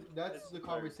sad. That's the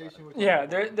conversation. Yeah,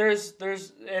 there's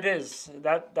it is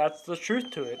that's the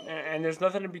truth to it, and there's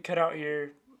nothing to be cut out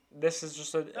here. This is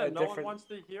just a no different. one wants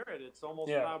to hear it. It's almost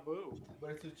taboo.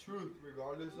 But it's the truth,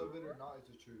 regardless of it or not. It's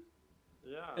the truth.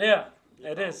 Yeah.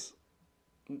 Yeah, it is.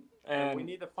 And we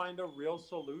need to find a real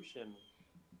solution.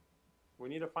 We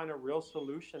need to find a real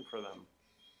solution for them.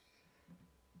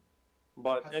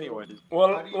 But So, anyways,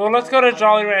 Well, how do you well, let's know- go to how do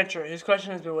Jolly you- Rancher. His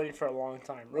question has been waiting for a long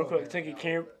time. Real quick, Okay, Tinky,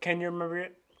 yeah, can you remember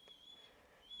it?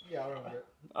 Yeah, I remember it.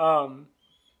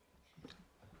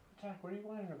 Jack, what are you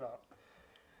whining about?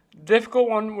 Difficult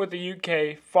one with the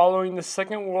UK. Following the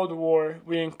Second World War,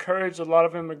 we encouraged a lot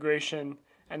of immigration,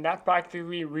 and that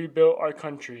practically rebuilt our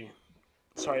country.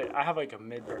 Sorry, I have like a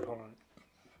mid burp. Hold on.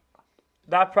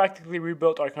 That practically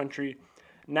rebuilt our country.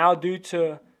 Now,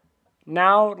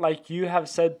 like you have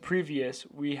said previous,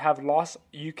 we have lost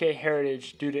UK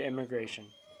heritage due to immigration.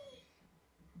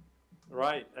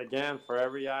 right, again, for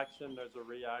every action, there's a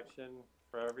reaction.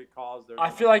 For every cause, there's I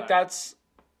an feel like effect. that's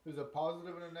There's a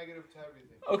positive and a negative to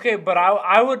everything. okay, but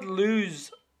I would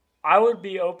lose. I would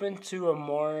be open to a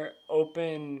more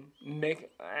open mix.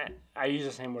 I use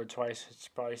the same word twice. It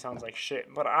probably sounds like shit,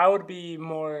 but I would be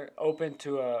more open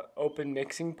to a open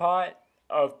mixing pot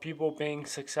of people being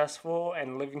successful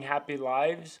and living happy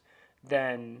lives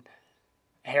than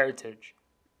heritage.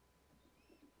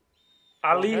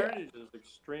 At Well, least heritage is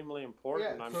extremely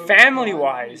important. Yeah, I so- mean, family so I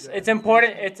wise, agree it's that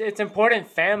important. tradition- It's important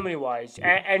family wise,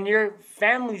 and your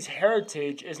family's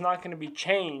heritage is not going to be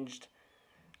changed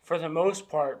for the most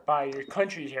part by your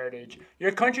country's heritage.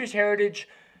 Your country's heritage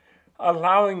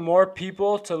allowing more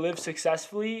people to live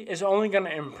successfully is only going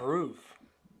to improve.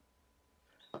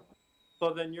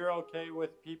 so then you're okay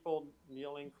with people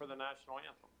kneeling for the national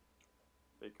anthem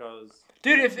because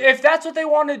Dude, if that's what they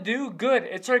want to do, good.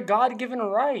 It's their God-given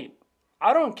right.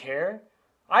 I don't care.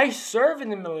 I serve in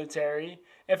the military.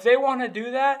 If they want to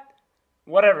do that,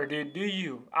 whatever, dude. Do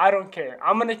you. I don't care.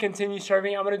 I'm going to continue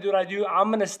serving. I'm going to do what I do. I'm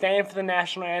going to stand for the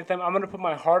national anthem. I'm going to put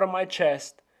my heart on my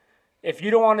chest. If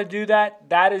you don't want to do that,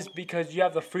 that is because you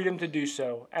have the freedom to do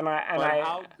so. but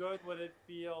how good would it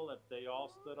feel if they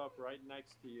all stood up right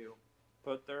next to you,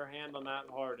 put their hand on that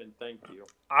heart, and thank you?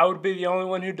 I would be the only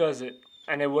one who does it.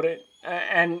 And it wouldn't.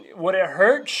 And would it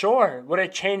hurt? Sure. Would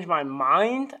it change my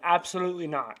mind? Absolutely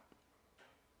not.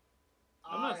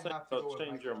 I'm not I saying have to go it'll with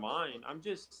change Mikey your on this mind. one. I'm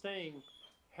just saying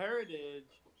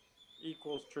heritage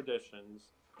equals traditions.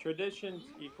 Traditions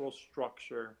equals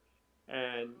structure.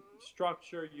 And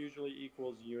structure usually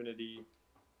equals unity.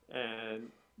 And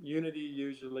unity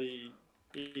usually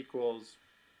equals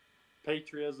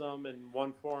patriotism in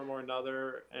one form or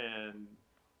another and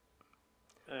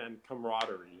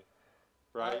camaraderie.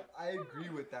 Right? I agree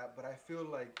with that, but I feel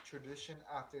like tradition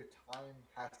after time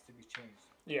has to be changed.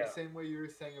 Yeah. The same way you were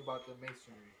saying about the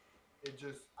masonry. It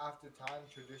just after time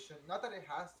tradition, not that it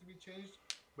has to be changed,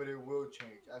 but it will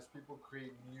change as people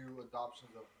create new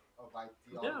adoptions of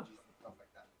ideologies and stuff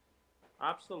like that.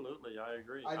 Absolutely, I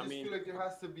agree. I I just mean, feel like there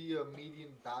has to be a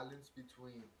median balance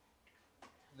between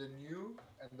the new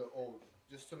and the old,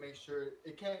 just to make sure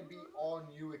it can't be all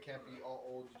new, it can't be all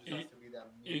old. It just has to be that.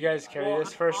 You median guys carry balance.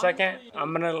 this for a second. honestly, I'm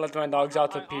going to let my dogs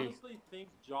out to I pee. honestly think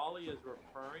Jolly is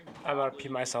referring. I'm going to pee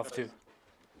myself too.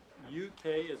 UK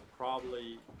is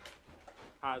probably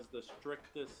has the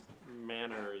strictest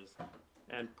manners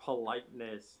and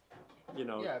politeness. You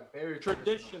know, Yeah, very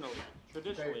traditionally,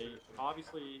 traditional.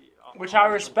 obviously, Which I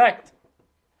respect.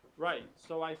 Right.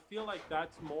 So I feel like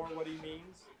that's more what he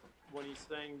means when he's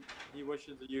saying he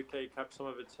wishes the UK kept some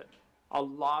of its. A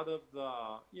lot of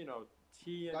the,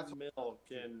 tea and That's- milk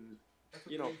and, That's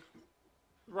what you know, they-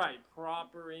 right,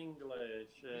 proper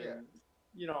English and,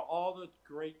 all the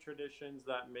great traditions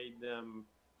that made them,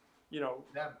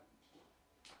 them.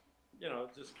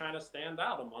 just kind of stand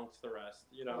out amongst the rest,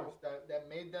 Of course, that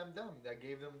made them them. That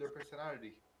gave them their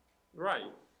personality. Right.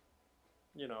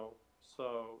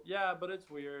 So yeah, but it's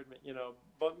weird,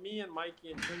 But me and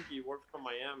Mikey and Twinkie, we're from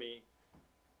Miami.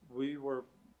 We were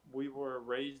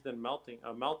raised in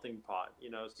a melting pot, So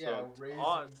Yeah, to raised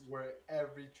us, where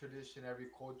every tradition, every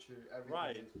culture, everything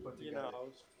right, is put together.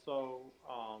 So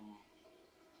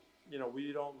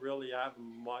we don't really have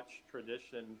much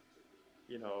tradition,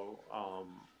 you know,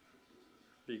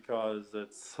 because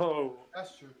it's so.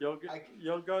 That's true.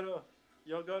 You'll go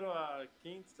to a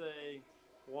quince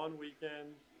one weekend,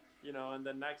 and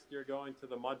the next you're going to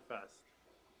the mud fest,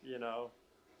 and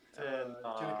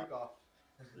Chili cook-off.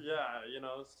 yeah,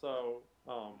 so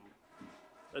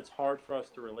it's hard for us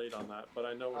to relate on that, but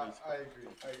I know what he's. I agree.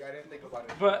 I didn't think about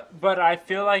it. But I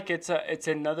feel like it's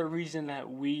another reason that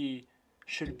we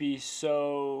should be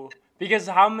so, because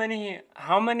how many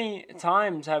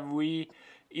times have we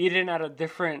eaten at a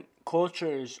different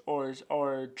cultures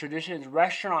or traditions,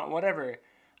 restaurant, whatever.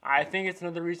 I think it's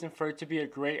another reason for it to be a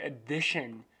great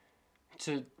addition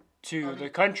to the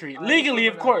country. Legally,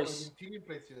 of course. Argentinian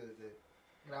place the other day.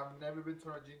 And I've never been to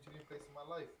an Argentinian place in my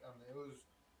life, and it was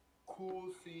cool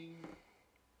seeing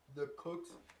the cooks,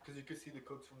 because you could see the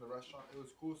cooks from the restaurant. It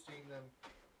was cool seeing them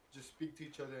just speak to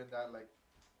each other in that like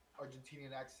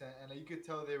Argentinian accent, and like, you could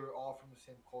tell they were all from the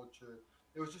same culture.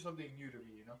 It was just something new to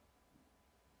me, you know.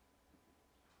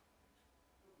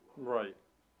 Right.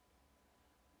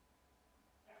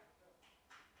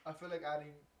 I feel like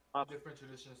adding Uh, different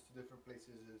traditions to different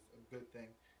places is a good thing.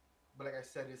 But like I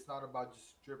said, it's not about just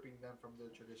stripping them from their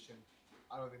tradition.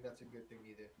 I don't think that's a good thing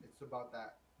either. It's about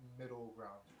that middle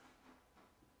ground.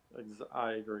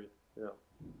 I agree. Yeah.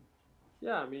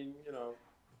 Yeah. I mean,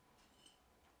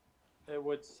 it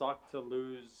would suck to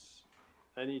lose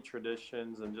any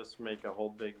traditions and just make a whole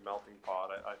big melting pot.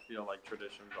 I feel like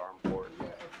traditions are important.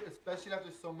 Yeah, especially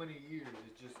after so many years,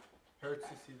 it just hurts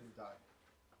to see them die.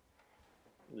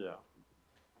 Yeah.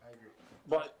 I agree.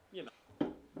 But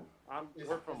Is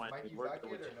we're from Miami. Mikey We're back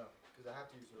good yet with or no? Because I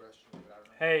have to use the restroom, but I don't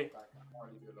know if Hey, he's back. I want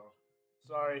to leave you alone.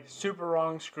 sorry, super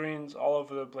wrong screens all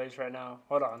over the place right now.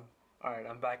 Hold on. All right,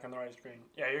 I'm back on the right screen.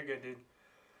 Yeah, you're good, dude.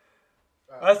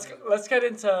 I'm Let's gonna use let's get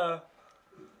into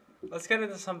let's get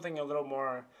into something a little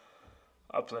more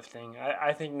uplifting.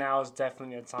 I think now is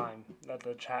definitely a time that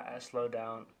the chat has slowed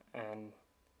down, and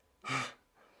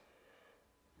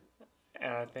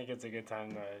and I think it's a good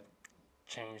time to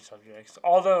change subjects.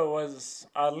 Although it was,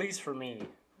 at least for me,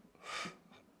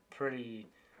 pretty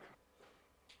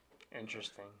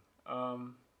interesting.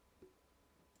 Um,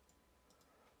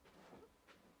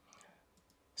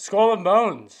 Skull and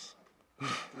Bones.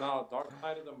 No, Dark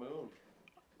Side of the Moon.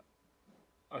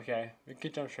 Okay, we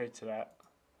could jump straight to that.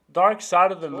 Dark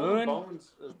Side of the Skull and Moon.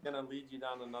 Bones is gonna lead you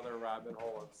down another rabbit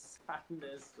hole of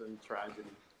sadness and tragedy.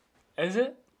 Is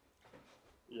it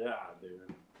Yeah,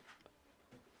 dude.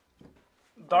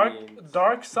 dark? I mean,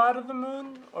 Dark Side of the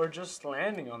Moon, or just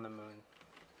landing on the moon?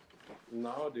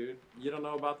 no, dude. You don't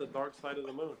know about the dark side of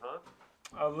the moon, huh?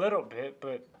 A little bit,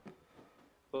 but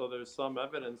So there's some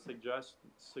evidence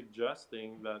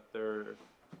suggesting that there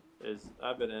is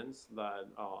evidence that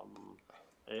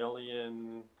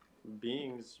alien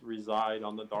beings reside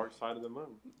on the dark side of the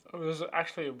moon. there's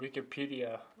actually a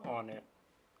Wikipedia on it.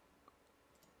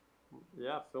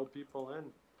 Yeah, fill people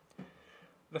in.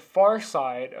 The far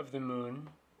side of the moon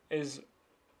is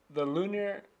the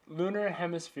lunar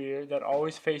hemisphere that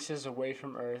always faces away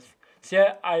from Earth. See,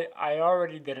 I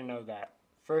already didn't know that.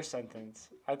 First sentence.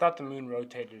 I thought the moon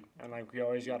rotated, and like we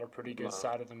always got a pretty good No.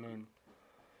 side of the moon.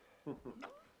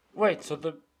 Wait,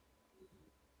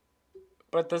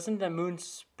 but doesn't the moon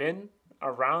spin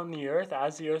around the Earth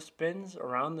as the Earth spins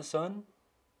around the sun?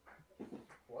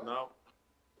 What? No,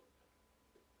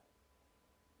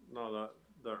 no.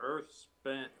 The Earth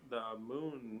the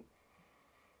moon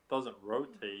doesn't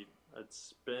rotate. It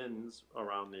spins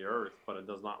around the Earth, but it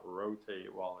does not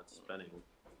rotate while it's spinning.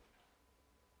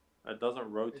 It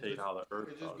doesn't rotate how the Earth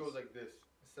It just does. goes like this.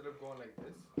 Instead of going like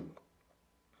this,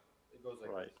 it goes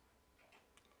like Right. this.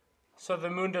 So the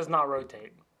moon does not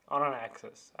rotate on an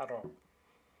axis at all.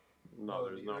 No,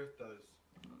 there's the no. Earth does.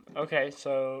 Okay,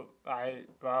 so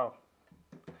wow.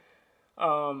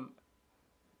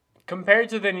 Compared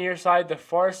to the near side, the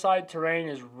far side terrain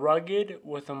is rugged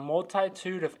with a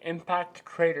multitude of impact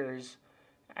craters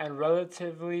and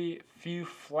relatively few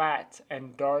flat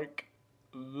and dark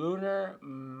lunar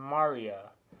maria,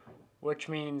 which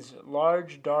means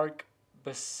large dark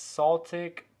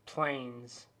basaltic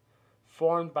plains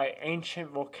formed by ancient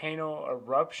volcano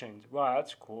eruptions. Wow,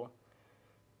 that's cool.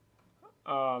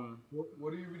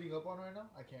 What are you reading up on right now?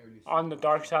 I can't really see. On the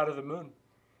dark side of the moon.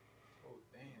 Oh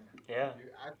damn. Yeah. You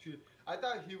actually, I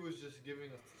thought he was just giving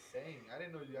us the saying. I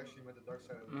didn't know you actually meant the dark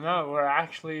side of the moon. No, we're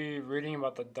actually reading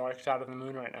about the dark side of the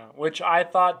moon right now, which I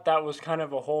thought that was kind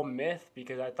of a whole myth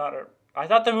because I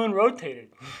thought the moon rotated.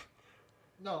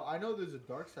 No, I know there's a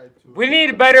dark side to it. We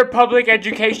need better public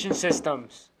education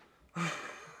systems.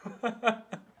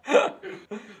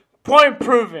 Point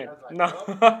proven.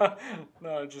 No,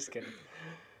 no, just kidding.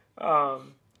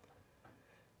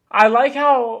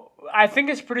 I think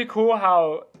it's pretty cool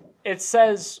how it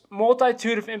says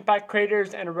multitude of impact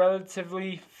craters and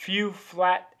relatively few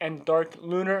flat and dark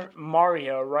lunar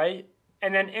maria, right?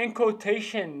 And then in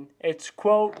quotation, it's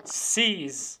quote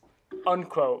seas,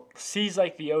 unquote, seas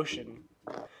like the ocean.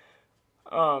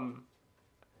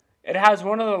 It has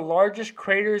one of the largest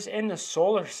craters in the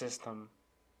solar system.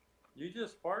 You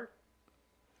just fart?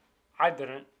 I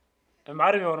didn't. It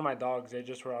might have been one of my dogs. They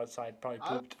just were outside, probably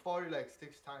I've pooped. farted like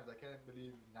 6 times. I can't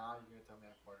believe now you're gonna tell me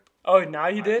I farted. Oh, now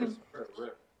you I did? just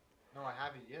rip. No, I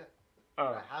haven't yet.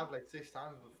 Oh, I have like 6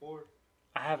 times before.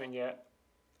 I haven't yet.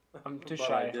 I'm too But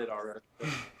shy. I did already.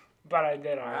 But I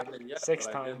did I already. haven't yet, 6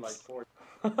 but I did like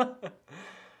times.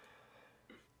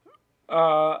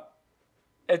 4.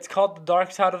 It's called the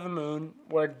dark side of the moon,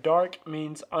 where dark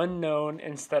means unknown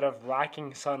instead of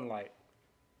lacking sunlight.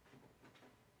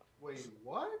 Wait,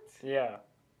 what? Yeah.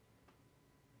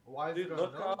 Why is Dude, it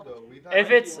look unknown up. though? We've If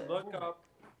had it's- people Look move. up,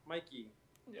 Mikey.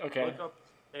 Okay. Look up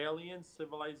alien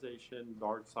civilization,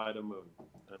 dark side of moon,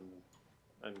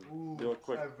 and Ooh, do a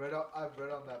quick. I've read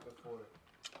on that before.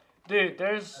 Dude,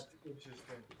 there's. That's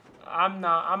interesting. I'm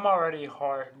already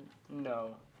hard.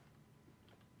 No.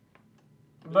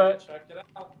 Dude, But check it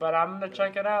out. I'm gonna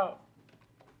check it out.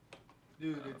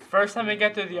 Dude, it's First time we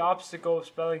get crazy, to the bro. obstacle of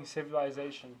spelling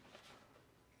civilization.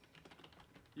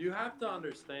 You have to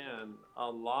understand, a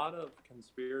lot of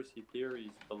conspiracy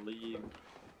theories believe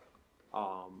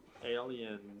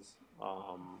aliens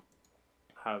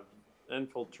have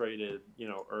infiltrated,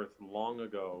 Earth long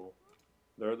ago.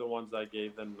 They're the ones that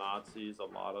gave the Nazis a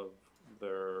lot of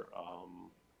their,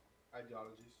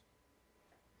 Ideologies.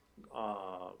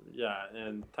 yeah,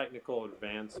 and technical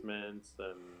advancements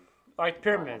and Like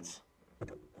pyramids.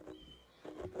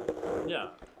 yeah.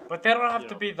 But they don't have You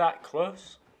to know. be that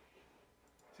close.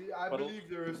 See, I But- believe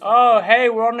there is. Oh, hey,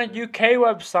 we're on a UK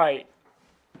website.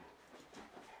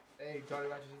 Hey, Johnny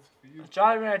Ranchers, this is for you.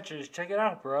 Jolly Ranchers, check it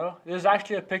out, bro. There's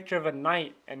actually a picture of a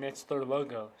knight, and it's their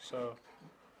logo. So,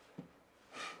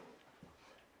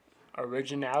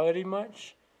 originality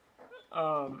much?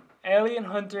 Alien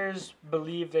hunters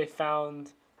believe they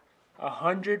found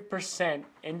 100%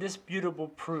 indisputable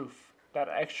proof that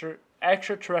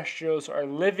extraterrestrials are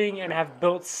living and have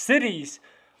built cities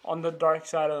on the dark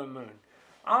side of the moon.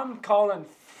 I'm calling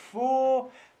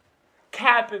full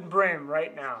cap and brim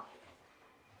right now.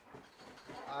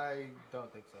 I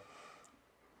don't think so.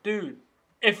 Dude,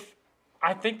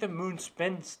 I think the moon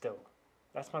spins still.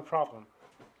 That's my problem.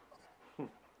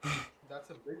 That's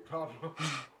a big problem.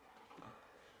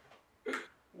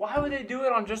 Why would they do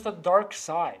it on just the dark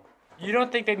side? You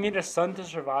don't think they need a sun to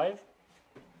survive?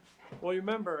 Well, you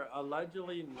remember,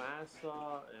 allegedly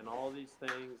NASA and all these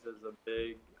things is a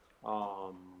big,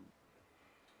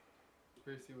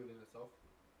 Conspiracy within itself.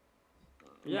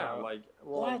 yeah, No. like,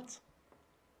 well, What?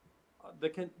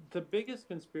 the biggest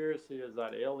conspiracy is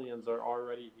that aliens are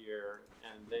already here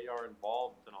and they are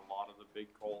involved in a lot of the big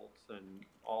cults and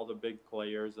all the big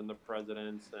players and the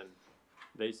presidents, and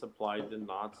they supplied the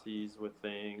Nazis with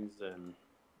things, and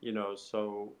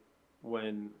so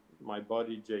when my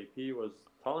buddy JP was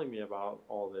telling me about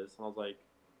all this, and I was like,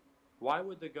 why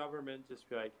would the government just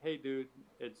be like, hey dude,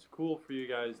 it's cool for you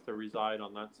guys to reside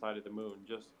on that side of the moon,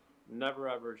 just never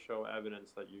ever show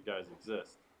evidence that you guys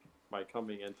exist by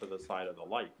coming into the side of the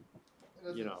light. It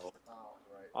doesn't sound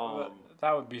right.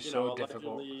 That would be so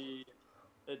difficult. Allegedly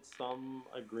it's some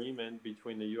agreement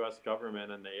between the US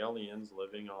government and the aliens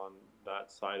living on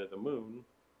that side of the moon,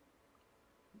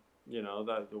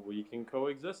 that we can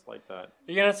coexist like that.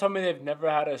 You're gonna tell me they've never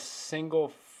had a single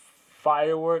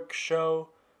fireworks show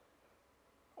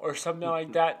or something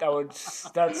like that?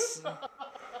 That's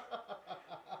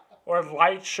or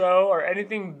light show or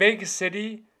anything big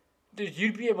city, dude.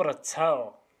 You'd be able to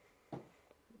tell.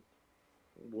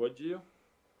 Would you?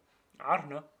 I don't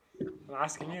know. I'm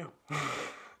asking you.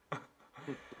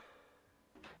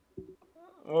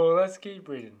 Well, let's keep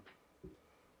reading.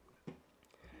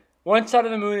 One side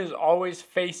of the moon is always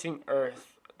facing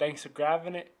Earth, thanks to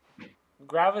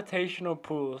gravitational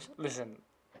pulls. Listen.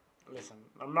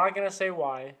 I'm not gonna say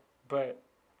why, but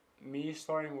me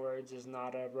storing words is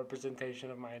not a representation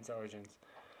of my intelligence.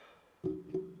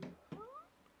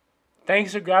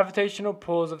 Thanks to gravitational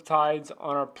pulls of tides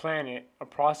on our planet, a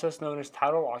process known as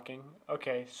tidal locking.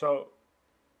 Okay, so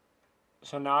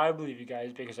now I believe you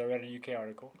guys because I read a UK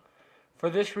article. For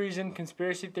this reason,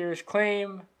 conspiracy theorists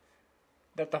claim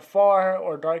that the far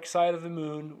or dark side of the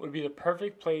moon would be the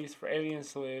perfect place for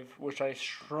aliens to live, which I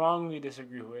strongly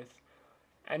disagree with.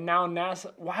 And now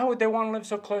NASA, why would they want to live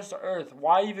so close to Earth?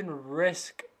 Why even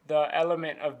risk the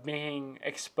element of being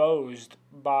exposed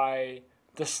by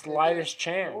the slightest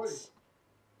chance?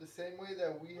 The same way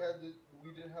that we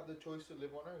didn't have the choice to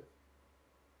live on Earth.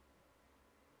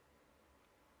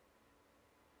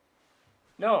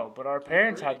 No, but our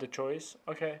parents had the choice.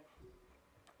 Okay.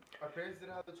 Our parents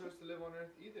didn't have the choice to live on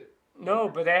Earth either. No,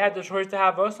 but they had the choice to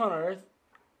have us on Earth.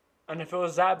 And if it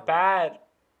was that bad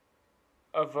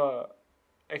of a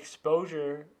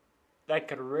exposure that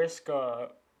could risk a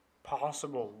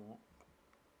possible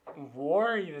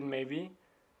war even maybe,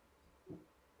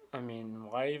 I mean,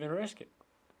 why even risk it?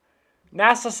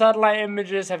 NASA satellite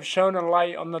images have shown a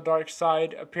light on the dark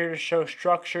side appear to show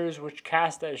structures which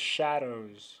cast as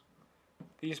shadows.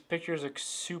 These pictures look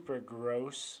super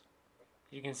gross.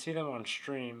 You can see them on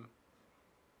stream.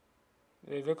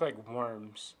 They look like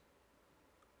worms.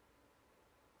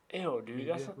 Ew, dude,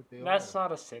 that's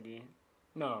not a city.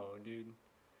 No, dude.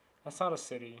 That's not a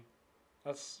city.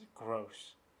 That's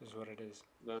gross. is what it is.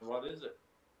 Then what is it?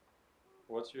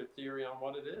 What's your theory on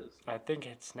what it is? I think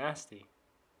it's nasty.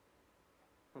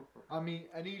 I mean,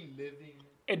 any living.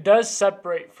 It does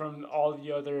separate from all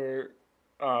the other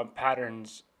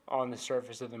patterns on the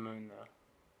surface of the moon, though.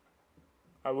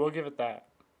 I will give it that.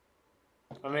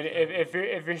 I mean, if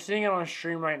you're seeing it on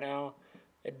stream right now,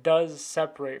 it does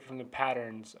separate from the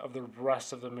patterns of the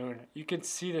rest of the moon. You can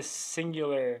see the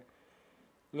singular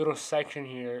little section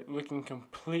here looking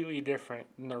completely different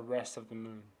than the rest of the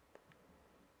moon.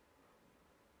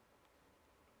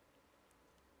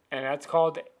 And that's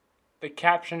called, the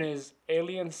caption is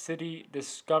Alien City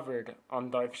Discovered on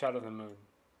Dark Side of the Moon.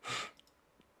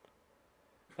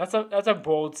 That's a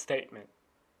bold statement.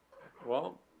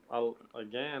 Well,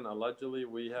 again, allegedly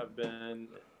we have been,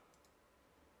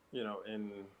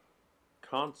 in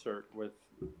concert with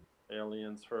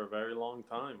aliens for a very long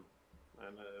time.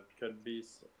 And it could be...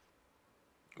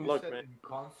 Look, man. In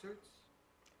concerts?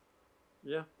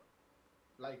 Yeah.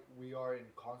 Like we are in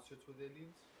concerts with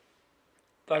aliens?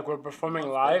 Like we're performing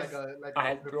live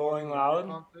at Rolling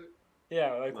Loud?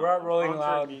 Yeah, like we're at Rolling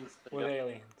Loud with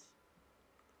aliens.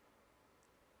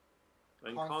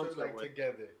 In concert like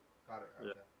together. Got it. Okay.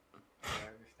 Yeah. I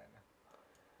understand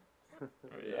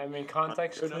now. I mean,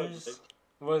 context clues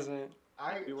wasn't...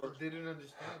 I didn't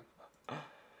understand.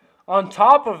 On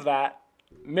top of that,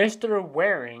 Mr.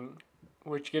 Waring,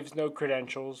 which gives no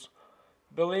credentials,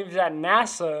 believes that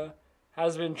NASA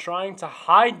has been trying to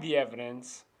hide the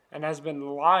evidence and has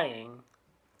been lying,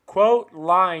 quote,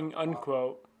 lying,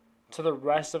 unquote, to the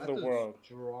rest of the world.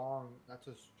 That's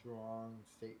a strong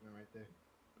statement right there.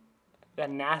 That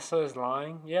NASA is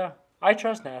lying? Yeah, I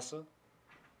trust NASA.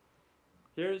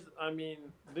 Dude,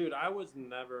 I was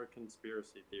never a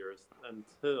conspiracy theorist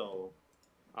until,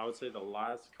 I would say, the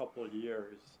last couple of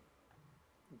years.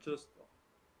 Just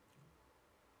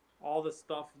all the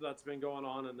stuff that's been going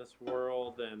on in this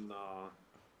world, and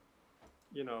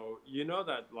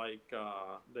that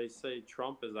they say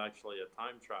Trump is actually a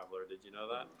time traveler. Did you know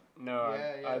that? No,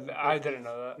 I didn't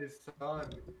know that. His son.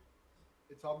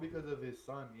 It's all because of his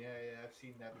son. Yeah, I've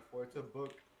seen that before. It's a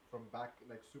book from back,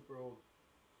 like super old.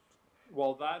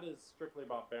 Well, that is strictly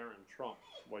about Barron Trump,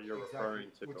 what you're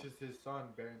referring to. Which is his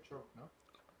son, Barron Trump, no?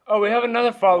 Oh, we have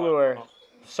another follower.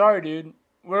 Sorry, dude.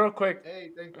 Real quick. Hey,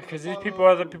 thank you. Because these people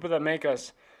are the people that make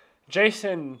us.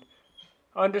 Jason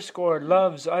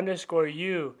 _loves_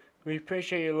 you. We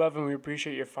appreciate your love and we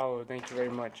appreciate your follow. Thank you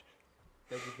very much.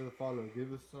 Thank you for the follow.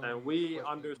 Give us some. And we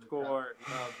 _love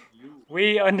you.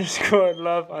 We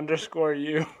 _love_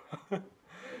 you.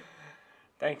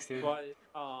 Thanks, dude. But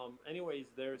anyways,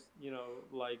 there's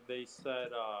they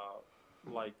said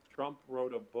Trump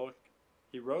wrote a book.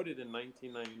 He wrote it in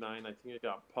 1999. I think it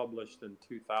got published in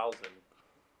 2000.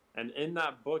 And in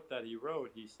that book that he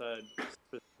wrote, he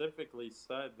specifically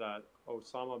said that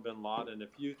Osama bin Laden, if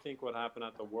you think what happened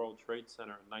at the World Trade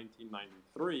Center in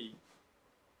 1993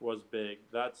 was big,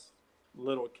 that's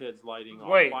little kids lighting off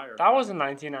fire. Wait, that was in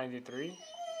 1993?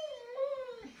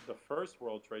 The first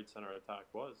World Trade Center attack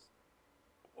was.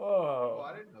 Whoa. Oh,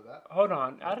 I didn't know that. Hold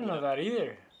on, I didn't know that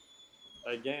either.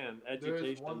 Again,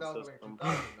 education system.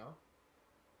 No?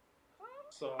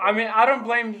 So, I mean, I don't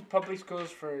blame public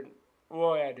schools for...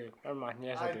 Well, yeah, I do. Never mind.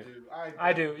 Yes,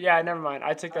 I do. Yeah, never mind.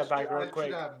 I took that back real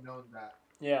quick. I should have known that.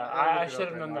 Yeah, I should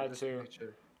have known that too.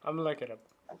 Sure. I'm going to look it up.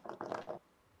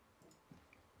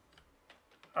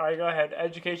 All right, go ahead.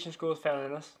 Education schools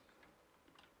failing us.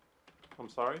 I'm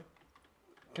sorry?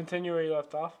 Continue where you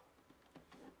left off.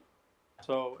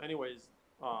 So, anyways,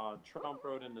 Trump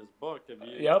wrote in his book...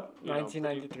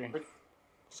 1993.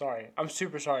 Sorry. I'm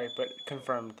super sorry, but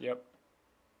confirmed. Yep,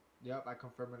 I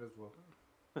confirm it as well.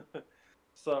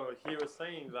 So he was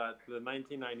saying that the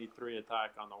 1993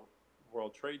 attack on the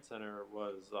World Trade Center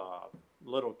was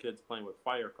little kids playing with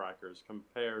firecrackers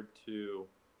compared to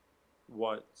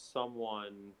what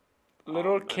someone...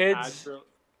 Little kids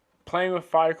playing with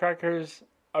firecrackers,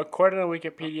 according to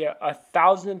Wikipedia,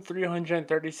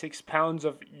 1,336 pounds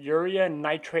of urea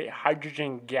nitrate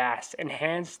hydrogen gas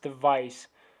enhanced device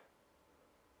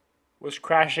was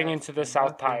crashing into the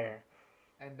South Tire.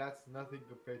 And that's nothing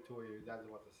compared to what your dad's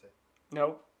about to say.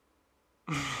 Nope.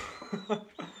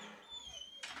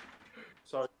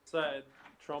 So it said,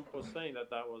 Trump was saying that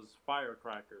was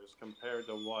firecrackers compared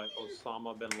to what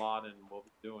Osama bin Laden will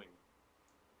be doing.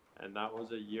 And that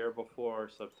was a year before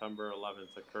September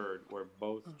 11th occurred, where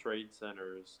both trade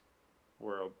centers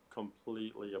were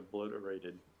completely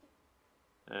obliterated.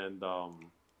 And,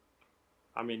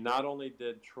 not only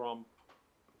did Trump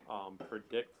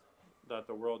predict that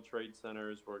the World Trade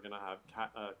Centers were going to have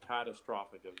a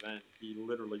catastrophic event, he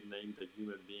literally named a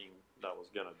human being that was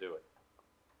going to do it.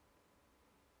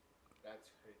 That's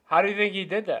crazy. How do you think he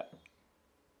did that?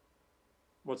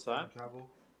 What's Time that? travel.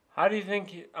 How do you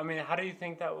think? How do you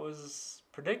think that was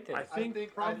predicted? I think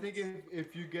I think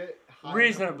if you get high enough of the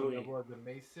Reasonably. level of the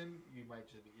Mason, you might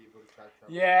just be able to time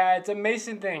travel. Yeah, it's a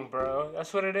Mason thing, bro.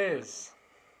 That's what it is.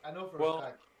 I know for a Well,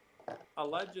 fact.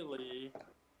 allegedly,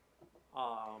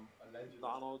 Allegedly.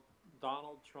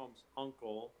 Donald Trump's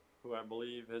uncle, who I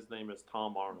believe his name is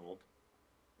Tom Arnold.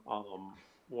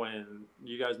 When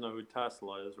you guys know who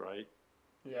Tesla is, right?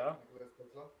 Yeah. Nikola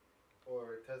Tesla?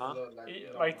 Or Tesla, like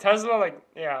Elon Like Musk? Tesla,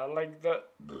 like the.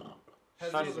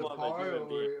 Tesla Tesla, the the car, human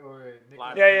being. or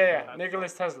Black- Nikola Yeah. Tesla.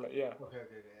 Nicholas Tesla. Yeah. Okay.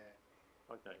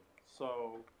 Okay,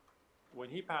 so when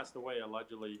he passed away,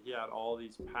 allegedly, he had all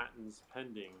these patents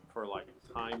pending for like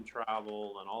time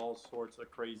travel and all sorts of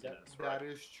craziness, right? That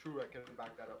is true. I can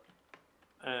back that up.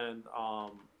 And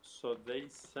so they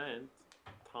sent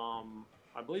Tom,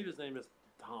 I believe his name is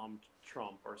Tom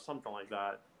Trump or something like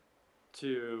that,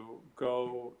 to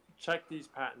go check these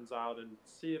patents out and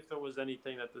see if there was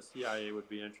anything that the CIA would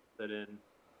be interested in.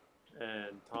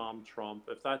 And Tom Trump,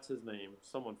 if that's his name,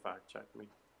 someone fact check me,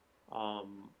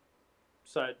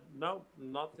 said, nope,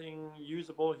 nothing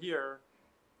usable here.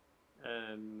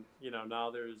 And, now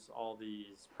there's all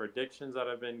these predictions that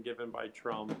have been given by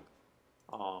Trump.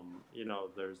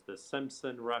 There's the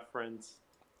Simpson reference.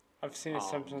 I've seen The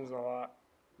Simpsons a lot.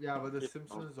 Yeah, but the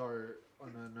Simpsons are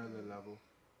on another level.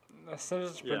 The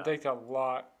Simpsons Yeah. predict a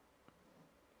lot,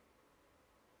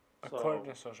 according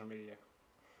So, to social media.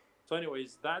 so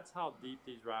anyways, that's how deep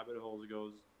these rabbit holes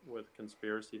goes with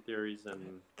conspiracy theories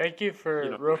and Thank you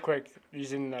for real quick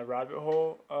using the rabbit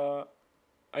hole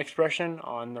expression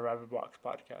on the Rabbit Box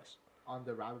podcast. On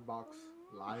the Rabbit Box,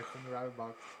 live from the Rabbit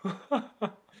Box.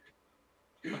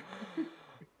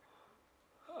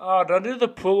 Oh, don't do the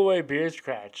pull away beard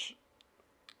scratch.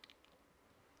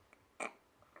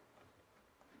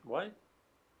 what?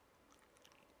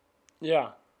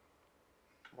 Yeah.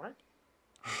 What?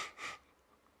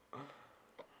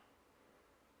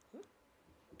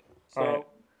 So, Alright.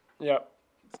 Yep.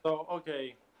 so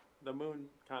okay, the moon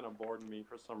kind of bored me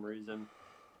for some reason.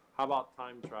 How about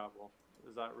time travel?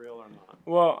 Is that real or not?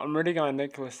 Well, I'm reading on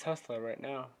Nicholas Tesla right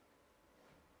now.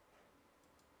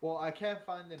 Well, I can't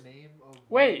find the name of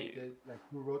Wait.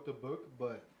 who wrote the book,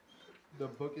 but the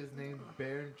book is named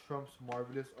Baron Trump's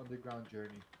Marvelous Underground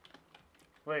Journey.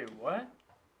 Wait, what?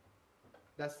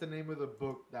 That's the name of the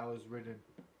book that was written.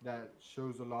 That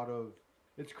shows a lot of.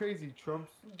 It's crazy.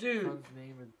 Trump's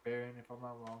name is Baron, if I'm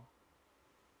not wrong.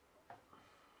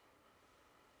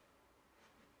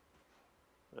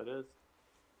 It is.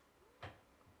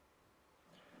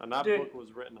 And that book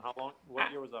was written how long?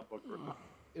 What year was that book written?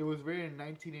 It was written in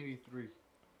 1983.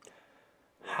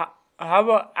 How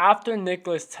about after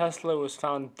Nicholas Tesla was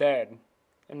found dead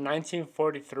in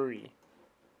 1943?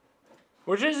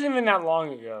 Which isn't even that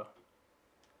long ago.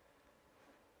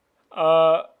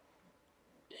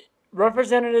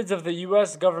 Representatives of the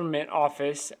U.S. government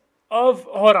office of...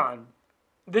 Hold on.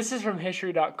 This is from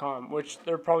history.com, which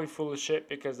they're probably full of shit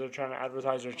because they're trying to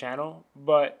advertise their channel.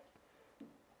 But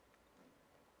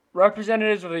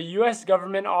representatives of the U.S.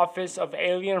 government office of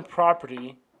alien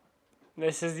property,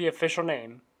 this is the official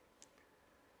name,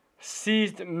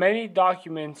 seized many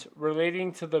documents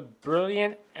relating to the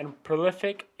brilliant and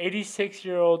prolific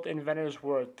 86-year-old inventor's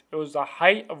work. It was the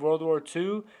height of World War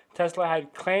II. Tesla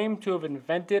had claimed to have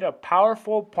invented a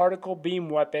powerful particle beam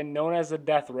weapon known as the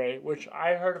death ray, which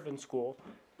I heard of in school.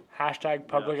 Hashtag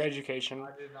public education.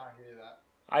 I did not hear that.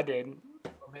 I did.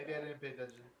 Or maybe I didn't pay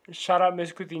attention. Shout out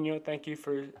Miss Coutinho. Thank you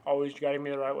for always guiding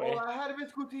me the right way. Oh, I had a Miss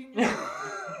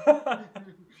Coutinho.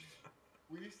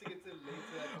 We used to get to late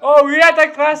to that class. Oh, we had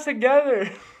that class together.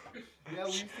 Yeah,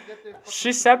 we used to get there.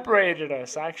 She separated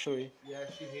us, actually. Yeah,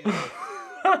 she hated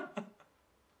us.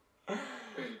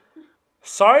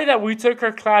 Sorry that we took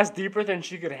her class deeper than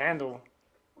she could handle.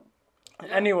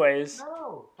 Yeah. Anyways,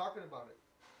 No, talking about it.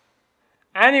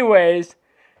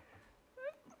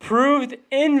 proved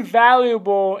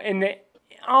invaluable in the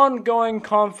ongoing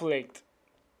conflict.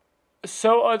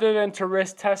 So other than to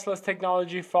risk Tesla's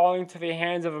technology falling to the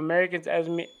hands of America's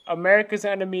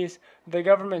enemies, the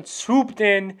government swooped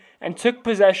in and took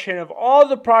possession of all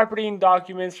the property and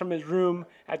documents from his room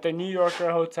at the New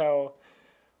Yorker hotel.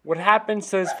 What happens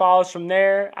to his files from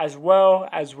there, as well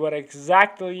as what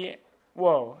exactly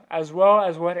was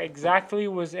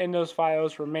in those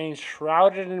files, remains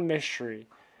shrouded in mystery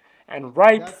and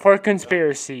ripe for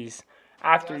conspiracies.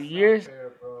 After That's years, not fair,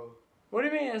 bro. What do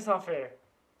you mean it's not fair?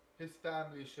 His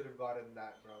family should have gotten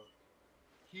that, bro.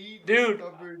 He Dude,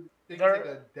 discovered things there- like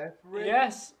a death ray.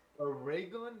 Yes, A ray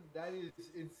gun? That is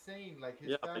insane. Like his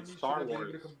Yeah, like family Star shouldn't be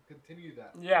able to Wars. continue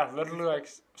that. Yeah, literally like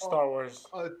Oh, Star Wars.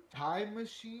 a time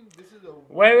machine? This is a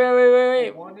Wait, wait, wait,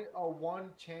 wait, wait. a one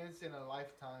chance in a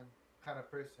lifetime kind of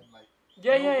person. Like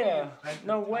Yeah, yeah, nobody yeah. invents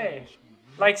No a time way. machine. You know?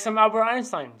 Like some Albert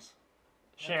Einstein's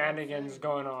That's what I'm shenanigans saying.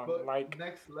 going on. But Like,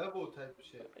 next level type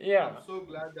shit. yeah, I'm so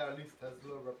glad that at least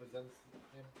Tesla represents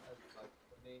him as like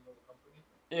the name of the company.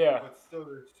 yeah. But still,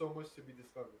 there's so much to be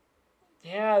discovered.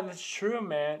 Yeah, that's true,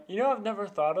 man. You know, I've never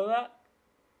thought of that.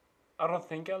 I don't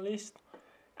think, at least.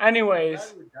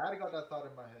 Anyways, Dad got that thought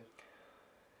in my head.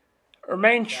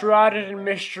 remain Dad, shrouded in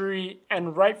mystery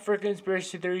and ripe for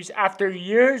conspiracy theories. After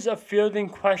years of fielding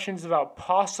questions about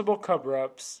possible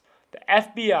cover-ups, the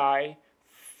FBI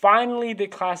finally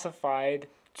declassified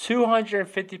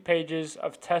 250 pages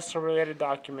of Tesla-related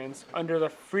documents under the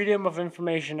Freedom of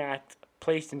Information Act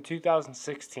placed in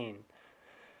 2016.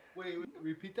 Wait,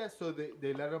 repeat that. So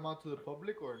they let them out to the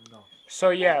public or no? So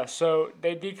yeah, so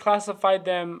they declassified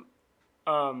them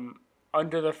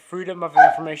under the Freedom of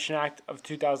Information Act of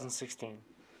 2016.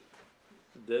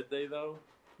 Did they though?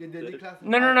 Did they declassify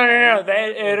No, no, all no, no, no. of them, or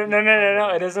No, just no, no, some no, of no.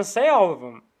 It them? doesn't say all of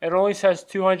them. It only says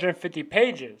 250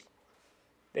 pages.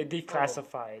 They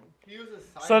declassified. He was a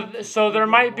So, scientist. so He there would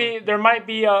might more be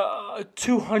information.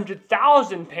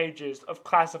 200,000 pages of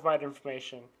classified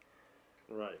information.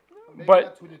 Right. Maybe but-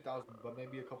 not 20,000, but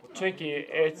maybe a couple. thousand, Twinkie,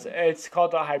 2,000. it's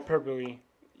called a hyperbole.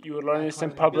 You would learn Yeah, this in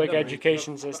call it public hyperbole.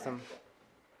 education system.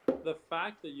 The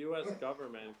fact the U.S.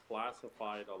 government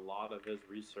classified a lot of his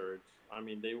research, I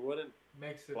mean, they wouldn't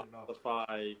Makes it enough.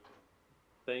 classify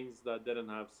things that didn't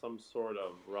have some sort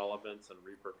of relevance and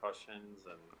repercussions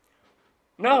and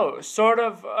No, sort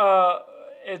of.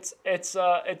 It's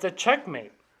a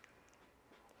checkmate.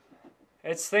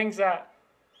 It's things that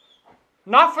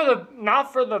not for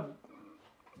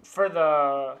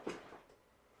the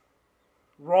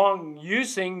wrong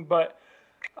using, but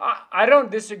I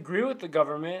don't disagree with the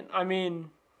government. I mean,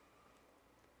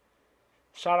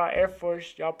 shout out Air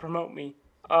Force, y'all promote me.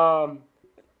 I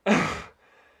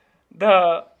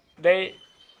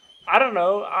don't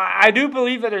know. I do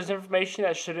believe that there's information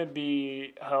that shouldn't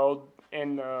be held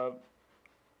in the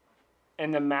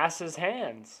masses'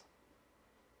 hands.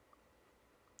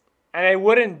 And they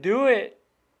wouldn't do it.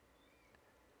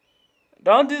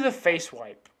 Don't do the face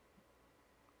wipe.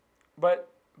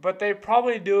 But they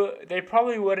probably do it. They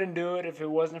probably wouldn't do it if it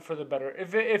wasn't for the better.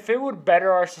 If it would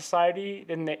better our society,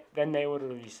 then they would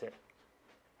release it.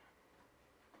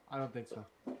 I don't think so.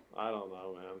 I don't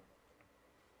know, man.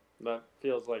 That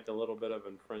feels like a little bit of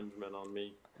infringement on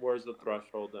me. Where's the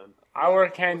threshold then? I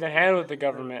work hand in hand with the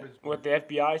government, with the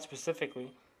FBI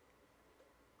specifically.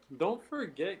 Don't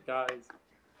forget, guys.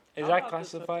 Is how that about the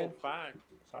simple classified? fact?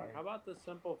 Sorry. How about the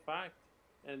simple fact?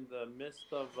 In the midst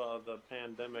of the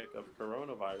pandemic of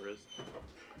coronavirus,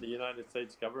 the United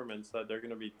States government said they're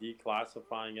going to be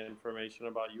declassifying information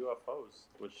about UFOs,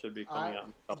 which should be coming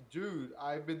out. Dude,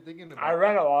 I've been thinking about I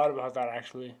read a lot about that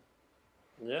actually.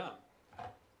 Yeah.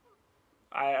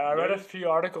 I read a few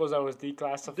articles that was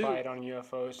declassified Dude, on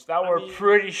UFOs that I were mean-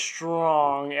 pretty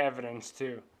strong evidence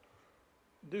too.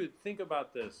 Dude, think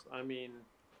about this. I mean,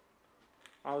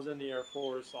 I was in the Air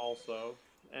Force also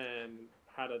and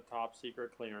had a top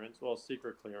secret clearance. Well,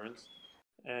 secret clearance.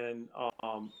 And,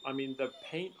 I mean, the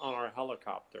paint on our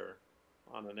helicopter,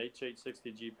 on an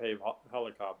HH-60G Pave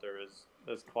helicopter,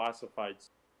 is classified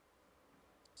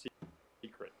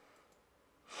secret.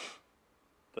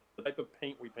 The type of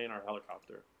paint we paint our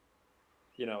helicopter.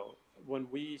 You know, when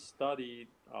we studied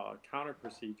counter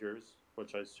procedures,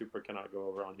 which I super cannot go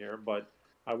over on here, but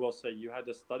I will say you had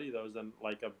to study those in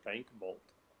like a bank vault.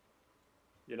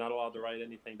 You're not allowed to write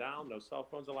anything down. No cell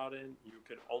phones allowed in. You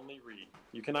could only read.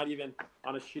 You cannot even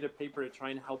on a sheet of paper to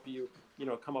try and help you,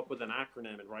 come up with an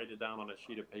acronym and write it down on a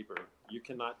sheet of paper. You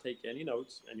cannot take any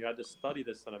notes, and you had to study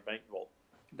this in a bank vault.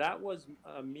 That was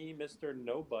me, Mr.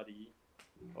 Nobody,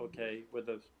 okay,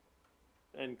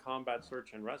 in combat search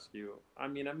and rescue. I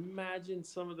mean, imagine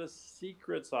some of the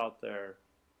secrets out there.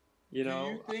 You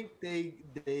know, Do you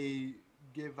think they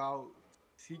give out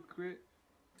secret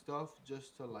stuff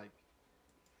just to like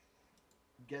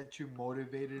get you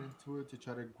motivated into it to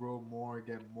try to grow more,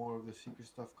 get more of the secret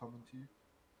stuff coming to you?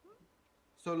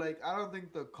 So like, I don't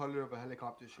think the color of a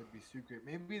helicopter should be secret.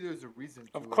 Maybe there's a reason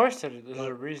to Of it. course, there's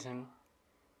a reason.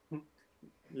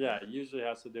 yeah, it usually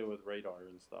has to do with radar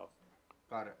and stuff.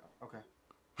 Got it. Okay.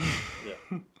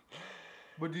 Yeah.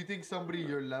 But do you think somebody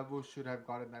your level should have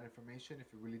gotten that information if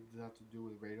it really does have to do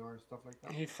with radar and stuff like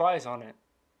that? He flies on it.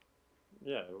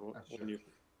 Yeah, That's when true.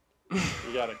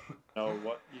 you gotta know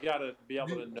what you gotta be able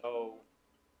to know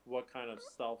what kind of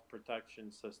self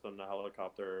protection system the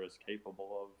helicopter is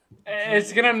capable Do you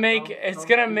It's gonna think make some it's some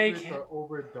gonna secrets make are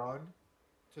overdone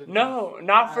to just no,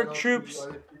 not for add up to the troops,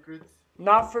 other secrets?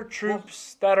 not for Well,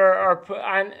 troops that are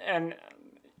and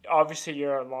obviously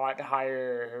you're a lot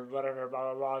higher or whatever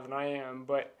blah blah blah than I am,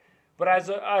 but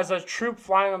as a troop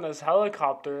flying on this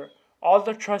helicopter, all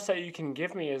the trust that you can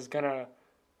give me is gonna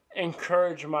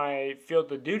encourage my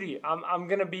field of duty. I'm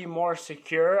gonna be more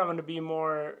secure. I'm gonna be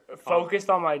more focused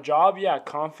on my job. Yeah,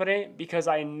 confident because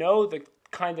I know the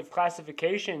kind of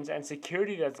classifications and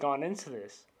security that's gone into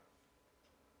this.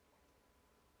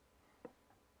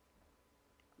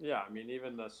 Yeah, I mean,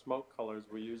 even the smoke colors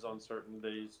we use on certain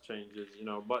days changes,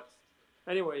 But,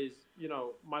 anyways,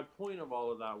 my point of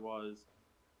all of that was,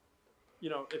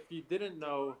 if you didn't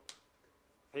know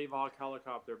Havoc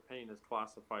helicopter paint is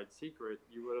classified secret,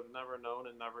 you would have never known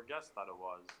and never guessed that it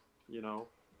was, you know.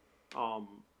 Um,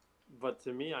 but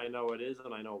to me, I know it is,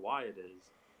 and I know why it is,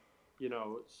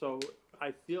 So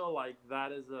I feel like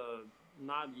that is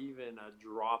not even a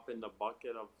drop in the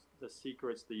bucket of the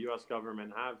secrets the U.S.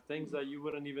 government have, things that you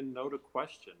wouldn't even know to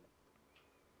question,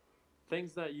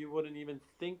 things that you wouldn't even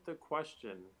think to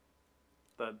question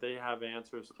that they have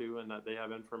answers to and that they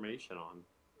have information on.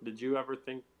 Did you ever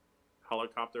think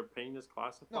helicopter paint is no,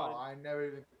 classified? I never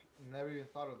even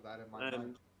thought of that in my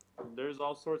mind. And there's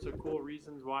all sorts of cool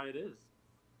reasons why it is.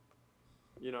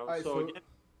 All right, So so again,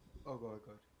 oh, go ahead,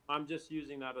 go ahead. I'm just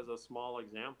using that as a small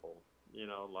example.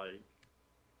 Like,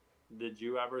 did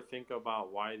you ever think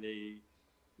about why they,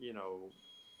 you know,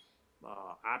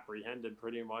 apprehended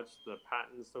pretty much the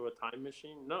patents to a time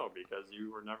machine? No, because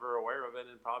you were never aware of it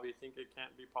and probably think it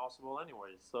can't be possible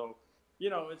anyway. So,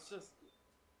 it's just,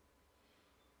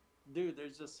 dude,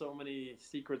 there's just so many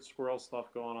secret squirrel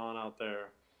stuff going on out there.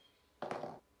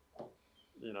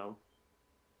 You know,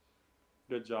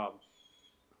 good job.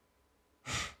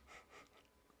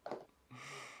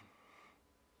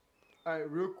 All right,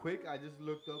 real quick, I just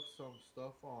looked up some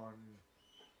stuff on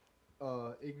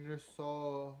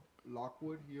Ingersoll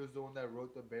Lockwood. He was the one that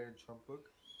wrote the Barron Trump book,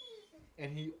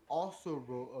 and he also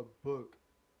wrote a book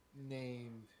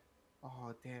named.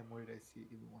 Oh damn! Where did I see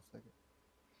it? Give me 1 second.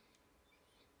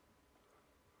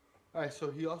 All right,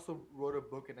 so he also wrote a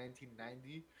book in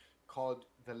 1990 called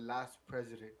 "The Last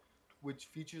President," which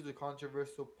features a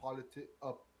controversial political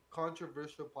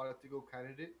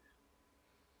candidate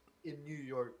in New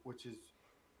York, which is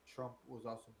Trump was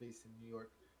also based in New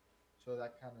York. So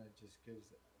that kind of just gives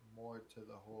more to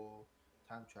the whole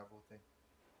time travel thing.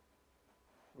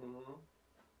 Mm-hmm.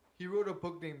 He wrote a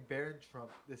book named Barron Trump,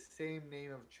 the same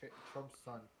name of Trump's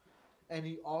son. And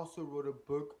he also wrote a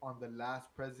book on the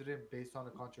last president based on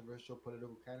a controversial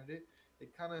political candidate.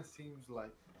 It kind of seems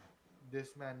like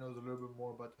this man knows a little bit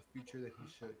more about the future than he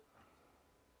should.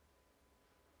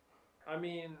 I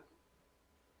mean,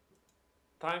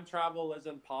 time travel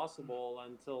isn't possible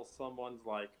until someone's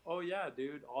like, "Oh yeah,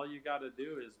 dude, all you got to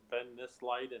do is bend this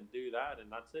light and do that,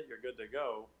 and that's it. You're good to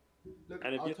go." Look,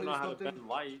 And if I'll you tell don't you know how to something. bend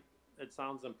light, it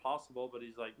sounds impossible. But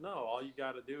he's like, "No, all you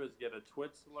got to do is get a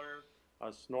Twizzler,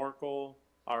 a snorkel,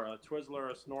 or a Twizzler,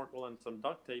 a snorkel, and some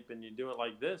duct tape, and you do it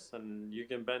like this, and you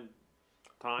can bend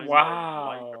time or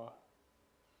light." Wow.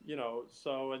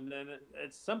 So and then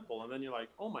it's simple, and then you're like,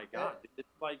 "Oh my god, E- dude,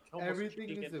 it's like almost Everything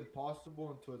treating is it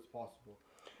impossible until it's possible.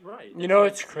 right." You It's know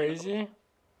like what's crazy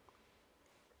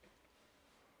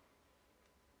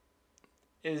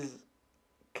is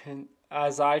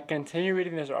as I continue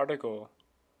reading this article,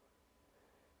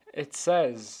 it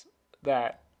says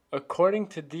that according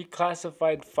to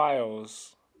declassified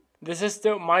files, this is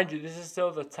still, mind you, this is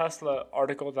still the Tesla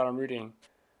article that I'm reading.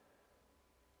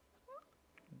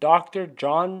 Dr.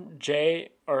 John J.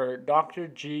 or Dr.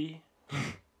 G.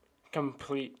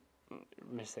 complete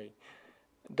mistake.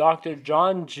 Dr.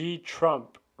 John G.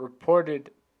 Trump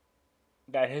reported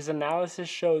that his analysis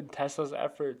showed Tesla's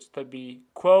efforts to be,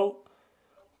 quote,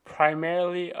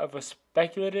 primarily of a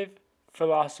speculative,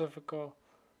 philosophical,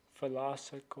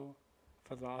 philosophical,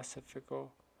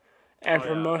 philosophical, and oh yeah,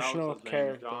 that was promotional his name,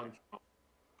 character. John Trump.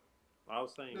 I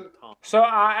was saying Look, Tom. So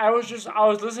I was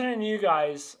listening to you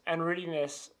guys and reading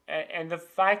this, and the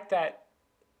fact that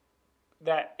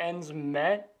ends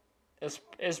met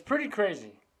is pretty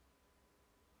crazy.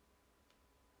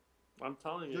 I'm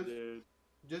telling you, just dude.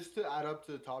 just to add up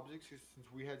to the topic, since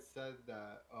we had said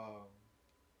that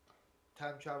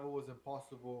time travel was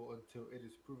impossible until it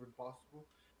is proven possible.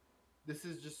 This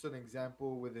is just an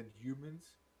example within humans.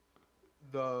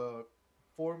 The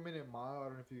 4 minute mile. I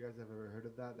don't know if you guys have ever heard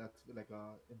of that. That's like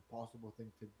a impossible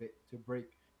thing to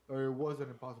break, or it was an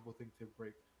impossible thing to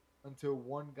break, until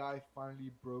one guy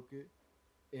finally broke it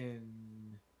in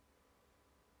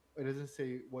It doesn't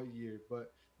say what year,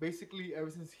 but basically ever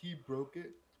since he broke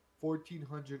it,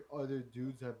 1,400 other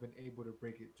dudes have been able to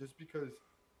break it just because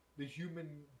the human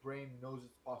brain knows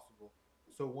it's possible.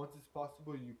 So once it's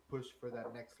possible, you push for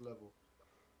that next level.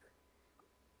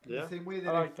 In the Yeah. same way I that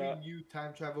if like we that. knew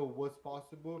time travel was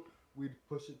possible, we'd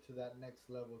push it to that next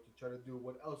level to try to do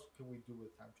what else can we do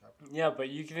with time travel. Yeah, but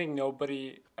you think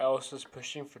nobody else is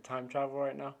pushing for time travel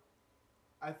right now?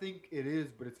 I think it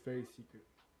is, but it's very secret.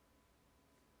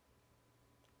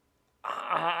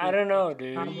 I It's don't know,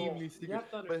 dude. Well, extremely you secret. have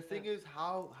to But the thing understand. is,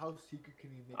 how secret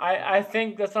can you make I things?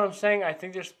 think that's what I'm saying. I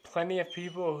think there's plenty of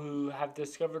people who have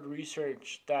discovered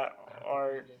research that I have to play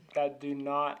are the game. that do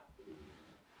not.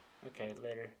 Okay,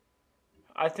 later.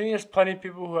 I think there's plenty of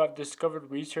people who have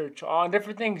discovered research on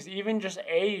different things, even just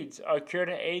AIDS, a cure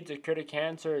to AIDS, a cure to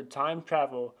cancer, time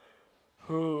travel,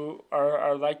 who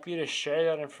are likely to share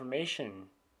that information.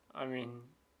 I mean,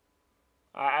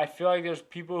 I feel like there's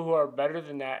people who are better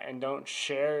than that and don't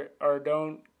share or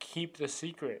don't keep the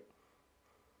secret.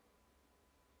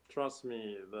 Trust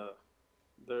me,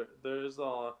 there's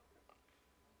a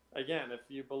again, if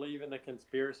you believe in the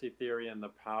conspiracy theory and the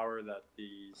power that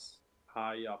these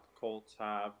high up cults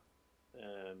have,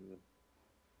 and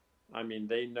I mean,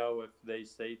 they know if they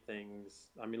say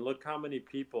things. I mean, look how many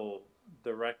people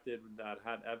directed that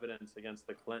had evidence against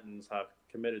the Clintons have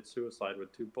committed suicide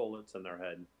with two bullets in their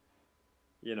head.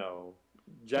 You know,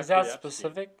 Is that Jeffrey Epstein.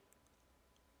 specific?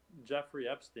 Jeffrey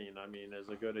Epstein, I mean, is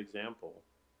a good example.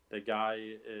 The guy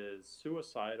is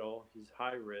suicidal. He's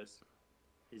high risk.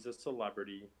 He's a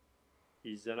celebrity.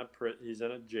 He's in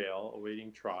a jail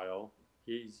awaiting trial.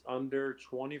 He's under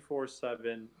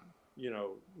 24/7, you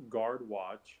know, guard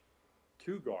watch,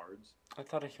 two guards, I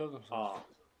thought he killed uh, himself.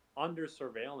 under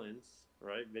surveillance,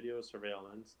 right? Video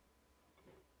surveillance,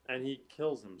 and he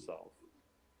kills himself.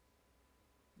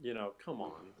 You know, come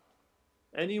on.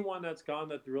 Anyone that's gone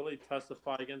that really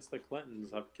testify against the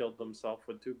Clintons have killed themselves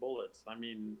with two bullets. I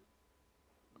mean,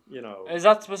 you know, Is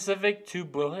that specific? Two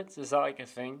bullets? Is that like a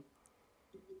thing?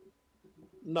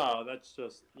 no, that's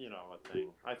just, you know, a thing.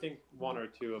 I think one or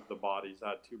two of the bodies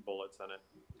had two bullets in it.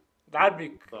 That'd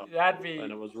be So, that'd and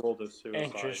be it was ruled as suicide.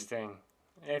 interesting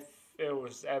if it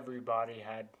was everybody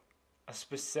had a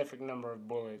specific number of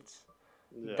bullets.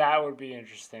 Yeah, That would be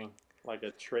interesting. like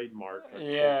a trademark, a quote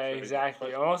Yeah, trademark.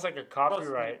 exactly. But Almost like a trust me,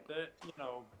 copyright. that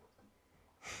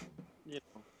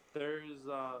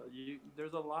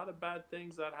there's a lot of bad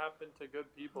things that happen to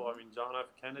good people. I mean, John F.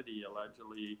 Kennedy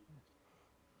allegedly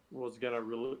was gonna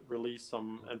release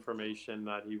some information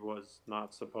that he was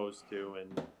not supposed to,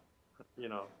 and you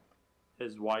know,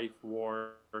 his wife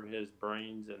wore his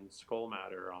brains and skull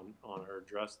matter on her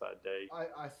dress that day.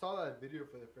 I saw that video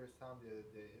for the first time the other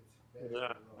day. It's Yeah,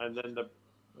 very raw.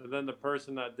 and then the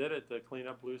person that did it to clean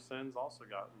up loose ends also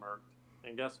got murked.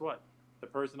 And guess what? The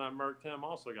person that murked him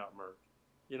also got murked.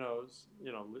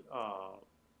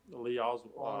 Lee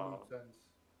Oswald, All loose ends.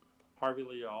 Harvey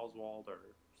Lee Oswald or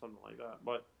something like that.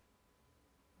 But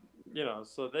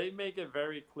so they make it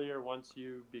very clear once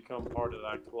you become part of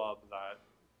that club that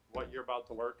what you're about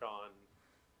to work on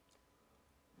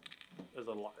is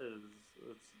a lo- is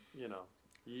it's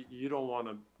you don't want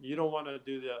to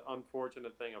do the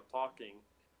unfortunate thing of talking,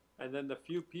 and then the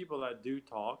few people that do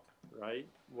talk, right?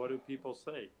 What do people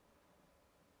say?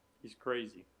 He's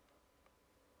crazy.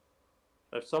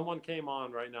 If someone came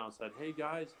on right now and said, "Hey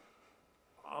guys,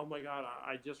 oh my God,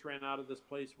 I just ran out of this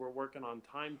place. We're working on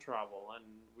time travel and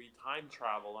we time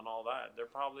travel and all that," they're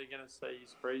probably gonna say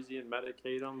he's crazy and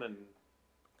medicate him and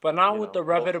But not you with know, the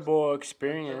well, reputable Like they're about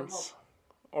experience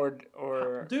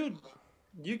or dude,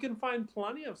 you can find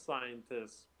plenty of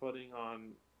scientists putting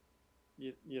on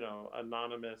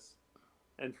anonymous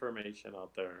information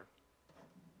out there.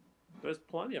 There's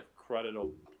plenty of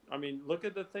credible. I mean, look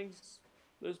at the things.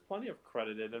 There's plenty of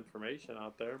credited information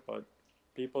out there, but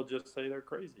people just say they're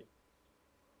crazy.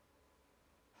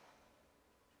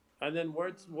 And then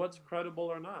what's credible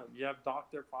or not? You have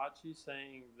Dr. Fauci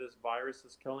saying this virus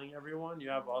is killing everyone. You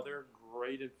have other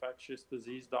great infectious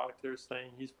disease doctors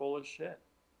saying he's full of shit.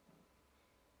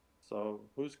 So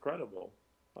who's credible?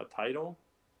 A title?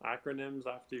 Acronyms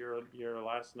after your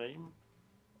last name?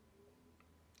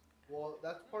 well,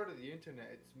 that's part of the internet.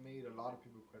 It's made a lot of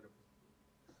people credible.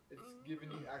 It's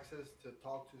given you access to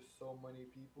talk to so many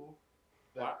people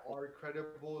that Wow. are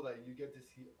credible that you get to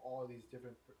see all these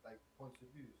different like points of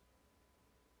views.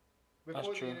 that's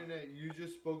Before the true. internet, you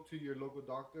just spoke to your local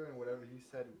doctor and whatever he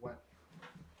said went.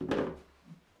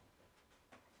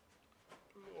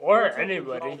 Or What's up with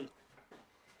anybody. Jolly?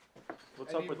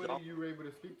 What's up with Anybody Jolly? you were able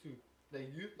to speak to that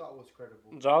you thought was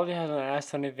credible. Jolly hasn't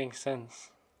asked anything since.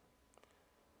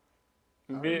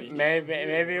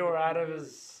 Maybe we're out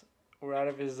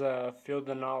of his field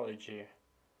of knowledge here.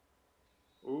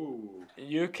 Ooh.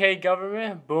 UK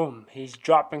government, boom, he's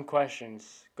dropping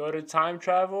questions. Go to time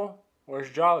travel,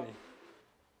 where's Jolly?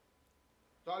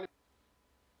 Jolly.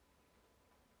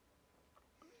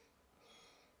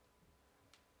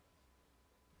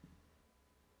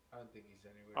 I don't think he's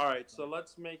anywhere. All right, so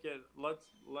let's make it.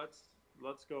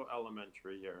 Let's go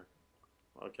elementary here.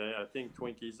 Okay, I think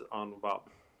Twinkies on about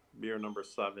beer number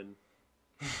 7.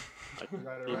 I You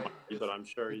got it see right. Mikey, but I'm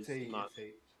sure It's he's eight, not. it's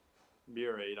eight.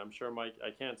 Beer 8. I'm sure Mike. I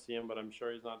can't see him, but I'm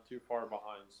sure he's not too far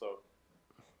behind. So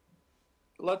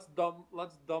let's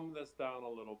dumb this down a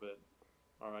little bit.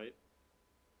 All right.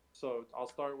 So I'll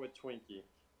start with Twinkie.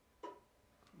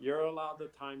 You're allowed to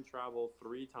time travel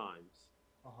 3 times,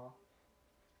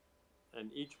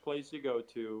 and each place you go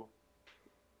to,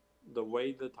 the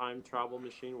way the time travel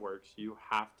machine works, you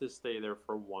have to stay there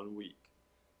for 1 week.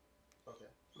 Okay.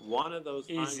 One of those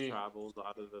time Easy. travels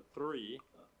out of the 3,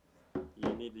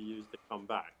 you need to use to come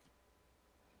back.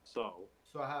 So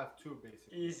I have 2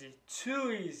 basically. Easy.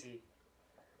 Too easy.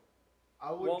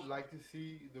 I would Well- like to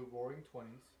see the Roaring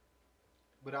 20s,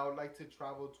 but I would like to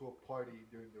travel to a party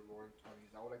during the Roaring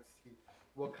 20s. I would like to see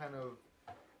what kind of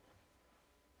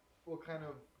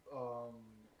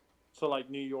So like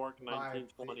New York,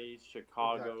 1920s,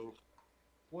 Chicago.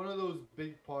 one of those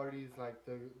big parties like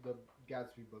the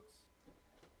Gatsby books.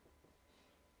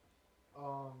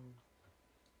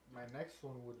 My next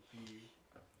one would be,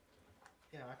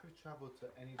 I could travel to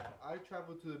any. I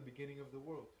travel to the beginning of the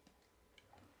world.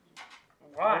 I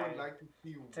Why? would like to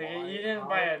see To get why. eaten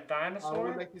by a I dinosaur?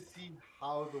 would like to see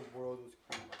how the world was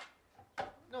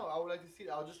created. No, I would like to see.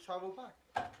 I'll just travel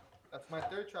back. That's my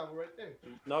 3rd travel right there.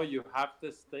 No, you have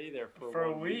to stay there for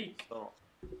a 1 week. So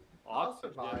I'll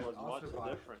oxygen survive, was I'll much survive.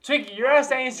 different. Twinkie, you're not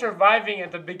saying surviving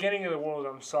at the beginning of the world.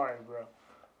 I'm sorry, bro.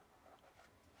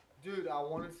 Dude, I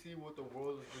want to see what the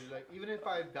world is really like. Even if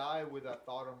I die with that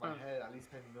thought in my head, at least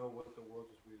I know what the world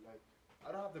is really like.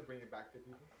 I don't have to bring it back to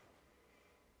people.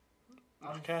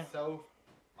 Okay.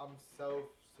 I'm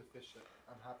self-sufficient.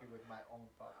 I'm happy with my own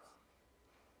thoughts.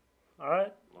 All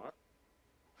right.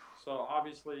 So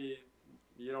obviously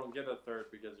you don't get a 3rd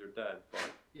because you're dead.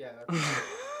 But Yeah,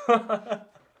 that's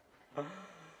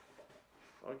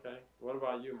okay. What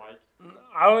about you, Mike?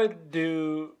 I would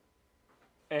do,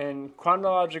 in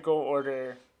chronological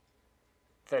order,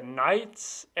 the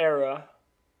Knights era,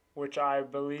 which I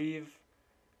believe,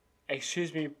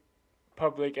 excuse me,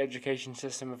 public education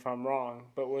system if I'm wrong,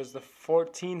 but was the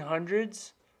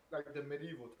 1400s. like the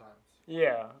medieval times.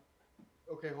 Yeah.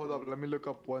 Okay, hold up. Let me look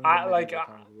up when I- the like, medieval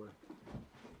times were.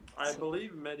 I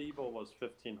believe medieval was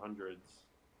 1500s.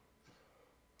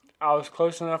 I was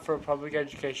close enough for a public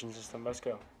education system. Let's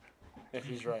go. If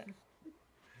he's right.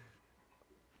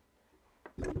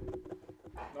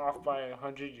 Off by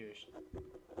 100 years.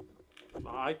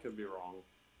 I could be wrong.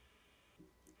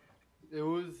 It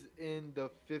was in the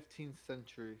 15th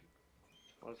century.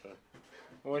 Okay.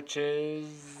 Which is...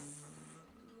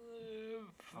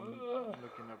 I'm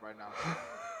looking up right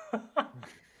now.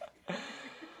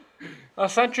 A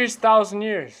century's 1,000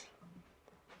 years.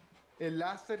 It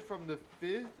lasted from the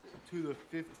 5th to the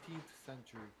 15th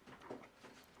century.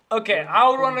 Okay, We're I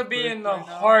would want to be 21st in the right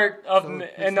now, heart of so in the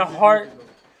 600 heart. years ago.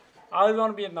 I would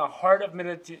want to be in the heart of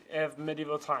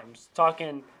medieval times.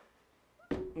 Talking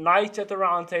knights at the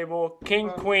round table, king,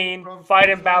 queen, From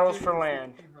fighting 600 battles to for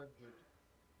land. 1500.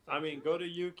 I mean, go to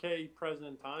UK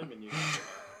present time and you.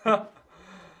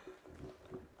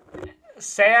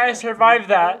 Say I survived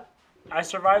that. I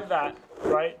survived that,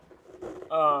 right?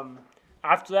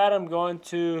 After that, I'm going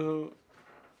to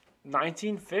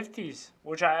 1950s,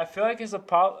 which I feel like is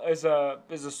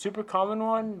a super common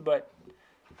one, but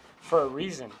for a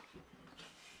reason.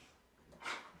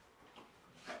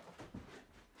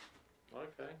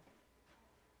 Okay.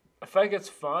 I feel like it's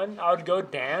fun. I would go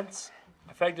dance.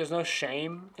 I feel like there's no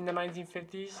shame in the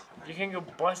 1950s. You can go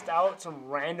bust out some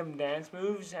random dance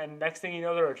moves, and next thing you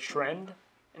know, they're a trend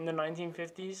in the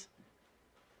 1950s.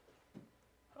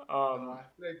 I feel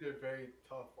like they're very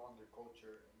tough on their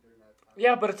culture during that time.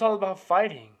 Yeah, but it's all about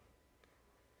fighting.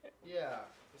 Yeah,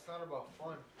 it's not about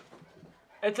fun.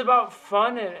 It's about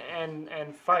fun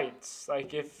and fights.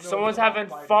 Like, if No, someone's it's about having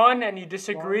fighting. fun and you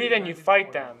disagree, Fun then you is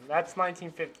fight 1920s. them. That's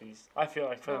 1950s, I feel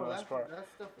like, for the No, most part. that's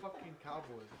the fucking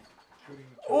Cowboys shooting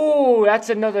each other. Ooh, that's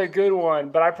another good one.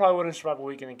 But I probably wouldn't survive a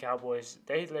week in the Cowboys.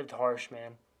 They lived harsh,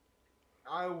 man.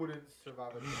 I wouldn't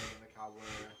survive a day in the Cowboy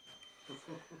era.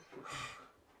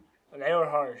 They were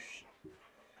harsh.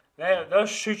 They'll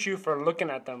shoot you for looking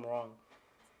at them wrong.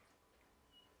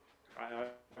 I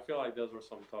feel like those were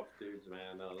some tough dudes,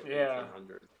 man. Yeah.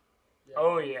 1800s.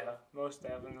 Oh yeah, most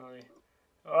definitely.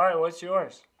 All right, what's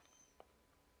yours?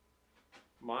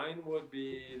 Mine would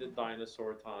be the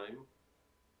dinosaur time,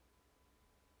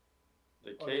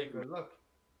 the Oh yeah, cave, good luck.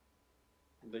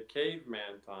 the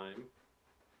caveman time,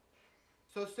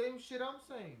 So same shit I'm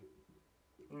saying.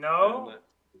 and No,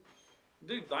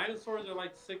 dude, dinosaurs are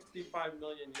like 65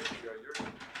 million years ago. You're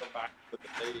in the back of the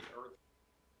day Earth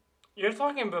you're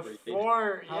talking creation.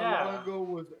 before. How long Yeah, ago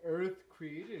was Earth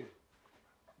created?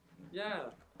 Yeah,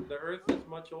 the Earth is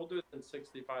much older than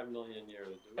 65 million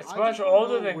years, dude. it's I much just want to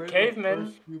older know than where the cavemen.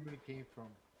 first human came from.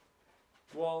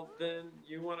 Well, then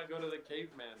you want to go to the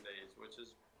caveman days, which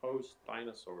is post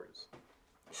dinosaurs.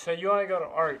 So you want to go to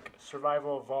Ark,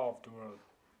 Survival Evolved world.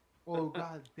 Oh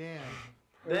god damn.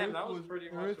 Damn, Earth that was was pretty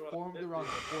much Earth what I formed did around do.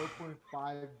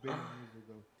 4.5 billion years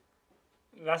ago.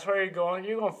 That's where you're going.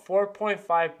 You're going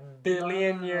 4.5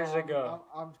 billion No. years ago.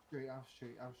 I'm straight. I'm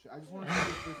straight. I'm straight. I just want to see the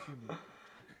first human.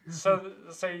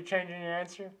 So you changing your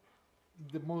answer?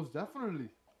 The most definitely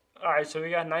All right. So we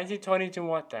got 1920 to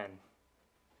what then?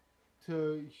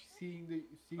 to seeing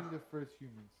the first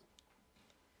humans.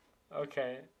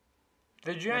 Okay.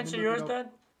 Did you Let me answer look it yours up. then?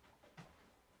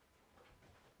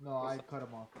 No, I cut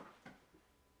him off.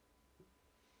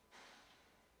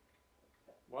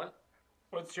 What?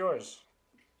 What's yours?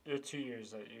 Your 2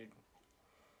 years that you.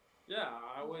 Yeah,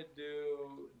 I would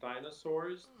do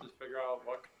dinosaurs to figure out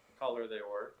what color they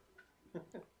were.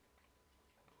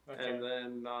 Okay. And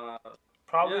then,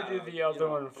 Probably yeah, do the other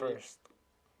one early, first.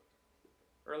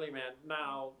 early man.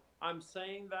 Now, I'm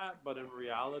saying that, but in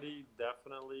reality,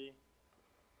 definitely,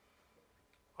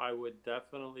 I would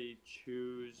definitely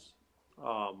choose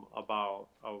about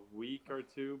a week or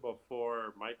two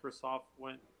before Microsoft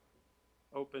went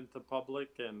open to public,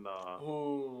 and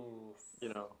Ooh. you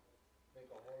know, Make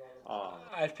a whole lot of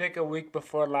I'd pick a week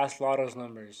before last Lotto's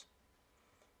numbers.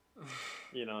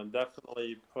 and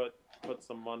definitely put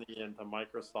some money into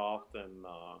Microsoft and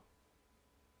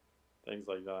things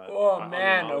like that. Oh I mean,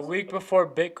 man, a honestly, week before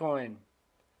Bitcoin.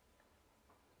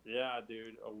 yeah,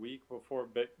 dude, a week before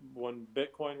when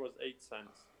Bitcoin was 8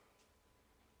 cents.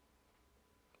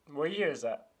 What year is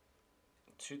that?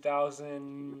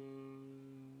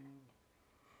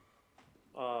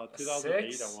 2006?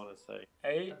 2008, I want to say.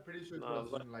 Eight? I'm pretty sure No, it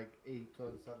was like, 2008,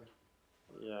 2007.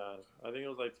 yeah, I think it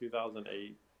was like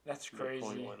 2008. That's Bitcoin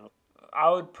crazy. went up. I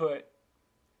would put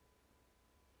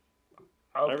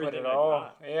Everything it I all.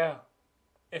 got. Yeah.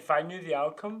 If I knew the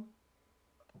outcome,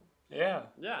 yeah.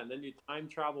 Yeah, and then you time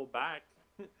travel back.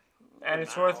 And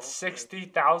it's now, worth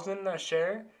 60,000 a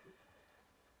share.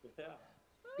 Yeah.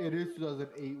 It is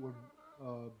 2008 when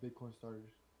Bitcoin started.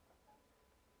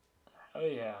 Oh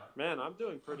yeah. Man, I'm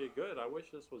doing pretty good. I wish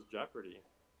this was Jeopardy.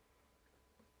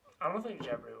 I don't think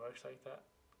Jeopardy works like that.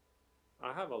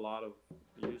 I have a lot of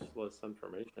useless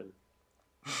information.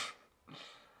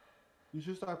 You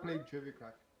should start playing Trivia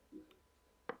Crack.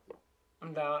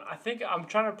 I'm down. I think I'm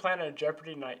trying to plan a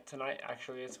Jeopardy night tonight,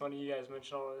 actually. It's funny you guys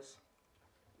mentioned all this.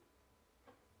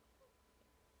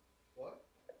 What?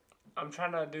 I'm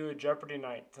trying to do a Jeopardy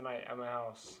night tonight at my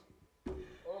house.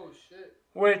 Oh shit.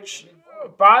 Which,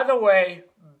 by the way,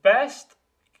 best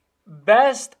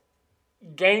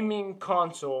gaming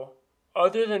console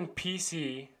other than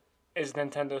PC is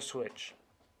Nintendo Switch.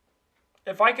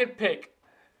 If I could pick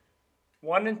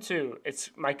 1 and 2,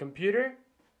 it's my computer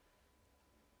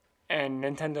and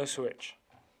Nintendo Switch.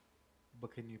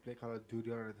 But can you play Call of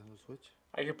Duty on Nintendo Switch?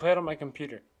 I could play it on my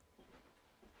computer.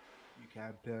 You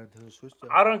can't play on Nintendo Switch though.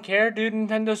 I don't care, dude.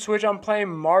 Nintendo Switch, I'm playing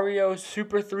Mario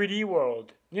Super 3D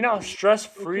World. You know how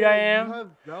stress-free I am? You have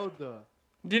Zelda.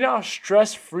 Do you know how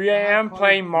stress-free I I have am Call of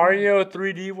playing Duty. Mario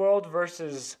 3D World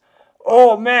versus...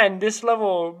 Oh man, this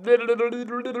level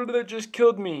just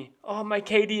killed me. Oh, my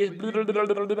KD is...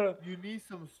 You need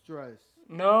some stress.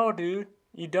 No, dude,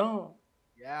 you don't.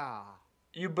 Yeah.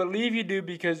 You believe you do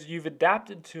because you've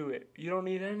adapted to it. You don't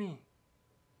need any.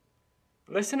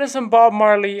 Listen to some Bob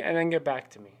Marley and then get back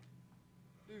to me.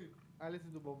 Dude, I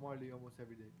listen to Bob Marley almost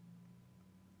every day.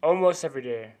 Almost every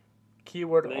day.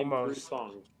 Keyword Name 3 almost.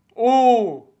 songs.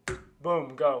 Ooh!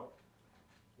 Boom, go.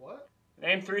 What?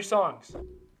 Name 3 songs.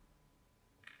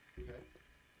 Okay.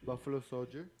 Buffalo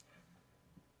Soldier.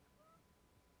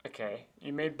 Okay,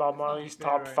 you made Bob It's not Marley's fair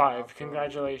top right 5. now, bro.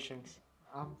 Congratulations.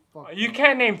 I'm fucked You up.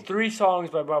 can't name 3 songs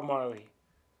by Bob Marley.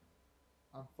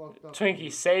 I'm fucked up. Twinkie,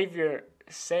 dude.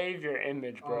 save your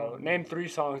image, bro. Name 3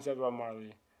 songs by Bob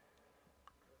Marley.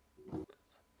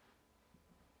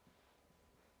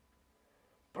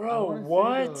 I Bro, wanna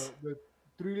what? say the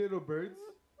 3 Little Birds.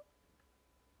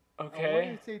 I Okay.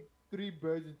 want to say 3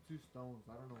 birds and 2 stones.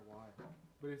 I don't know why.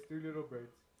 But it's 3 Little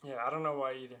Birds. Yeah, I don't know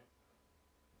why either.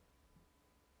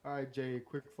 All right, Jay,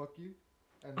 quick fuck you,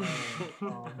 and then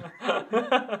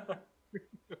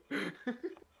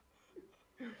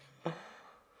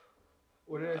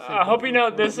what did I say? I hope you know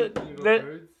this is Little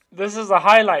birds. this is a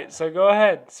highlight. So go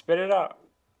ahead, spit it out.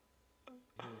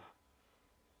 Here.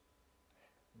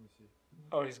 Let me see.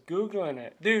 Oh, he's googling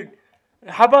it, dude.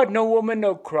 How about no woman,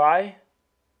 no cry?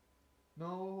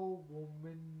 No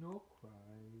woman, no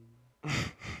cry.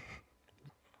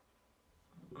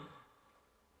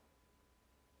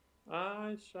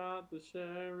 I shot the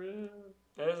sheriff,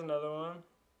 There's another one.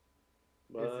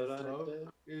 but Is this I love? did.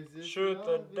 Is this Shoot love?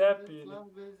 the Is this deputy. love?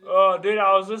 Is this Oh, love? dude,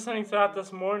 I was listening to that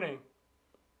this morning.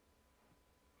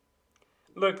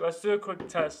 Look, let's do a quick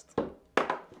test.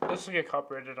 This will get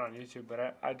copyrighted on YouTube,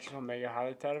 but I just want to make a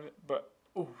highlight out of it. But,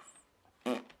 oof.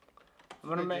 I'm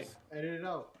gonna Okay, make. just edit it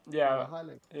out. Yeah.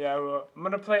 Highlight. Yeah, well, I'm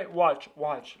gonna play. Watch.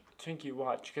 Twinkie,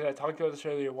 watch. Because I talked about this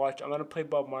earlier. Watch. I'm gonna play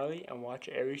Bob Marley and watch.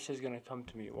 Aries is gonna come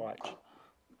to me. Watch.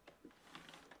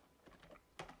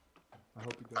 I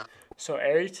hope he does. So,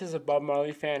 Aries is a Bob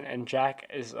Marley fan and Jack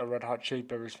is a Red Hot Chili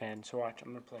Peppers fan. So, watch. I'm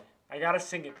gonna play. I gotta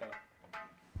sing it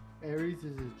though. Aries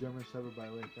is his German Shepherd, by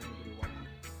the way, if anybody watching.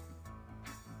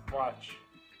 Watch.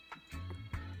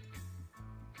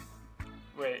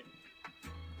 Wait.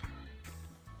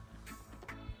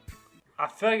 I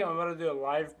feel like I'm gonna do a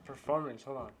live performance.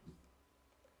 Hold on.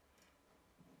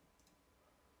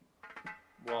 I'm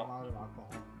Well, out of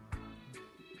alcohol.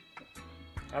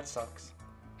 That sucks.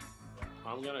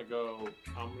 I'm gonna go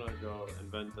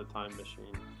invent a time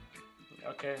machine.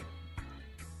 Okay.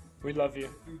 We love you.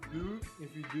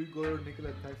 If you do go to Nikola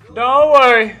Tesla, Don't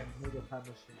worry. make a time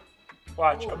machine.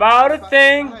 Watch. Oh, About a if I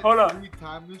thing. had Hold on. 3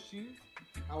 time machines,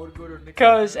 I would go to Nikola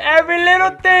Cause Tesla. every little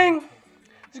thing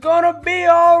is gonna be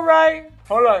alright.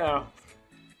 Hold on now.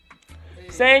 Hey,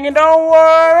 Singing, don't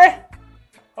worry.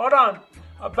 Hold on.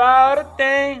 About a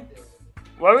thing.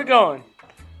 Where we going?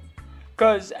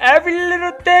 Cause every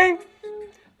little thing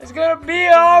is gonna be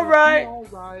alright.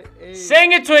 alright. Hey,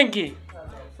 Sing it, Twinkie.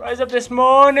 Rise up this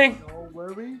morning. don't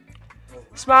worry.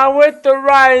 Smile with the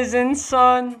rising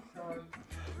sun.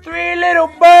 3 little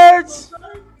birds.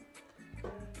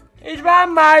 Each by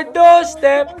my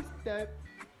doorstep.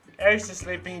 Ace is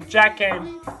sleeping. Jack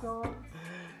came.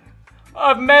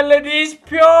 Of melodies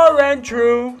pure and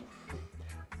true.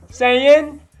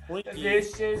 Saying, Twinkie,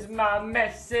 this is my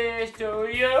message to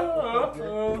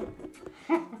you.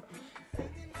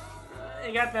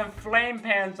 You got them flame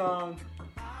pants on.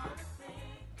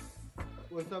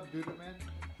 What's up, dude, man?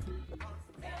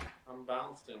 I'm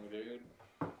bouncing, dude.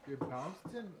 You're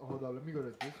bouncing? Hold on, let me go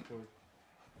to Discord.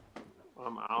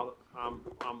 I'm out.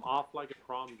 I'm off like a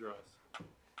prom dress.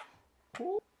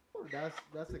 Ooh,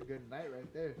 that's a good night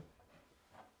right there.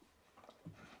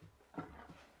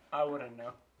 I wouldn't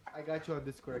know. I got you on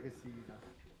Discord. I can see you now.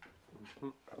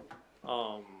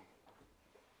 All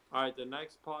right, the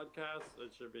next podcast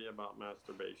it should be about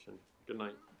masturbation. Good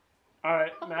night.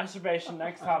 Alright, masturbation,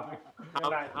 next topic. Good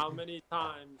night. How many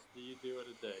times do you do it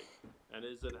a day, and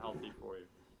is it healthy for you?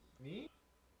 Me?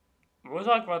 We'll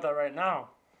talk about that right now.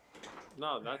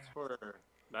 No,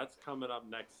 that's coming up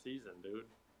next season, dude.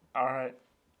 Alright,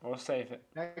 we'll save it.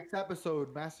 Next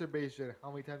episode, masturbation.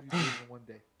 How many times you do it in one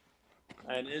day?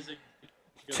 And is it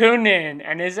Tune in,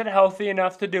 and is it healthy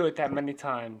enough to do it that many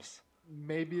times?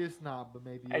 Maybe it's not, but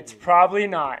maybe It's it is. probably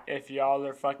not if y'all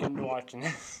are fucking watching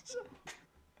this.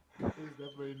 It's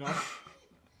definitely not.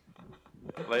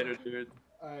 later, dude?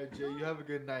 Alright, Jay, you have a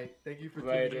good night. Thank you for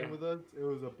Later. tuning in with us. It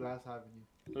was a blast having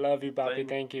you. Love you, Bobby.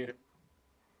 Thank you.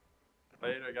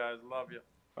 Later, guys. Love you.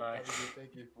 Bye. Have a good,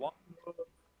 thank you. What?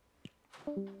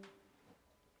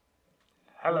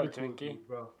 Hello, Really cool Twinkie. dude,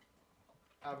 bro.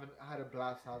 I had a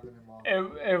blast having him on.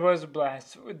 It was a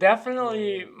blast.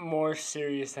 Definitely more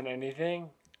serious than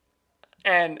anything.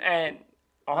 And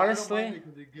honestly,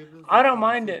 I don't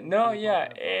mind it. No, yeah,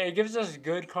 it gives us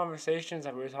good conversations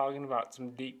that we're talking about,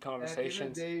 some deep At the end of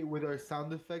conversations. the day, with our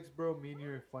sound effects, bro, me and you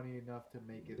are funny enough to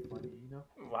make it funny, you know?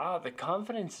 Wow, the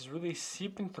confidence is really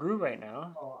seeping through right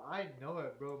now. Oh, I know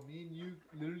it, bro. Me and you,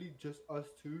 literally just us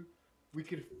two, we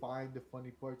could find the funny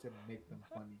parts and make them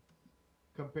funny.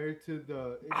 Compared to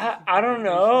the... I don't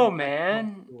know,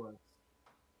 man.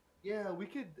 Yeah, we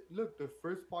could... Look, the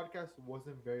first podcast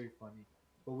wasn't very funny,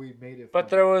 but we made it But funny.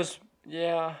 there was,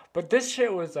 yeah, but this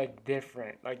shit was like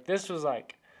different. Like this was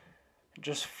like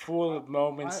just full of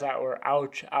moments that were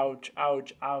ouch, ouch,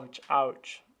 ouch, ouch,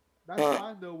 ouch. That's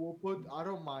fine though. We'll put. I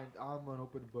don't mind. I'm an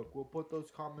open book. We'll put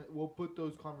those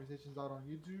conversations out on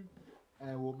YouTube,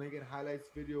 and we'll make it highlights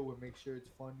video. We'll make sure it's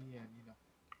funny and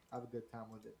have a good time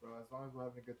with it, bro. As long as we're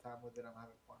having a good time with it, I'm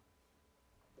having fun.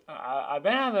 I've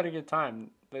been having a good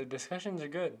time. The discussions are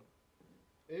good.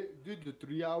 Dude, the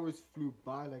 3 hours flew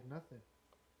by like nothing.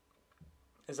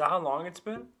 Is that how long it's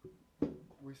been?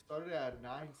 We started at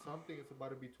 9 something. It's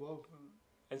about to be 12.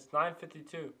 It's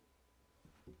 9:52.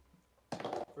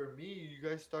 For me, you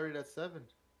guys started at 7.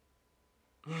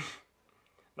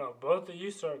 No, both of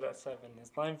you started at 7.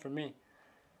 It's 9 for me.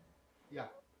 Yeah,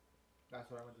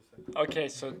 that's what I meant to say. Okay,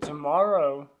 so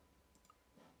tomorrow,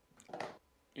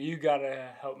 you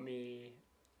gotta help me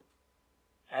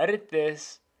edit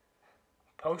this,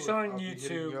 post it on I'll be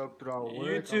hitting you YouTube. up throughout work. I'll be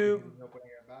YouTube. hitting you up when I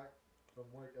get back from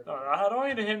work. No, I don't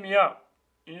need to hit me up.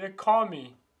 You need to call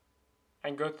me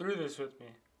and go through this with me.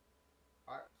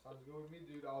 Alright, sounds good with me,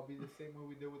 dude. I'll be the same way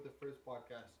we did with the first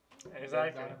podcast.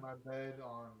 Exactly. Down in my bed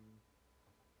on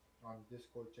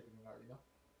Discord, checking it out. You know.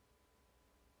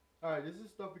 All right, this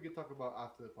is stuff we can talk about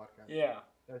after the podcast. Yeah.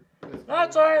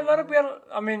 That's all right.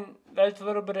 That's a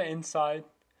little bit of inside.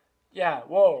 Yeah.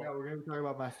 Whoa. Yeah, we're gonna be talking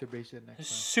about masturbation next time.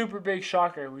 Super big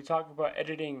shocker. We talk about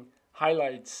editing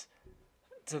highlights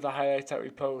to the highlights that we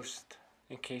post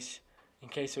in case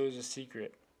it was a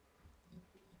secret.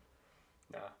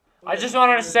 No. I just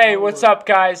wanted to say what's up,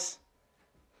 guys.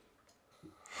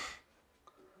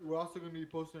 We're also going to be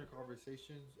posting our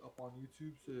conversations up on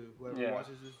YouTube, so whoever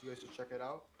watches this, you guys should check it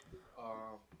out.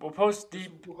 We'll post some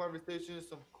deep cool conversations,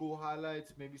 some cool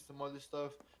highlights, maybe some other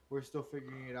stuff. We're still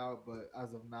figuring it out, but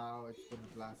as of now, it's been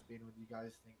a blast being with you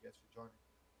guys. Thank you guys for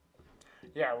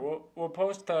joining. Yeah, we'll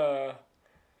post.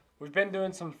 We've been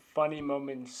doing some funny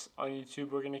moments on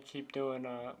YouTube. We're gonna keep doing.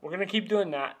 We're gonna keep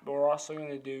doing that, but we're also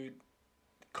gonna do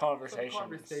conversations. Some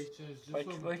conversations,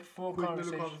 just like full quick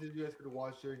conversations. little conversations you guys could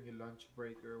watch during your lunch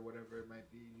break or whatever it might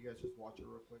be. You guys just watch it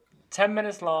real quick. 10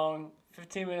 minutes long,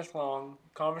 15 minutes long,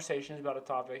 conversations about a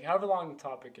topic, however long the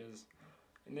topic is.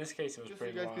 In this case, it was just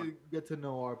pretty so you guys long. could get to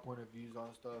know our point of views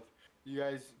on stuff. You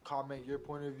guys comment your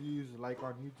point of views, like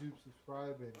on YouTube,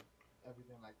 subscribe, and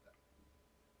everything like that.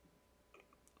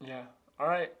 Yeah. All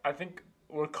right. I think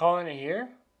we're calling it here.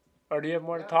 Or do you have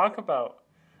more to talk about?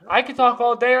 I could talk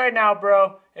all day right now,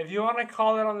 bro. If you want to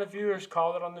call it on the viewers,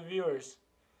 call it on the viewers.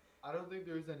 I don't think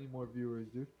there's any more viewers,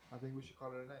 dude. I think we should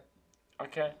call it a night.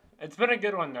 Okay. It's been a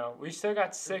good one, though. We still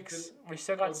got 6. We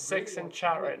still got 6 in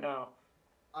chat right now.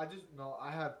 I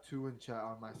have 2 in chat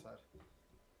on my side.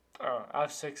 Oh, I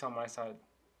have 6 on my side.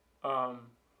 I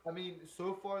mean,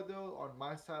 so far though, on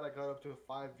my side, I got up to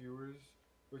 5 viewers,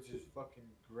 which is fucking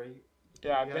great.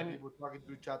 Yeah, we had people talking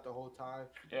through chat the whole time,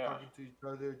 talking to each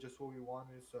other, just what we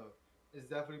wanted. So it's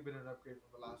definitely been an upgrade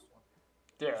from the last one.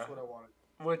 Yeah, that's what I wanted.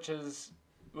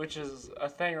 Which is a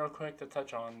thing real quick to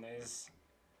touch on is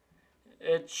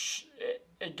it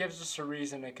gives us a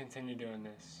reason to continue doing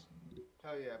this.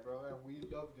 Hell yeah, bro, and we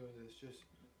love doing this. Just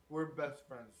we're best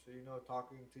friends, so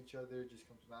talking to each other just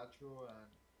comes natural, and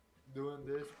doing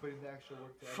this, putting the extra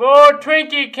work. For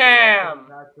Twinkie Cam.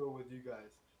 Natural with you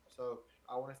guys. So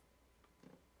I want to.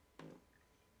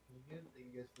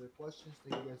 Thank you guys for the questions.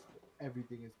 Thank you guys for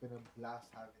everything. It's been a blast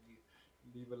having you.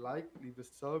 Leave a like, leave a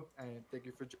sub, and thank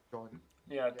you for joining.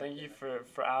 Yeah, thank you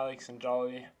for Alex and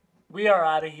Jolly. We are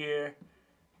out of here.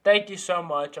 Thank you so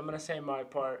much. I'm going to say my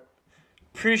part.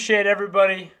 Appreciate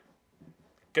everybody.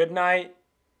 Good night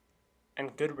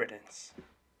and good riddance.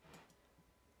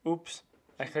 Oops,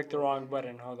 I clicked the wrong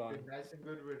button. Hold on. Good night and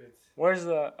good riddance. Where's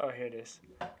the... Oh, here it is.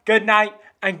 Good night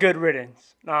and good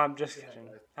riddance. No, I'm just kidding.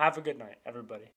 Have a good night, everybody.